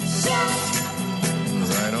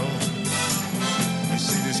 Right on. You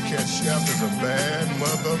see, this cat Chef is a bad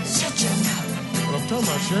mother. Shut your mouth. What I'm talking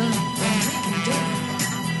about, Chef?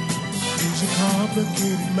 He's a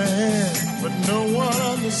complicated man, but no one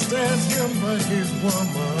understands him but his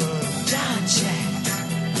woman. John Chef.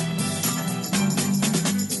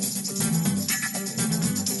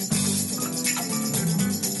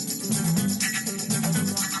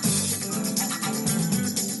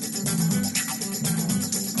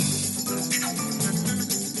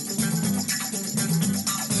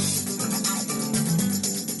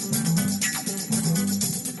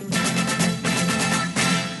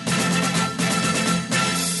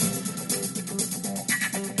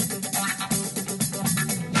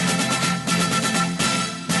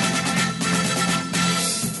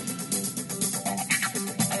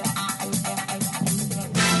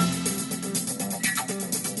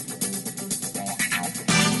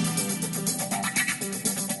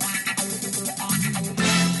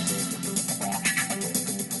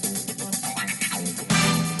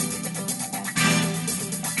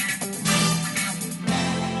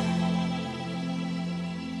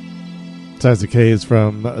 Isaac Hayes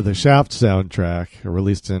from the Shaft soundtrack,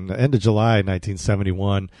 released in end of July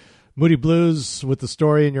 1971. Moody Blues with the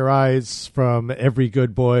Story in Your Eyes from Every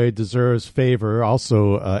Good Boy Deserves Favor,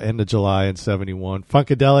 also end of July in 71.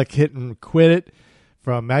 Funkadelic, Hit and Quit It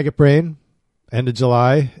from Maggot Brain, end of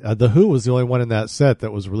July. The Who was the only one in that set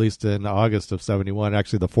that was released in August of 71,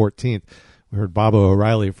 actually the 14th. We heard Bobo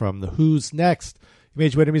O'Reilly from The Who's next. You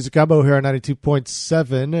made your way to Music Gumbo here on 92.7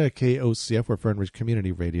 KOCF, we're Fern Ridge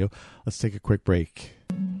Community Radio. Let's take a quick break.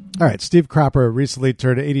 All right, Steve Cropper recently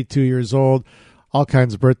turned 82 years old. All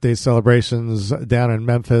kinds of birthday celebrations down in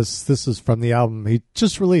Memphis. This is from the album he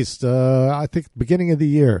just released, I think, beginning of the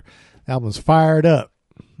year. The album's Fired Up.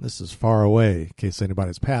 This is Far Away, in case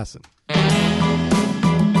anybody's passing.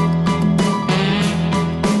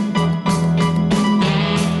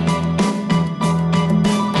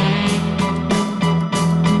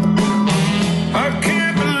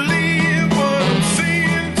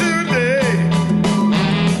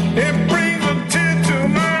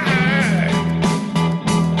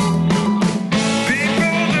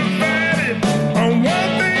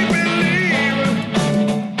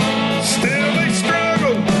 Still they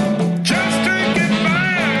struggle just to get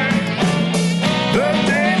by.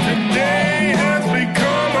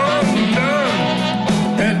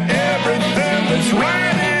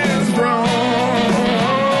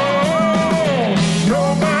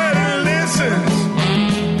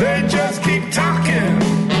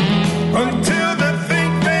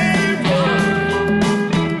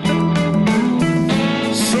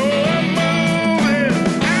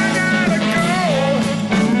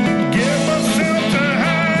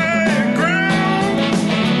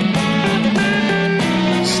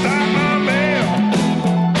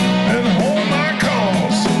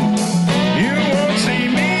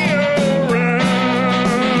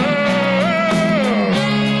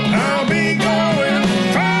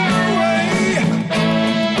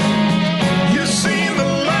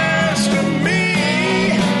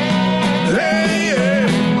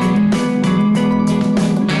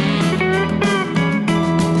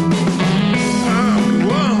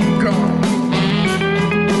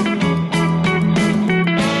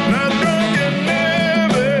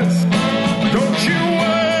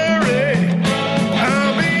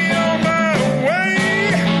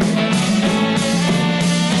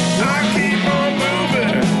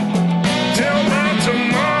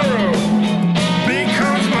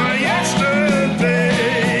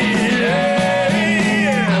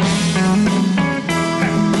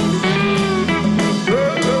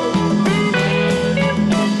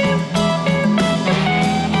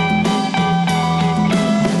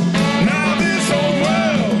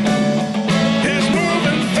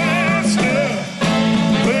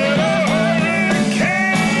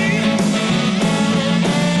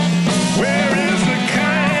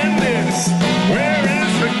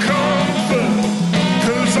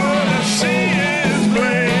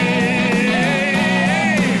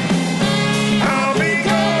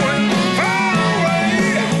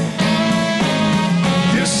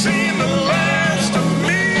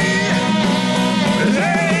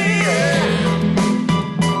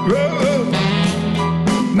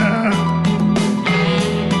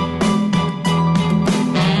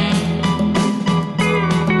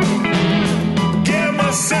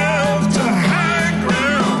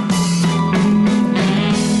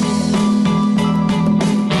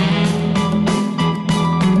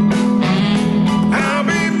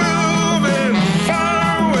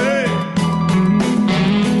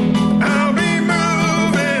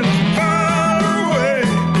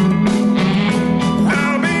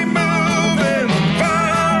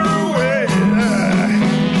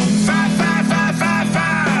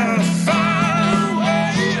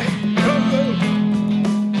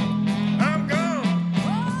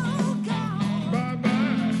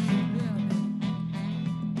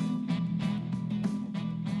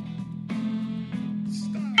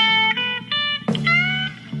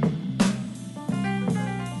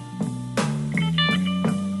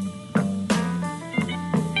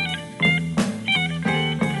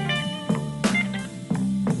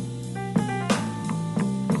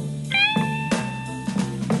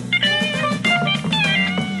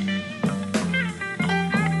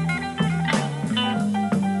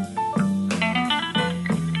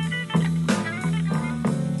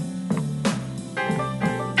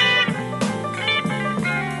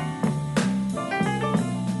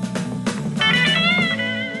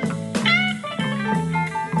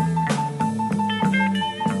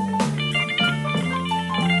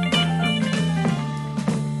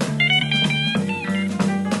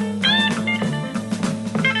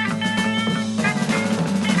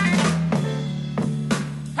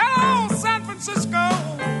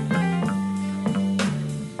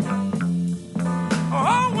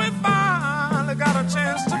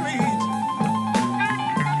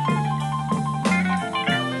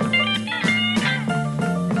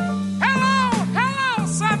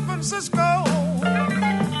 Francisco.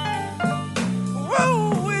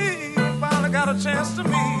 Woo, we finally got a chance to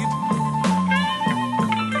meet.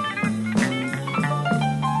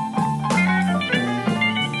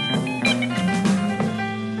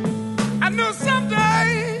 I knew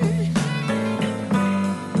someday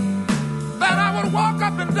that I would walk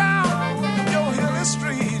up and down your hilly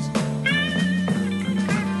street.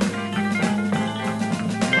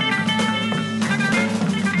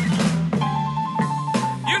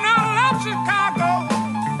 You know, I love Chicago.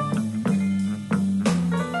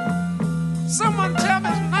 Someone tell me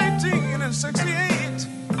it's 1968.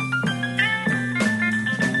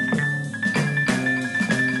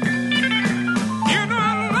 You know,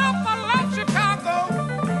 I love Chicago.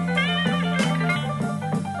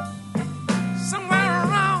 Somewhere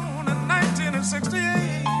around in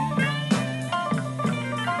 1968.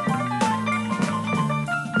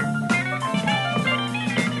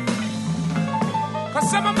 Cause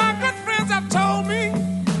some of my good friends have told me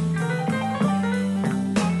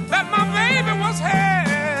that my baby was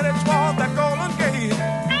headed toward that Golden Gate.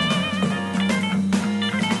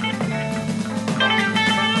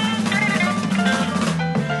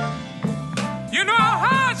 You know how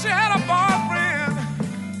hard she had a boyfriend,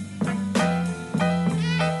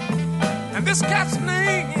 and this cat's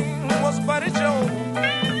name was Buddy Joe.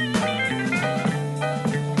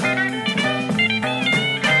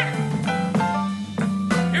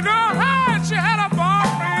 You know how hard she had a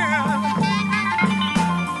boyfriend,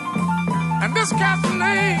 and this cat's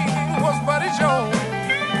name was Buddy Joe.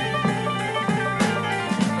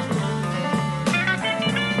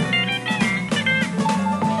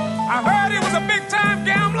 I heard he was a big-time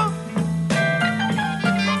gambler,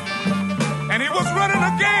 and he was running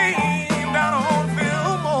a game down on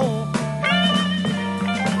Fillmore.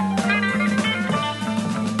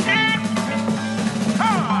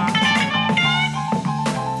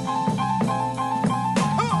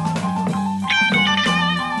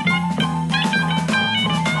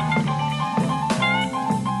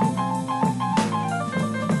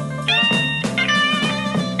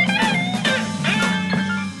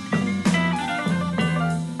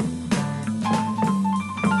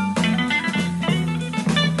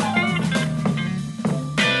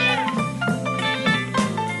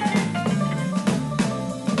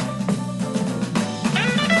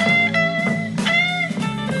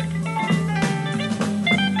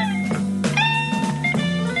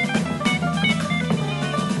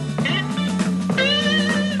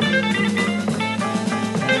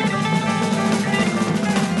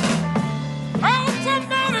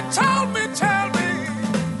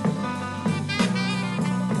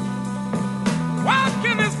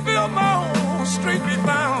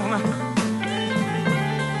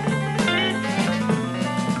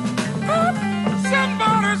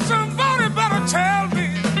 Somebody better tell me,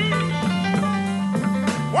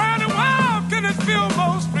 where in the world can this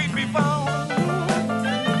Fillmore Street be found?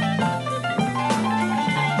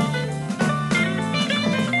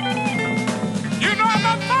 You know, if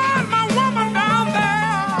I find my woman down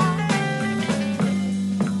there,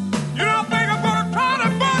 you know, I think I'm gonna try to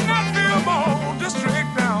burn that Fillmore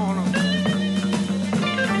district down.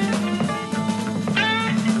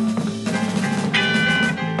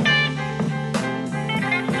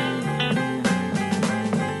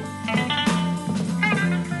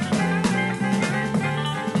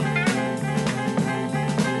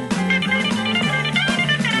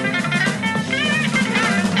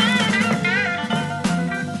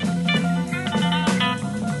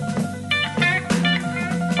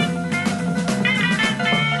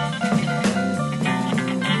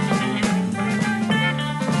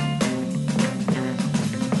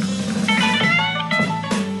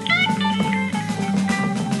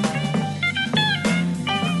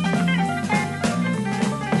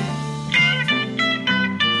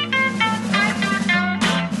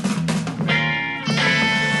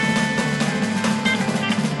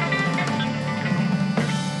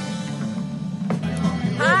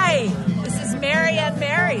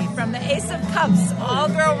 From the Ace of Cups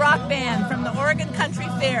all-girl rock band from the Oregon Country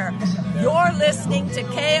Fair. You're listening to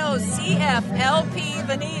KOCF LP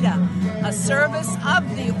Veneta, a service of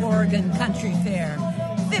the Oregon Country Fair.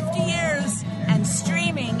 50 years and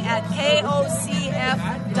streaming at KOCF.org.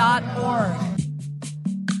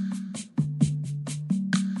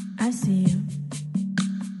 I see you.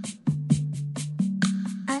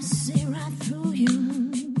 I see right through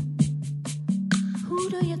you. Who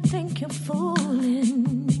do you think you're fooling?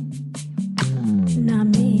 Not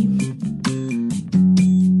me.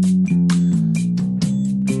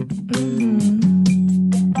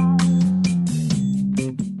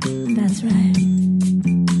 That's right.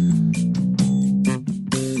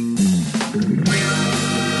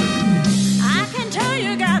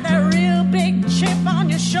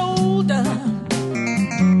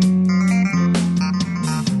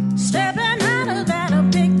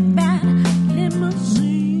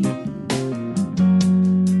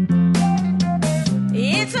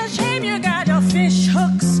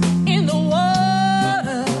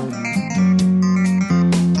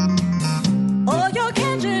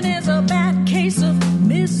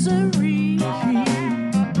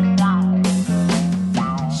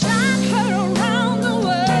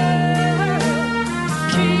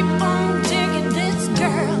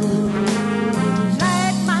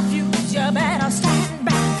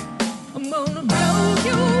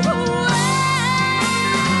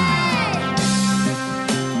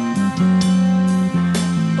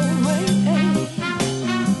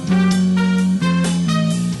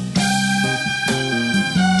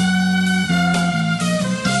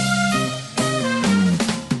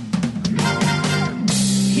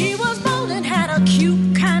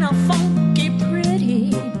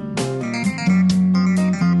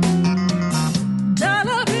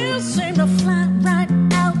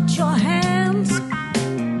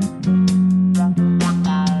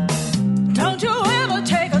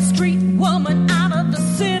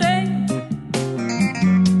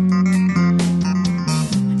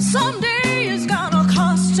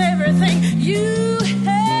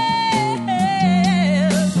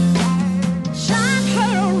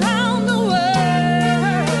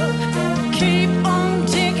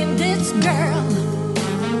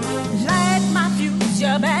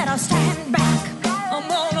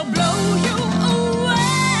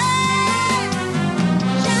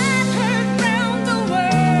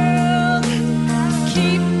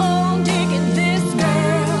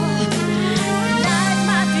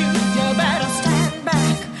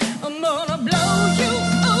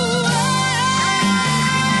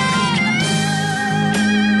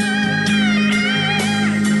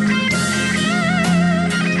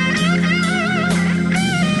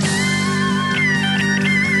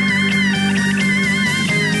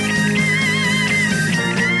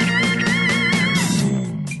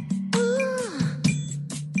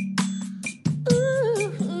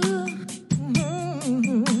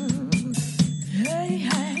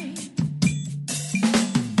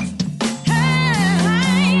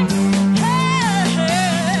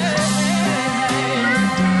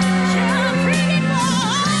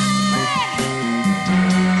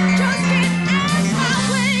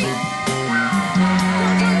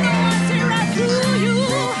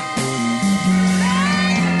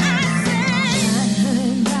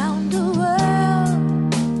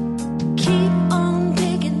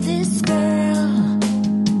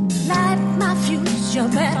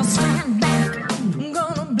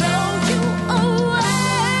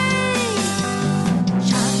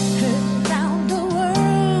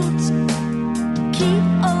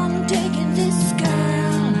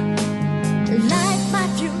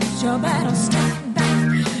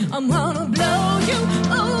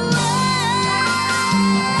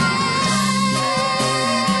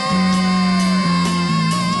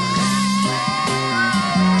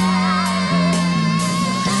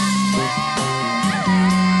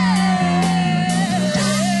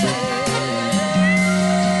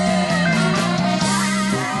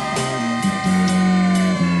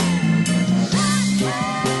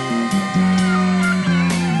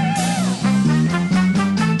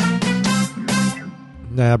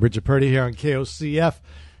 Bridget Purdy here on KOCF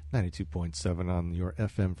 92.7 on your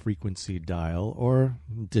FM frequency dial or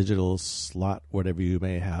digital slot, whatever you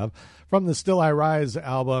may have. From the Still I Rise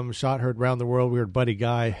album, Shot Heard Round the World, we heard Buddy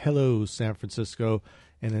Guy, Hello San Francisco,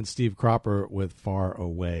 and then Steve Cropper with Far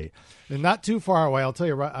Away. And not too far away, I'll tell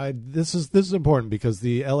you, this is important because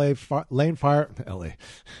the Lane Fire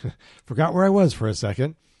forgot where I was for a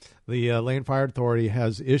second. The Lane Fire Authority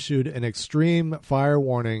has issued an extreme fire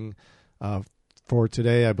warning for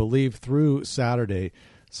today, I believe, through Saturday.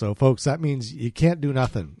 So, folks, that means you can't do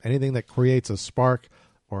nothing. Anything that creates a spark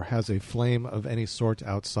or has a flame of any sort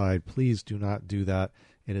outside, please do not do that.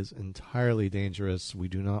 It is entirely dangerous. We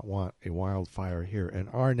do not want a wildfire here in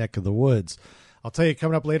our neck of the woods. I'll tell you,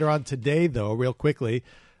 coming up later on today, though, real quickly,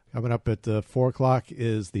 coming up at 4 o'clock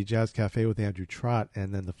is the Jazz Cafe with Andrew Trott,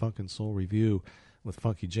 and then the Funk and Soul Review with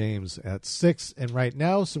Funky James at 6. And right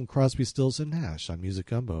now, some Crosby, Stills, and Nash on Music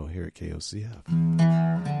Gumbo here at KOCF.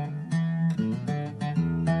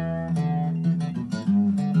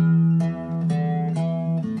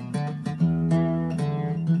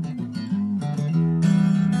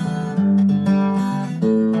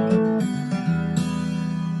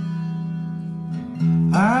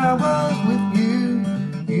 I was with you,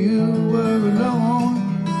 you were alone.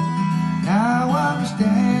 Now I'm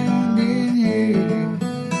standing here.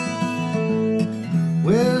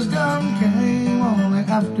 Wisdom came only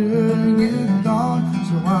after you'd gone,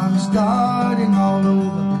 so I'm starting all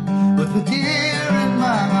over with a tear in my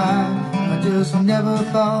eye. I just never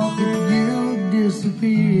thought that you'd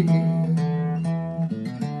disappear.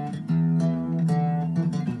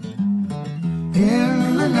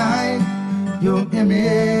 In the night, your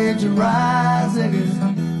image arises,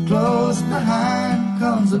 close behind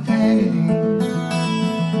comes the pain.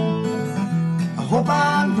 I hope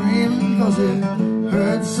I'm dreaming, cause it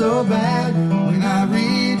hurts so bad when I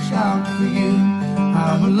reach out for you.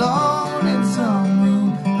 I'm alone in some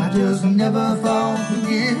room, I just never thought that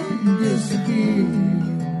you'd disappear.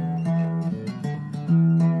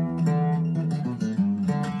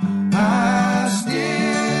 I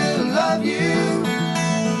still love you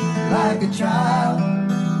like a child.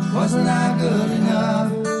 Wasn't I good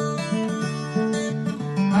enough?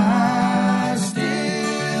 I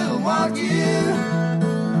still want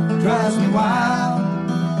you. Drives me wild.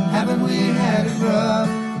 Haven't we had it rough?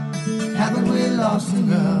 Haven't we lost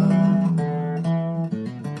enough?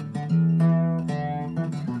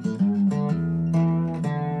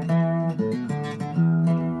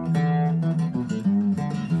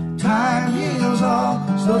 Time heals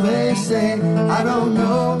all, so they say. I don't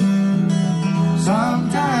know.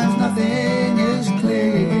 Sometimes nothing is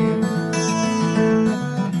clear.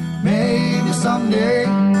 Maybe someday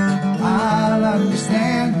I'll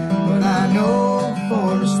understand, but I know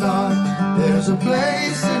for a start there's a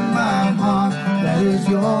place in my heart that is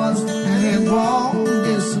yours and it won't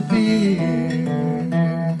disappear.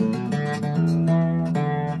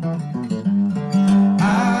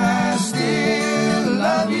 I still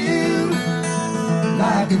love you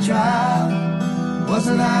like a child.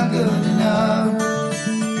 Wasn't I good enough?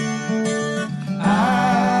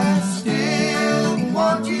 I still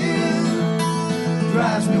want you.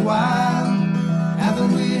 Drives me wild.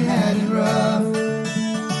 Haven't we had it rough?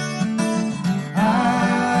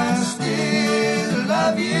 I still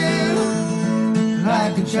love you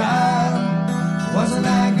like a child. Wasn't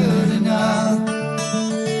I good enough?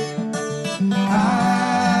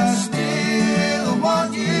 I still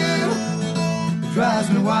want you. Drives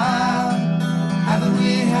me wild. Haven't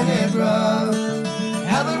we had it rough?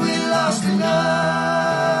 Haven't we lost enough?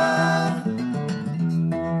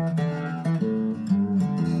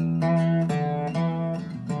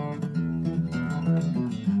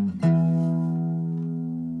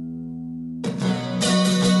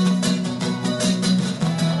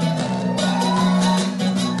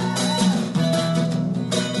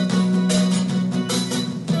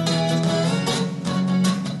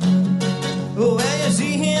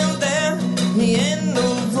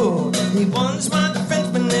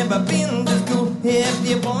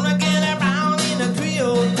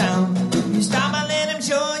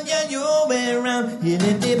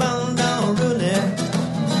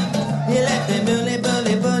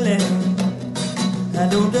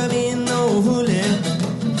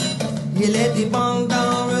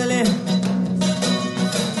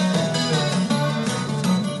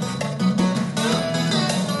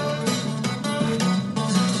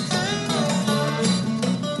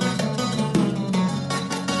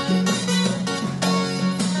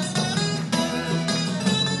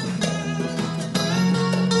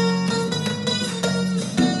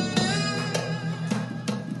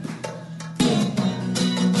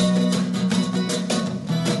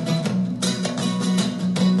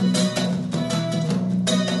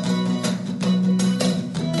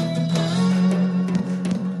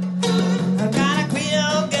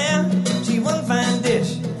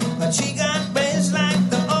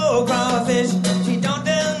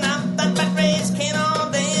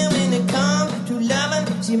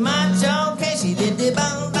 watch on case she let the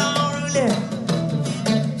bon don roulette.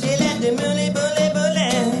 She let the muley bully bully.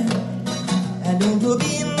 And don't you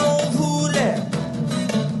be no fool.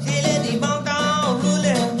 She let the bon don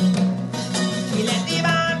roulette. She let the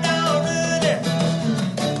bon don roulette.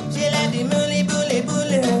 She let the muley bully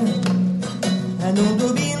bully. And don't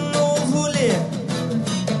you be no fool.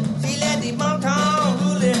 She let the bon don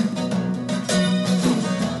roulette.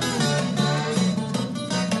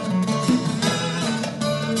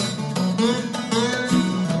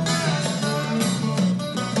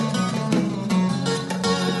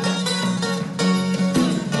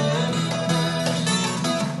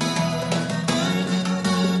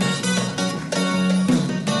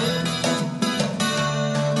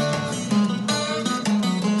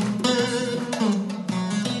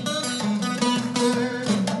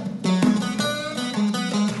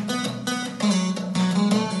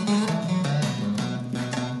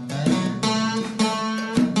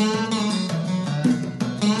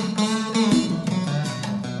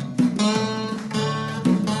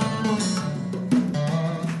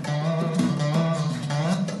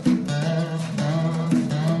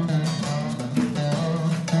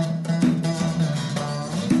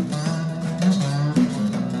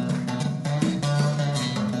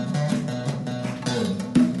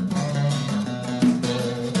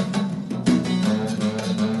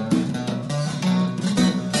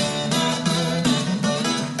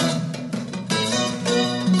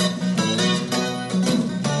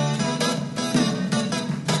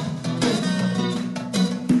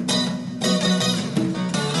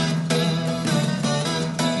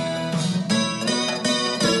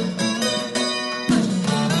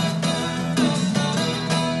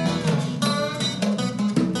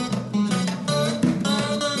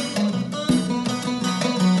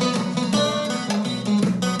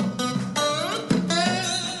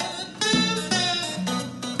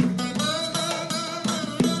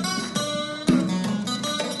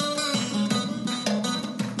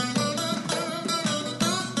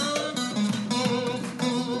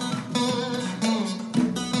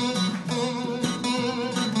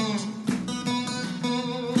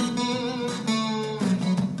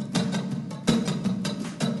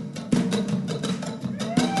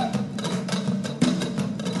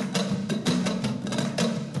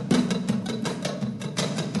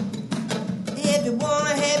 If you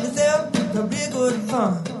wanna have yourself a real good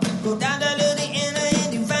fun, go down to the inner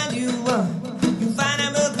and you find you one. You find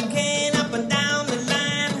a milk can up and down the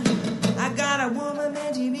line. I got a woman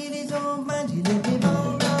and she really so fine. She let me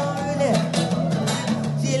bone down there.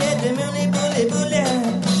 She let the muley bully bully.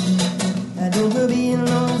 I don't be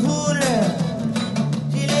no fool.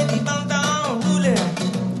 She let the bone down bully.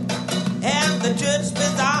 And the church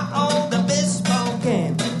spits out all the baseball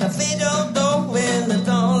can. The fiddle door when the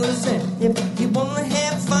dollars in. If you wanna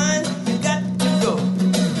have fun, you got to go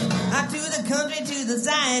out to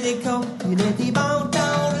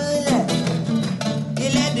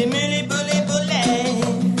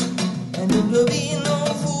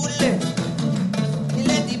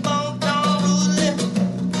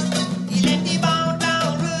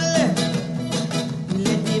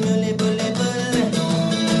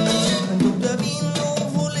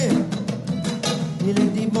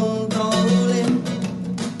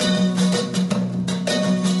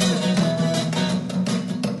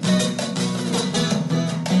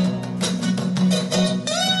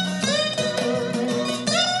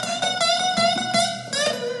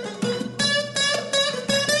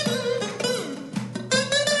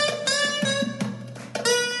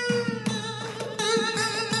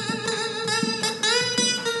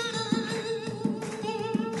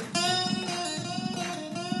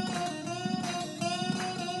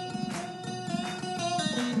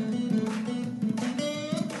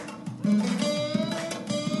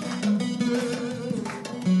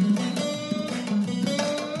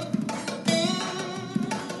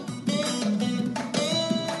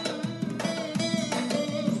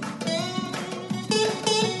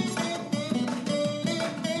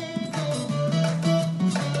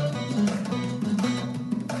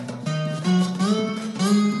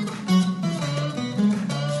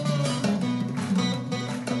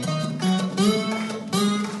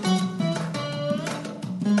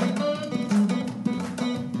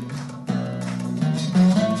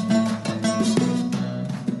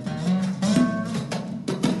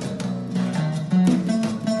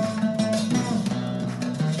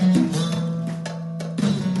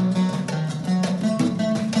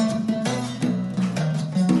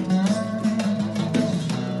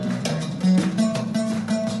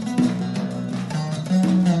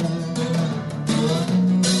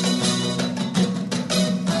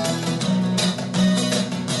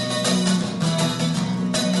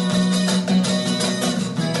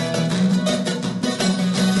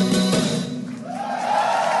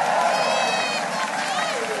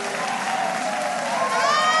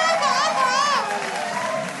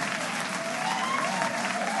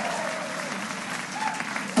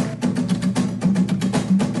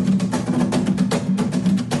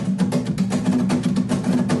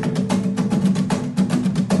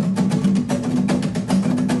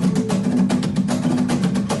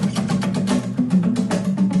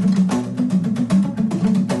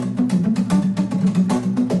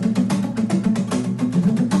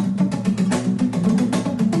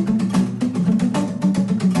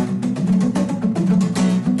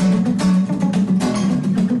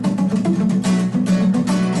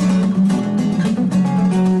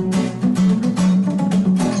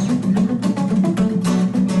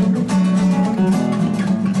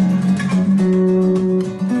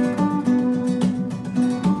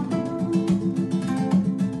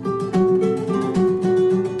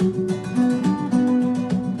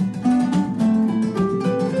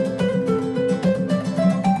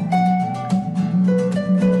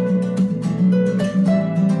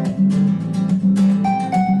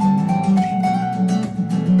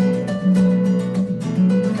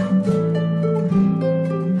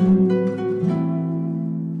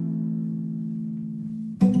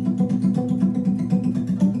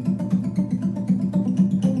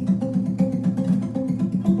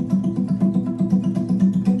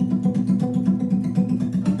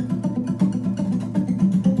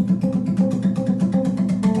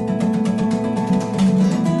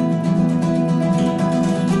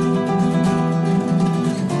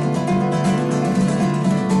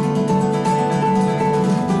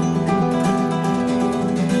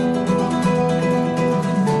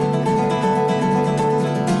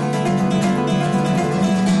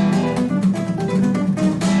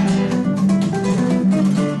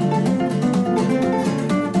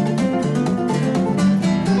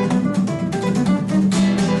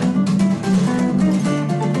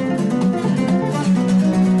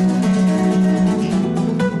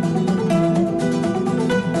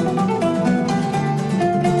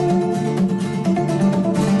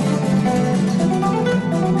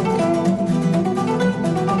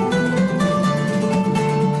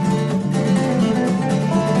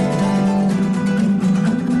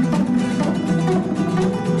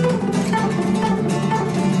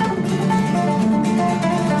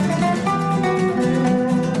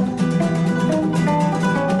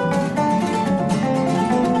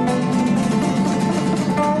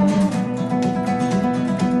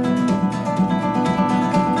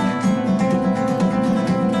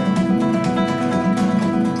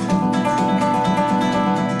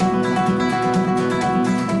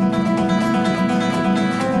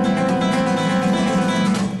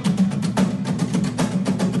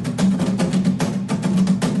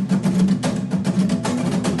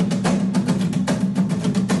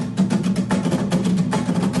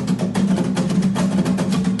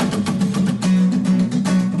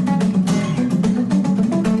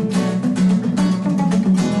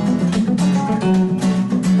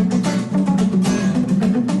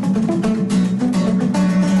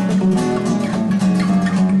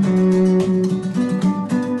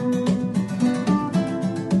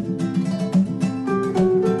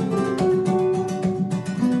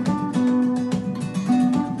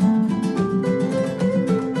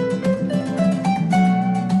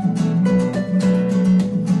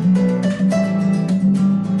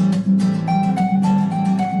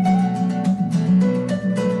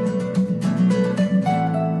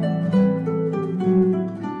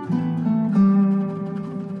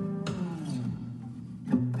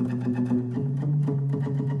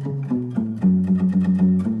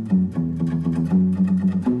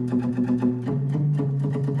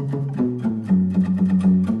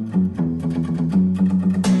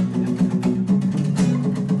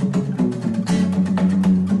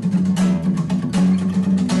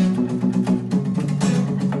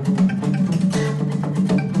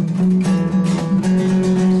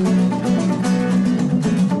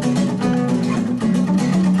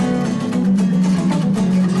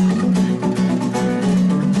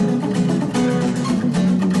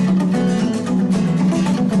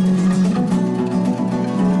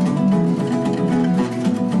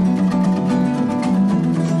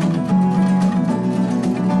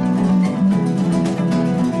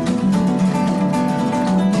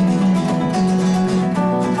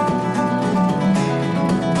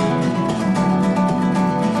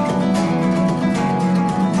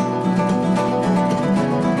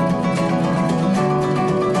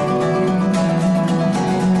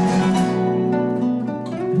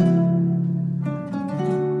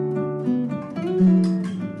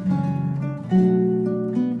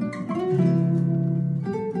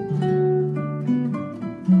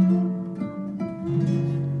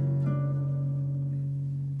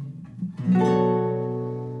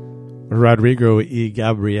Rodrigo y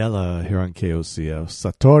Gabriela here on KOCF.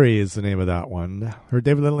 Satori is the name of that one. Heard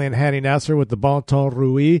David Lindley and Hattie Nasser with the Bon Ton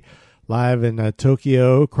Rui live in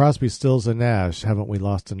Tokyo. Crosby, Stills, and Nash. Haven't we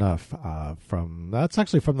lost enough? That's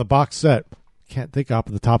actually from the box set. Can't think off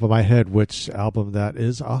the top of my head which album that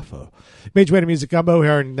is off of. Major Way to Music Gumbo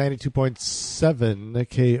here on 92.7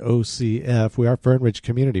 KOCF. We are Fern Ridge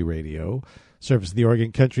Community Radio, service of the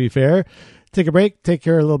Oregon Country Fair. Take a break, take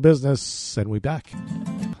care of a little business, and we'll be back.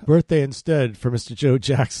 Birthday Instead for Mr. Joe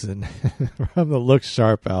Jackson from the Look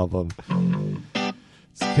Sharp album.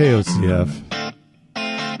 It's KOCF.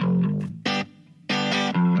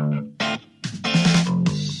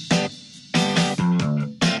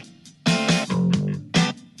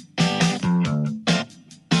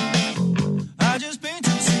 I just been to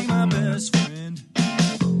see my best friend.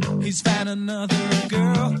 He's found another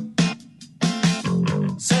girl.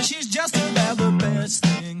 Says she's just about the best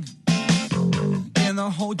thing in the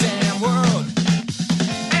whole damn world.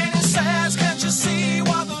 And it says, can't you see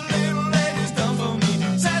what the little lady's done for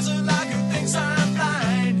me? Says it like it thinks I'm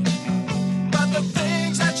blind. But the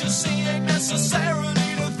things that you see ain't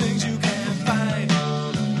necessarily the things you can find.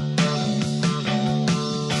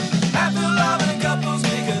 Happy loving couples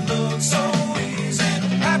make it look so easy.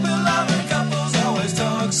 Happy loving couples always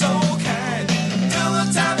talk so kind. Till the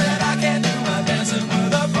time that I can't do my dancing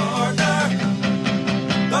with a partner.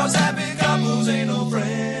 Those happy couples ain't no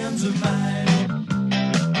friends of mine.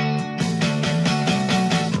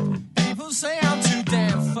 People say I'm too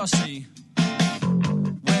damn fussy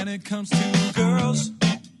when it comes to girls.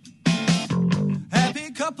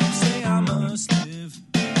 Happy couples say I must live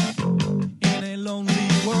in a lonely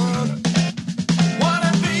world.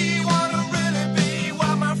 Wanna really be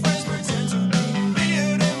what my friends pretend to be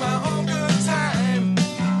it in my own good time.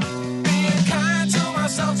 Being kind to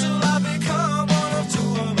myself till I become one of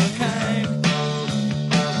two of a kind.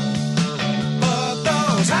 But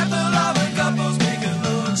those happy loving couples make it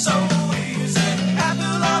look so easy. Happy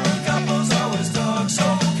loving couples always talk so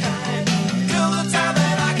kind. Till the time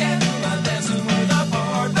that I can't do my dancing with a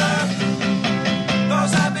partner.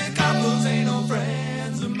 Those happy couples ain't no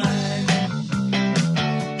friends of mine.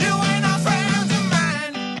 You ain't no friends of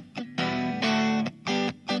mine.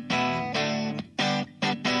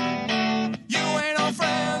 You ain't no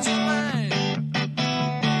friends of mine.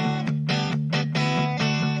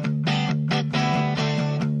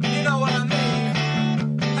 You know what I mean?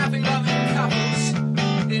 Happy loving couples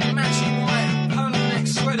in matching white polo-neck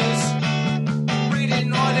sweaters,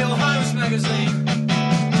 reading Ideal Homes magazine.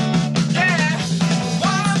 Yeah,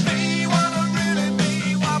 wanna really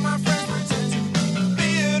be what my friends pretend to be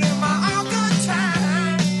it in my own good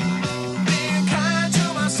time. Being kind to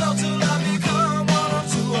myself till I become one or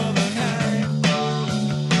two of a kind.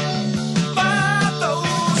 But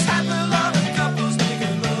those happy loving couples make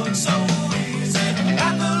it look so easy.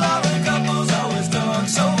 Happy loving couples always talk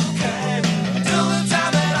so kind. Till the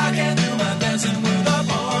time that I can't do my dancing with a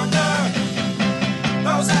partner.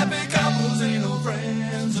 Those happy couples ain't no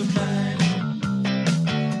friends of mine.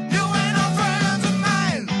 You ain't no friends of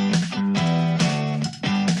mine.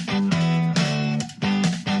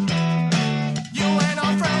 You ain't no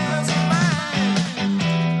friends of mine.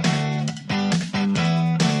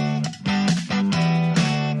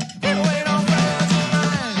 You ain't no friends of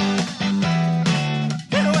mine.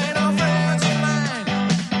 You ain't no friends of mine.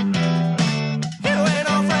 You ain't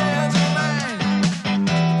no friends of mine.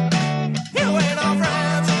 You ain't no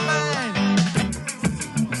friends of mine.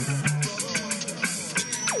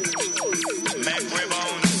 Make way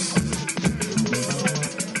bones.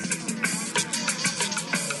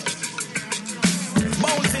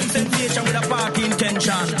 Bouncing sensation with a party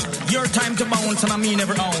intention. Your time to bounce and I mean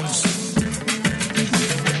every ounce.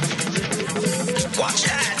 Watch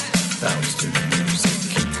that. Bounce to the music.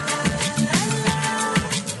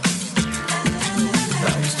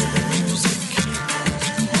 Bounce to the music.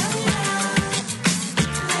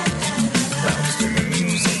 Bounce to the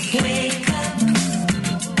music. Wake up,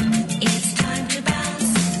 it's time to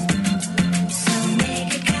bounce. So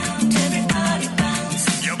make it count, everybody bounce.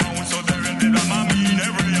 You bounce so terrible, I mean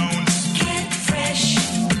every ounce. Get fresh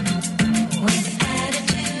with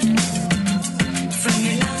attitude. From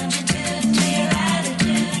your longitude to your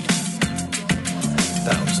latitude.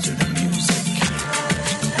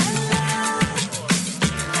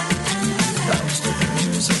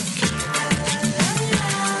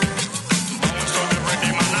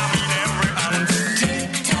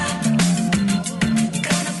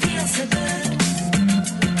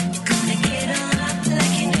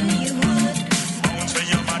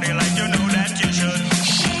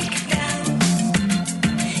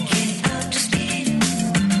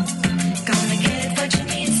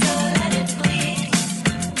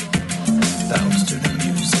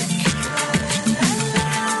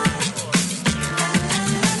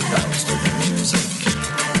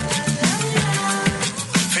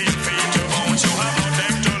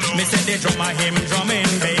 a him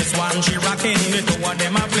drumming, bass one she rocking. The two of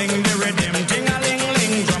them a fling the rhythm, ting a ling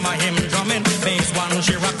ling. Drum a him drumming, bass one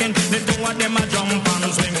she rocking. The two of them a jump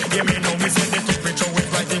and swing. You may know me say the temperature is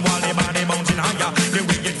rising while the body bouncing higher. The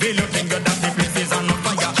way it feel, you think that the place is on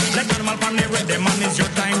fire. Like animal pan the rhythm, and it's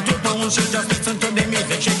your time to bounce. You just listen to the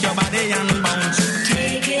music, shake your body and bounce.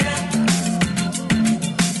 Take it up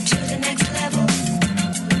to the next level.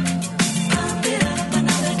 Pump it up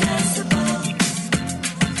another decibel.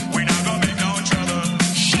 We not gonna make no trouble.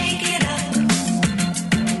 Shake it up,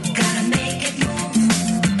 gotta make it move.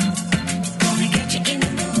 Gonna get you in the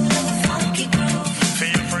mood of a funky groove.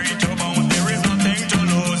 Feel free to bounce, there is nothing to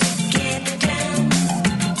lose. Get down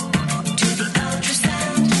to the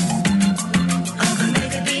ultrasound. I'm gonna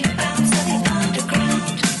make a beat bounce on the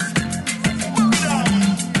underground.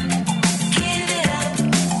 Give it up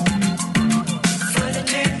for the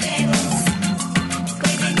turntables.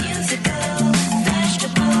 Play the musical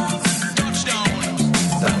vegetables.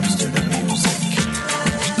 Bounce to the music.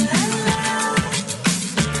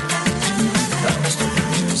 Bounce to the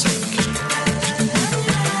music.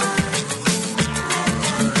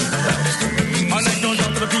 I like to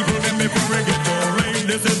talk to the people them before we get to rain.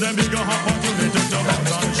 This is the bigger hot party later to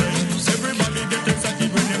bounce and shake. Everybody get excited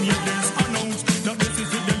when them hear this announce. That this is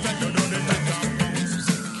it, them time to do the night and bounce.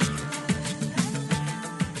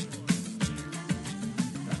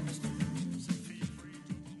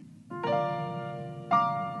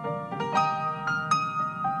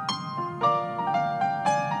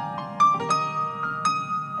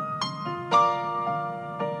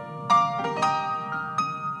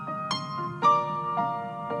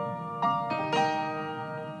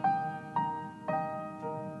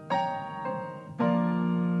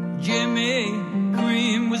 Jimmy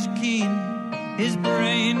Cream was keen, his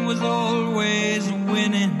brain was always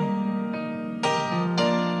winning.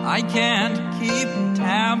 I can't keep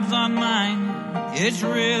tabs on mine, it's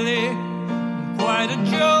really quite a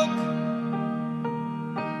joke.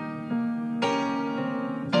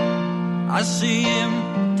 I see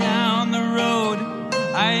him down the road,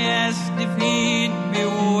 I asked if he'd be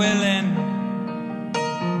willing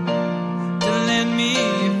to lend me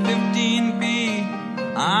 15p.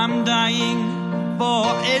 I'm dying for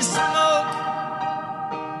a smoke.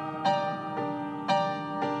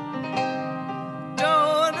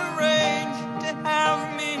 Don't arrange to have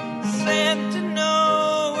me sent to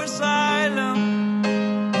no asylum.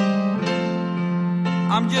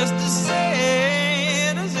 I'm just as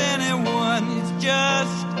sane as anyone. It's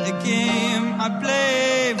just a game I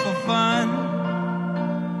play for fun.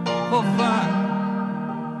 For fun.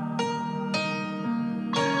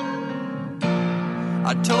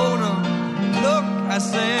 I told him, look, I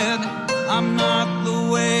said, I'm not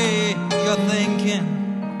the way you're thinking.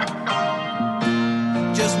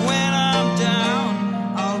 Just when I'm down,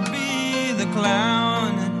 I'll be the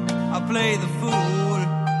clown, I'll play the fool.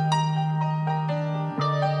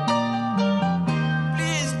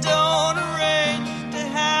 Please don't arrange to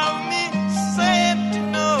have me sent to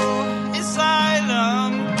no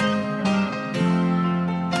asylum.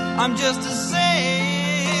 I'm just as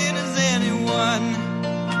sane as anyone.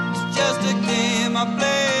 Just a game I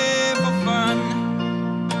play for fun.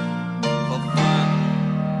 For fun.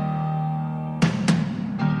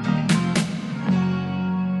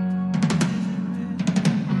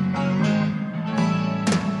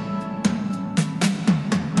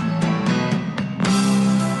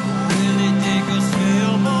 Will he take a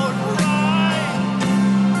sailboat ride?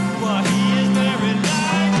 Well, he is very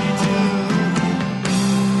likely to.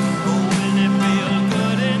 But when it feels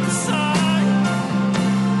good inside,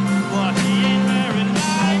 well, he ain't very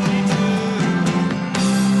likely to.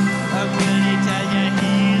 But when he tell you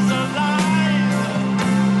he's alive,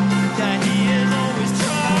 that he is always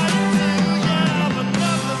trying to. Yeah, but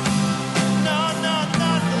nothing, no,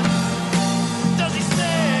 nothing does he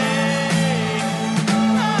say.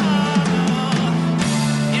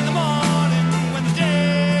 In the morning when the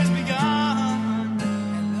day's begun.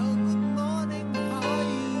 Hello, good morning, how are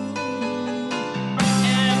you?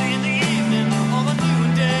 And in the evening on the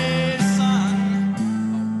noonday sun.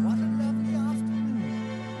 What a lovely afternoon.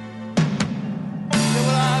 Yeah,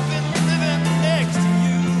 well, I've been living next to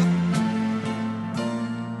you.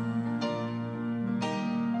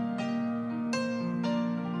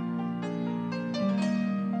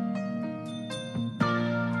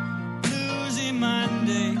 Bluesy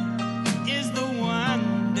Monday is the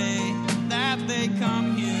one day that they come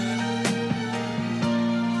here.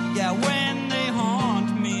 Yeah, when they haunt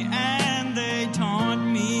me and they taunt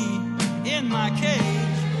me in my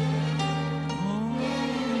cage.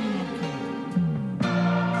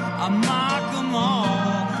 I mock them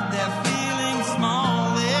all, they're feeling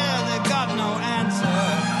small, they've got no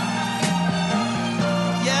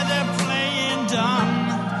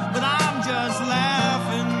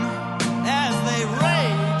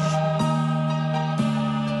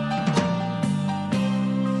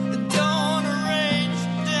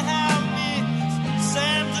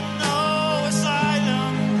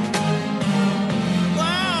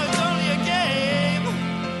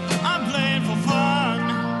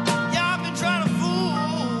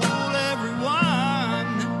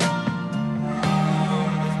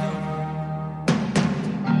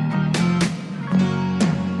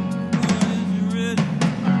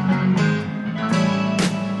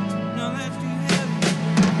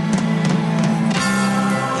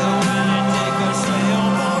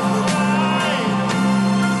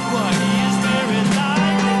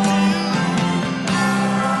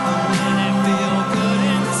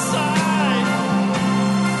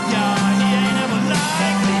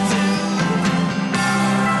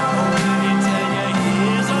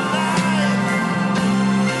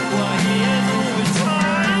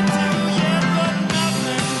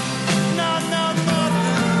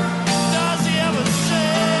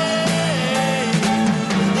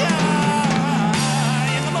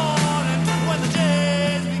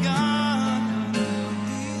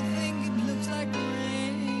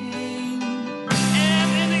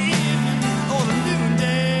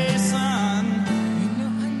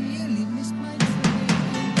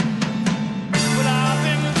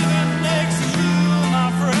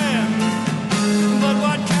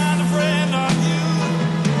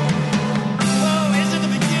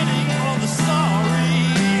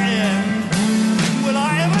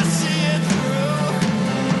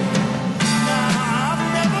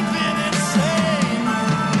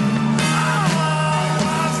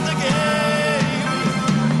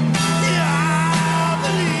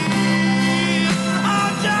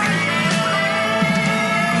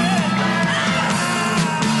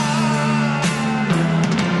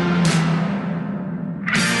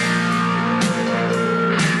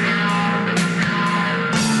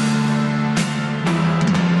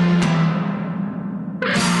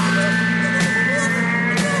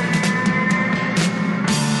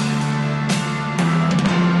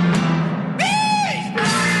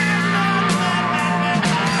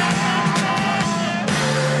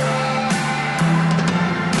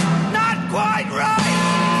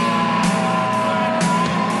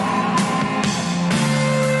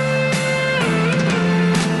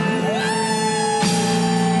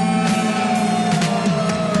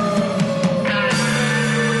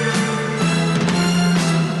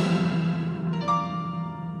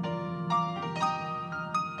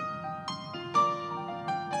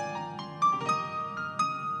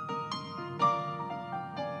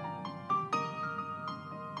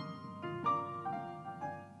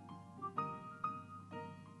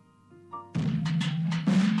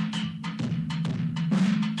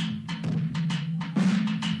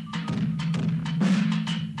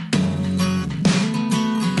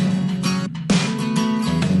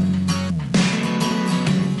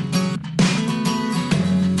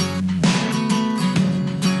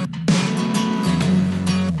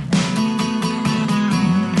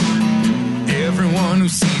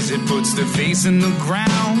puts their face in the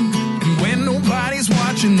ground. And when nobody's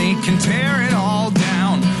watching, they can tear it all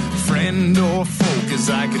down. Friend or foe, 'cause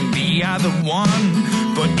I can be either one.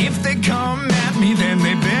 But if they come at me, then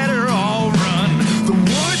they better all run. The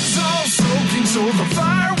wood's all soaking, so the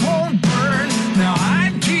fire won't burn. Now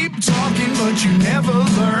I'd keep talking, but you never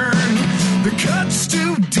learn. The cut's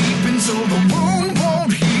too deep, and so the wound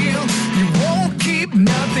won't heal. You won't keep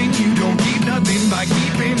nothing, you don't keep nothing by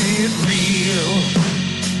keeping it real.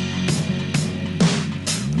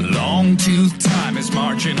 Long tooth time is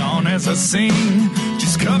marching on as I sing.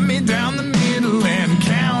 Just cut me down the middle and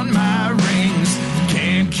count my rings.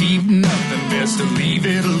 Can't keep nothing, best to leave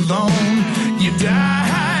it alone. You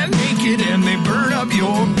die naked and they burn up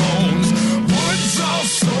your bones. Wood's all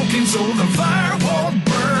soaking, so the fire won't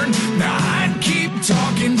burn. Now I'd keep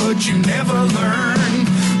talking, but you never learn.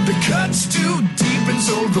 The cut's too deep, and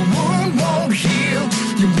so the wound won't heal.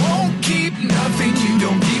 You won't keep nothing, you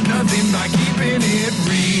don't keep nothing by keeping it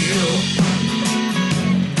real.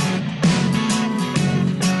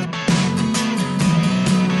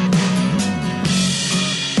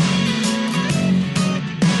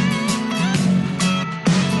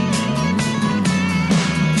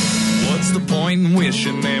 What's the point in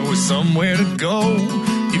wishing there was somewhere to go?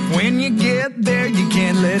 If when you get there, you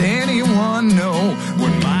can't let anyone know.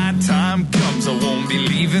 When my time comes, I won't be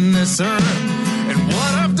leaving this earth. And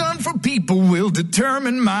what I've done for people will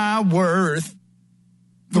determine my worth.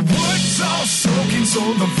 The wood's all soaking,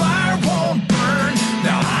 so the fire won't burn.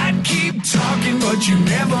 Now I'd keep talking, but you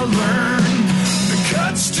never learn. The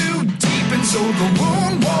cut's too deep, and so the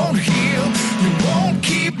wound won't heal. You won't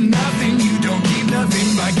keep nothing, you don't keep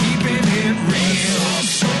nothing by keeping it real. All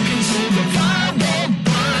soaking, so the fire won't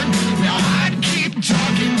burn. Now I'd keep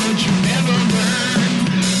talking, but you never learn.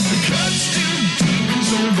 The cut's too deep, and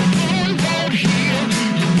so the wound won't heal.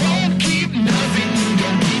 You won't keep nothing, you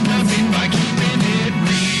don't keep nothing by keeping it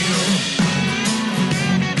real.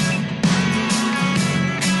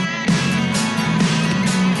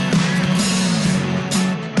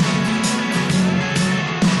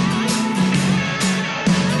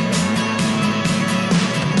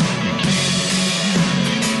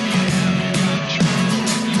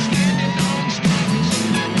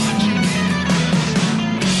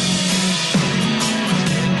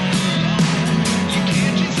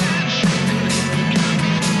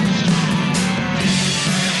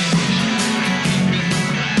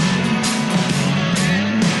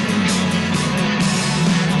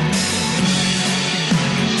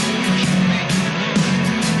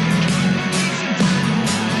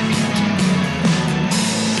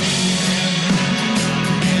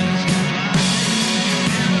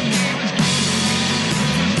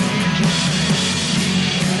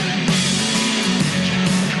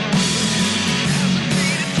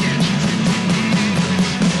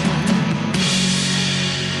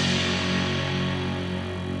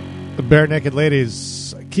 Bare Naked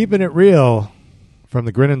Ladies, keeping it real from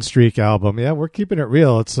the Grin and Streak album. Yeah, we're keeping it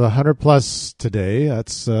real. It's 100 plus today.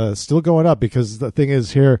 That's still going up because the thing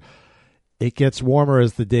is here, it gets warmer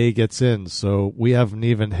as the day gets in. So we haven't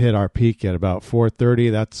even hit our peak yet. About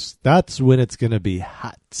 4:30. That's when it's going to be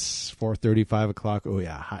hot. 4:30, 5 o'clock. Oh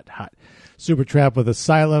yeah, hot, hot. Supertramp with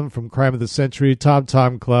Asylum from Crime of the Century, Tom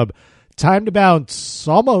Tom Club. Time to bounce.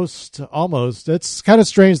 Almost. It's kind of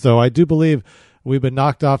strange though. I do believe we've been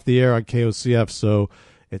knocked off the air on KOCF, so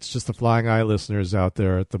it's just the Flying Eye listeners out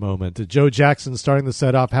there at the moment. Joe Jackson starting the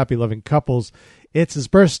set off, Happy Loving Couples. It's his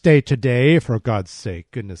birthday today, for God's sake.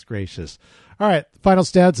 Goodness gracious. All right, final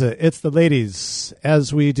stanza. It's the ladies,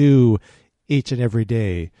 as we do each and every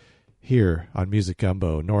day here on Music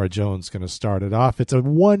Gumbo. Nora Jones going to start it off. It's a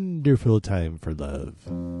wonderful time for love.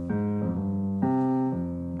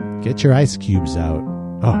 Get your ice cubes out.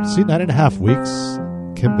 Oh, see, 9.5 weeks.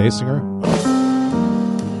 Kim Basinger.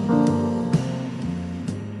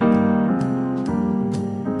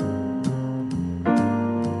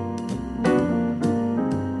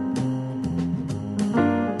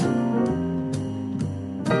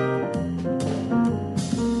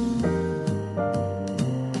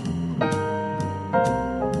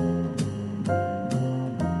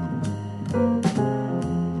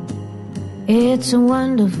 It's a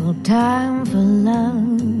wonderful time for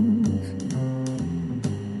love.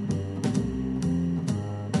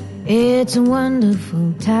 It's a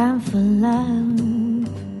wonderful time for love.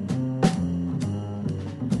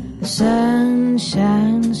 The sun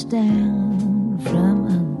shines down from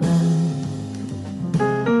above.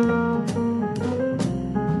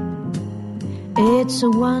 It's a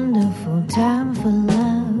wonderful time for love.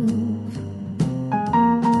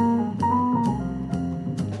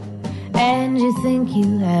 And you think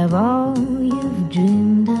you have all you've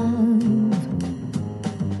dreamed of.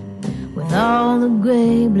 the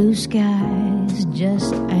gray blue skies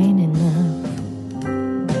just ain't enough.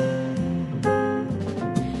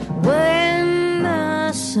 When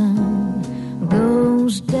the sun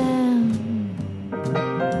goes down,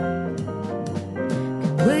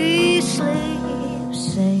 we sleep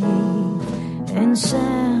safe and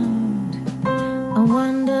sound. A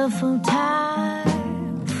wonderful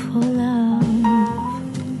time for love.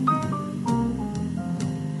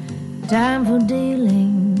 Time for dealing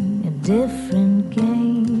a different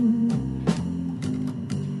game,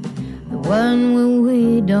 the one where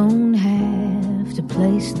we don't have to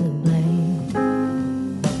place the blame.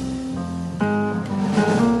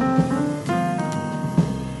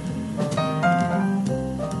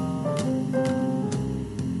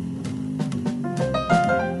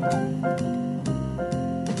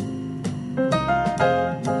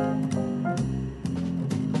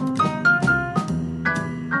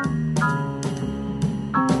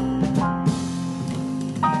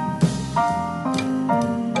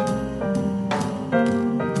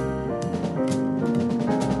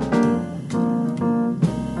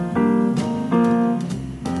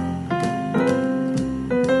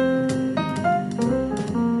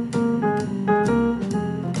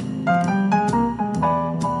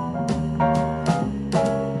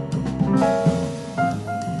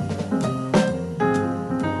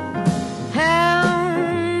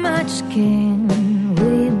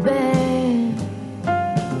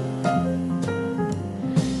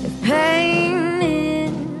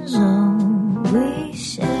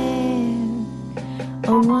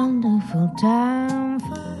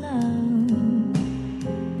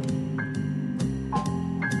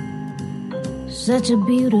 Such a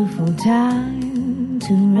beautiful time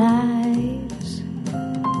to rise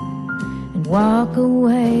and walk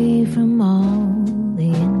away from all the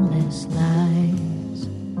endless lies.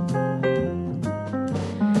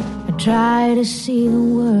 I try to see the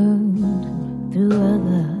world through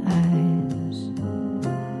other eyes.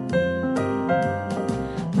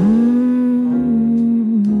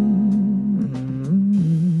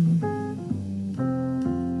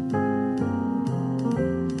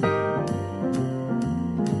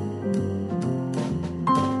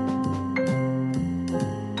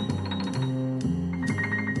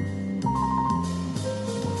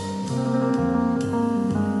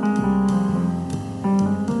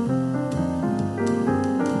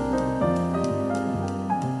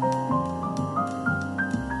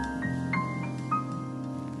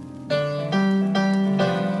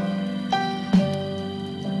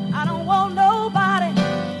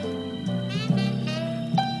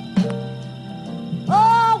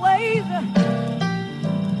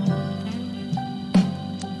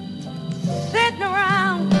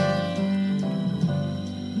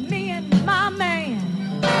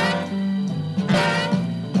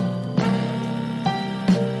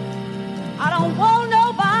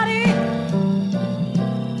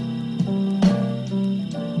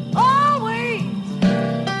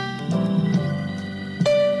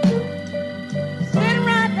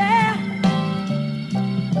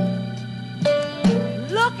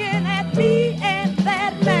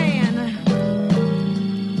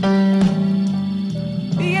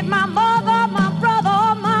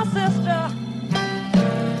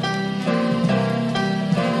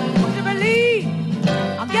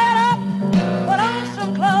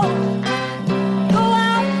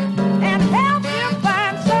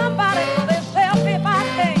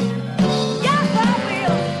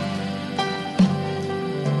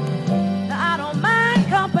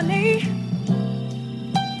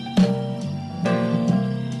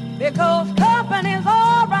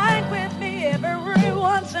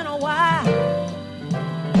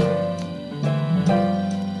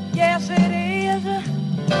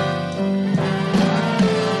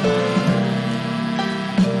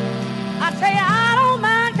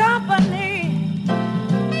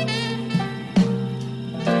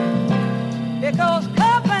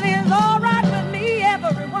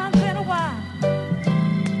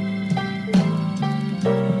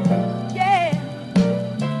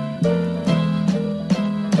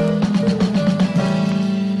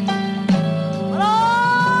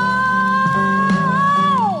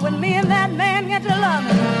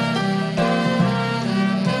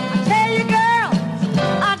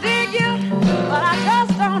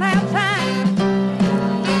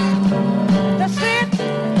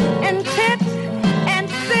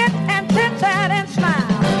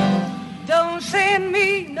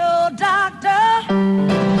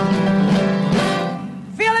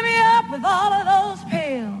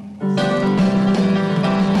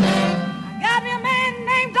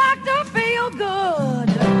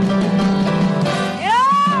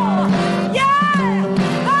 Yeah!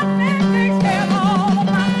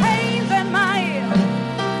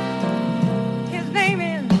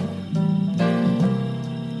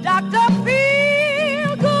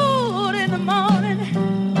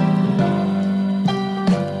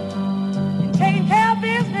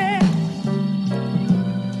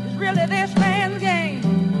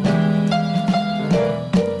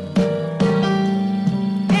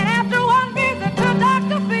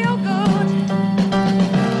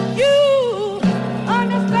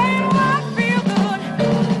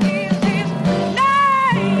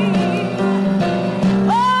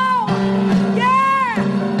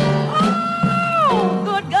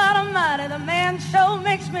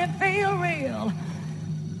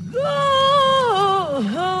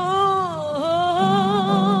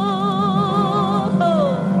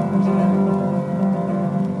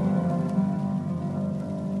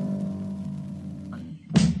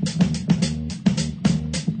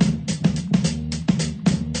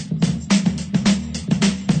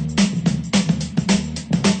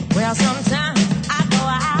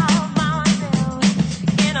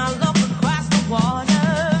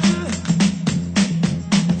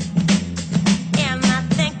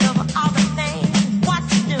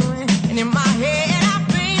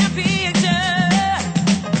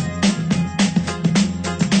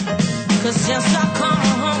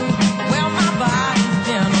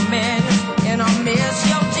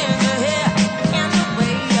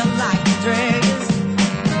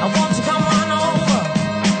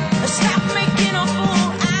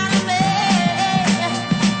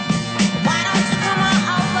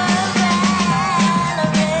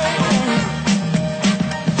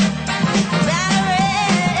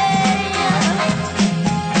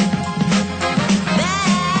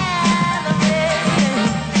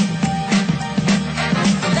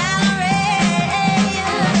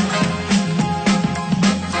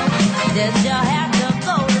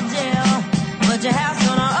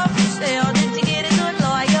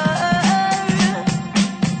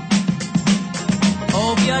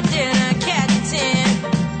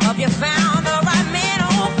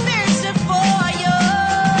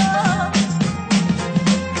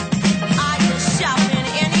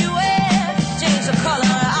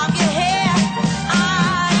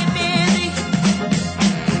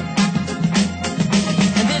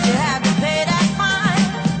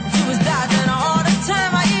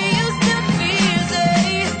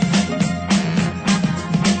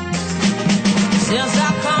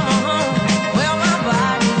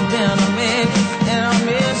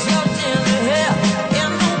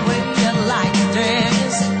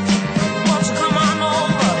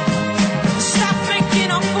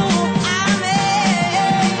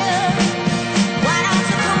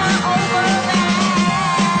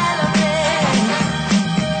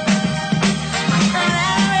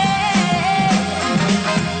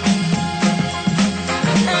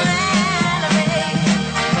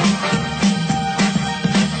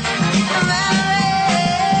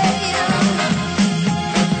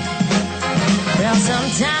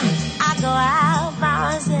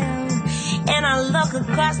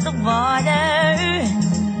 across the water.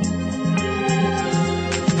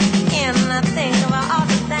 And I think about all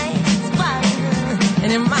the things,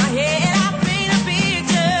 and in my head I paint a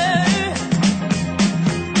picture.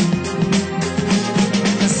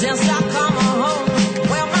 Since I come home,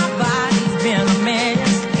 well, my body's been a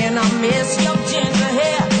mess, and I miss your ginger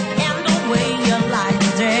hair and the way you like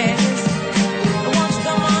to dance. Won't you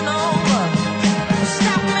come on over?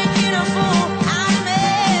 Stop making a fool out of me.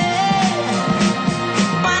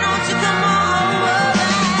 Why don't you come on over,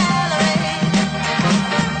 Valerie?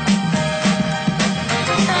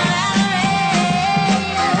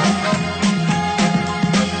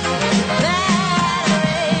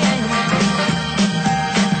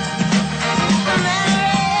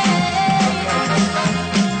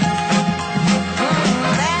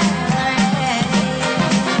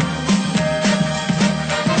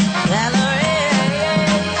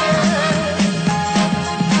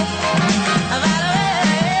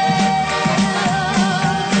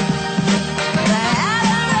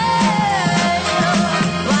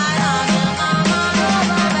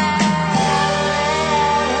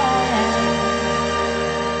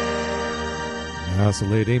 The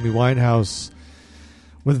late Amy Winehouse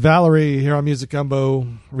with Valerie here on Music Gumbo.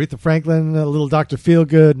 Aretha Franklin, Little Dr.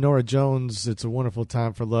 Feelgood, Nora Jones, It's a Wonderful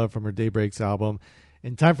Time for Love from her Daybreaks album.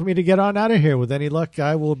 And time for me to get on out of here. With any luck,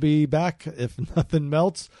 I will be back. If nothing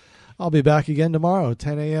melts, I'll be back again tomorrow,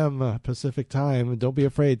 10 a.m. Pacific time. Don't be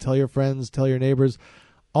afraid. Tell your friends, tell your neighbors,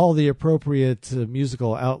 all the appropriate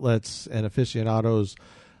musical outlets and aficionados.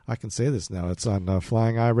 I can say this now. It's on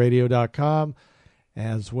flyingeyeradio.com.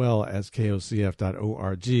 as well as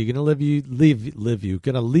KOCF.org.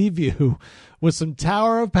 Gonna leave you with some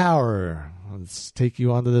Tower of Power. Let's take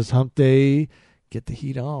you onto this hump day. Get the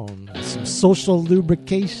heat on. Some social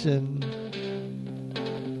lubrication.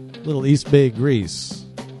 Little East Bay grease.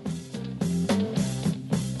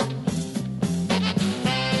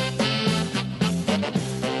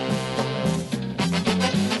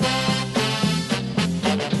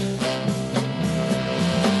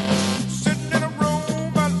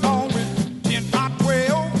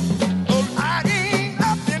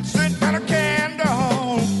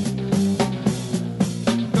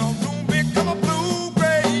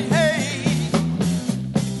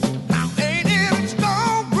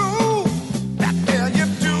 Tell you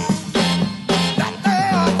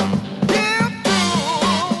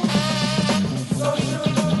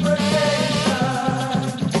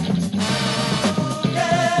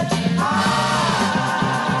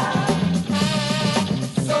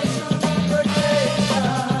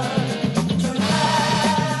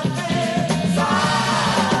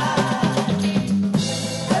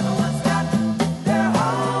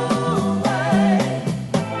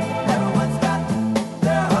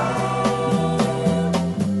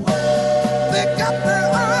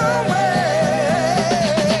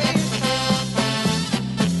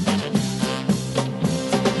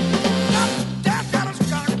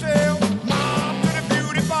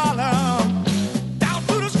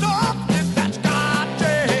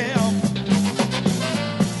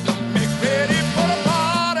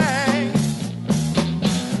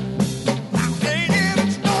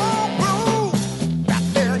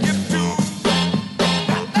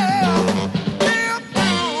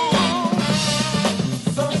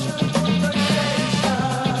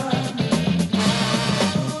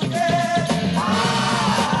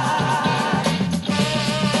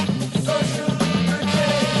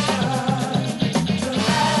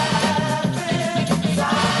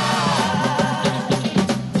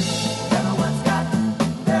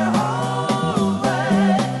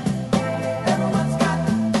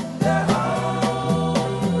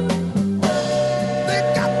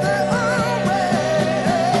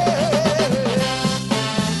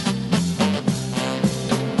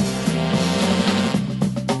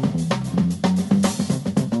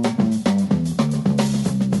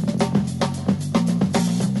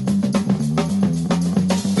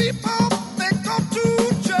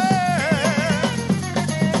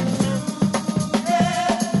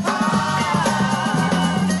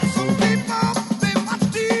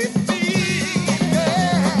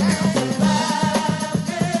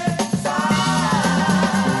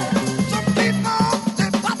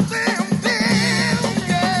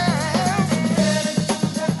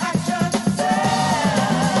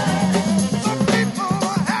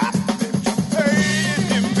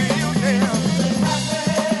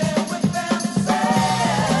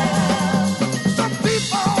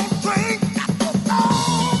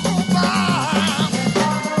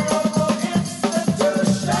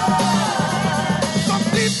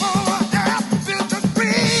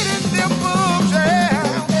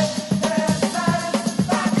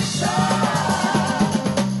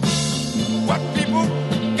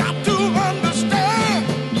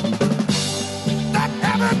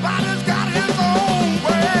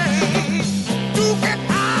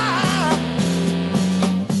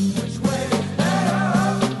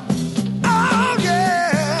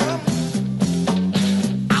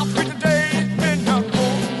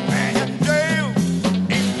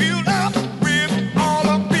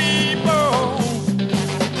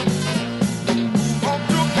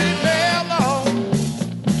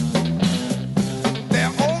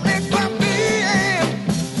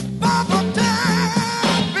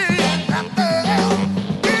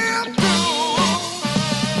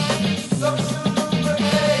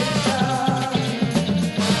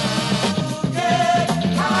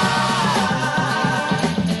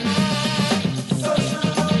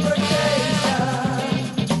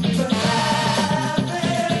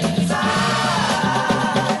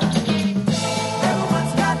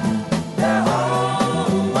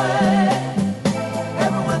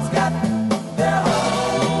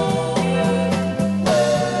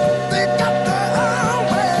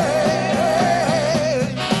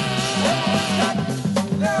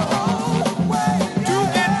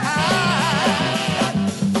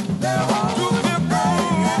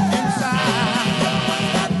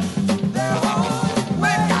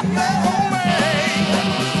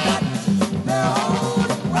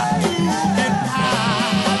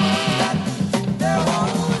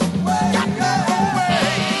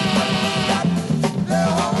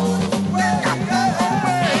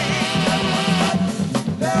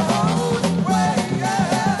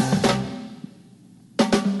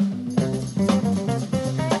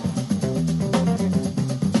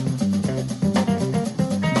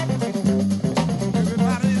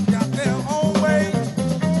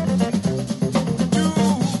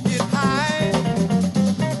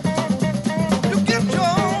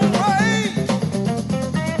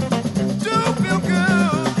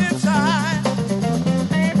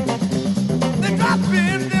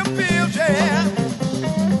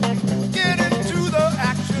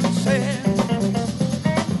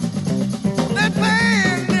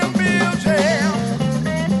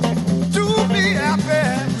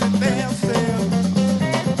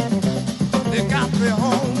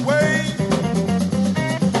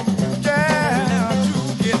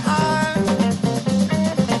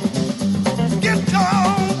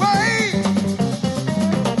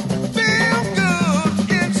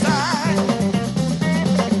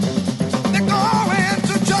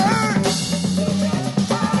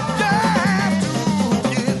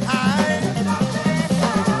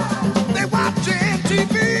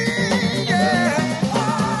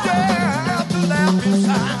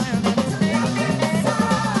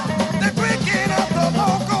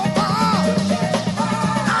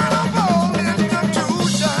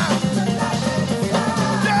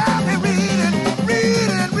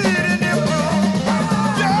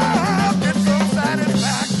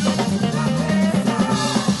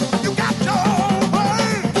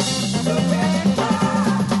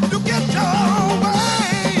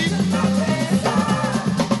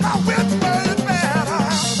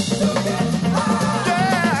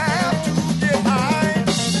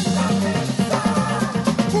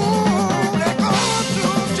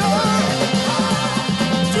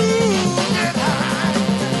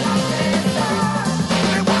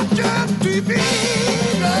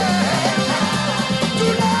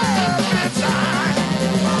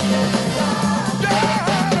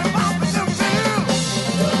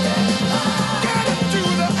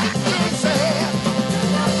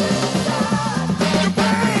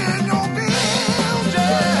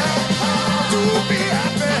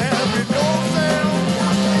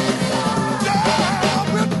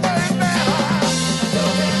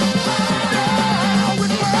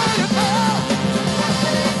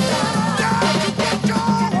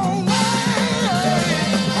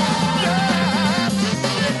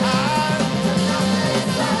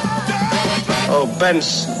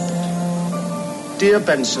Benson. Dear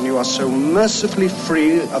Benson, you are so mercifully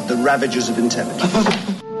free of the ravages of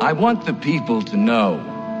intelligence. I want the people to know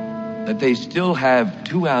that they still have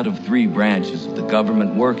 2 out of 3 branches of the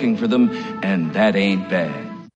government working for them, and that ain't bad.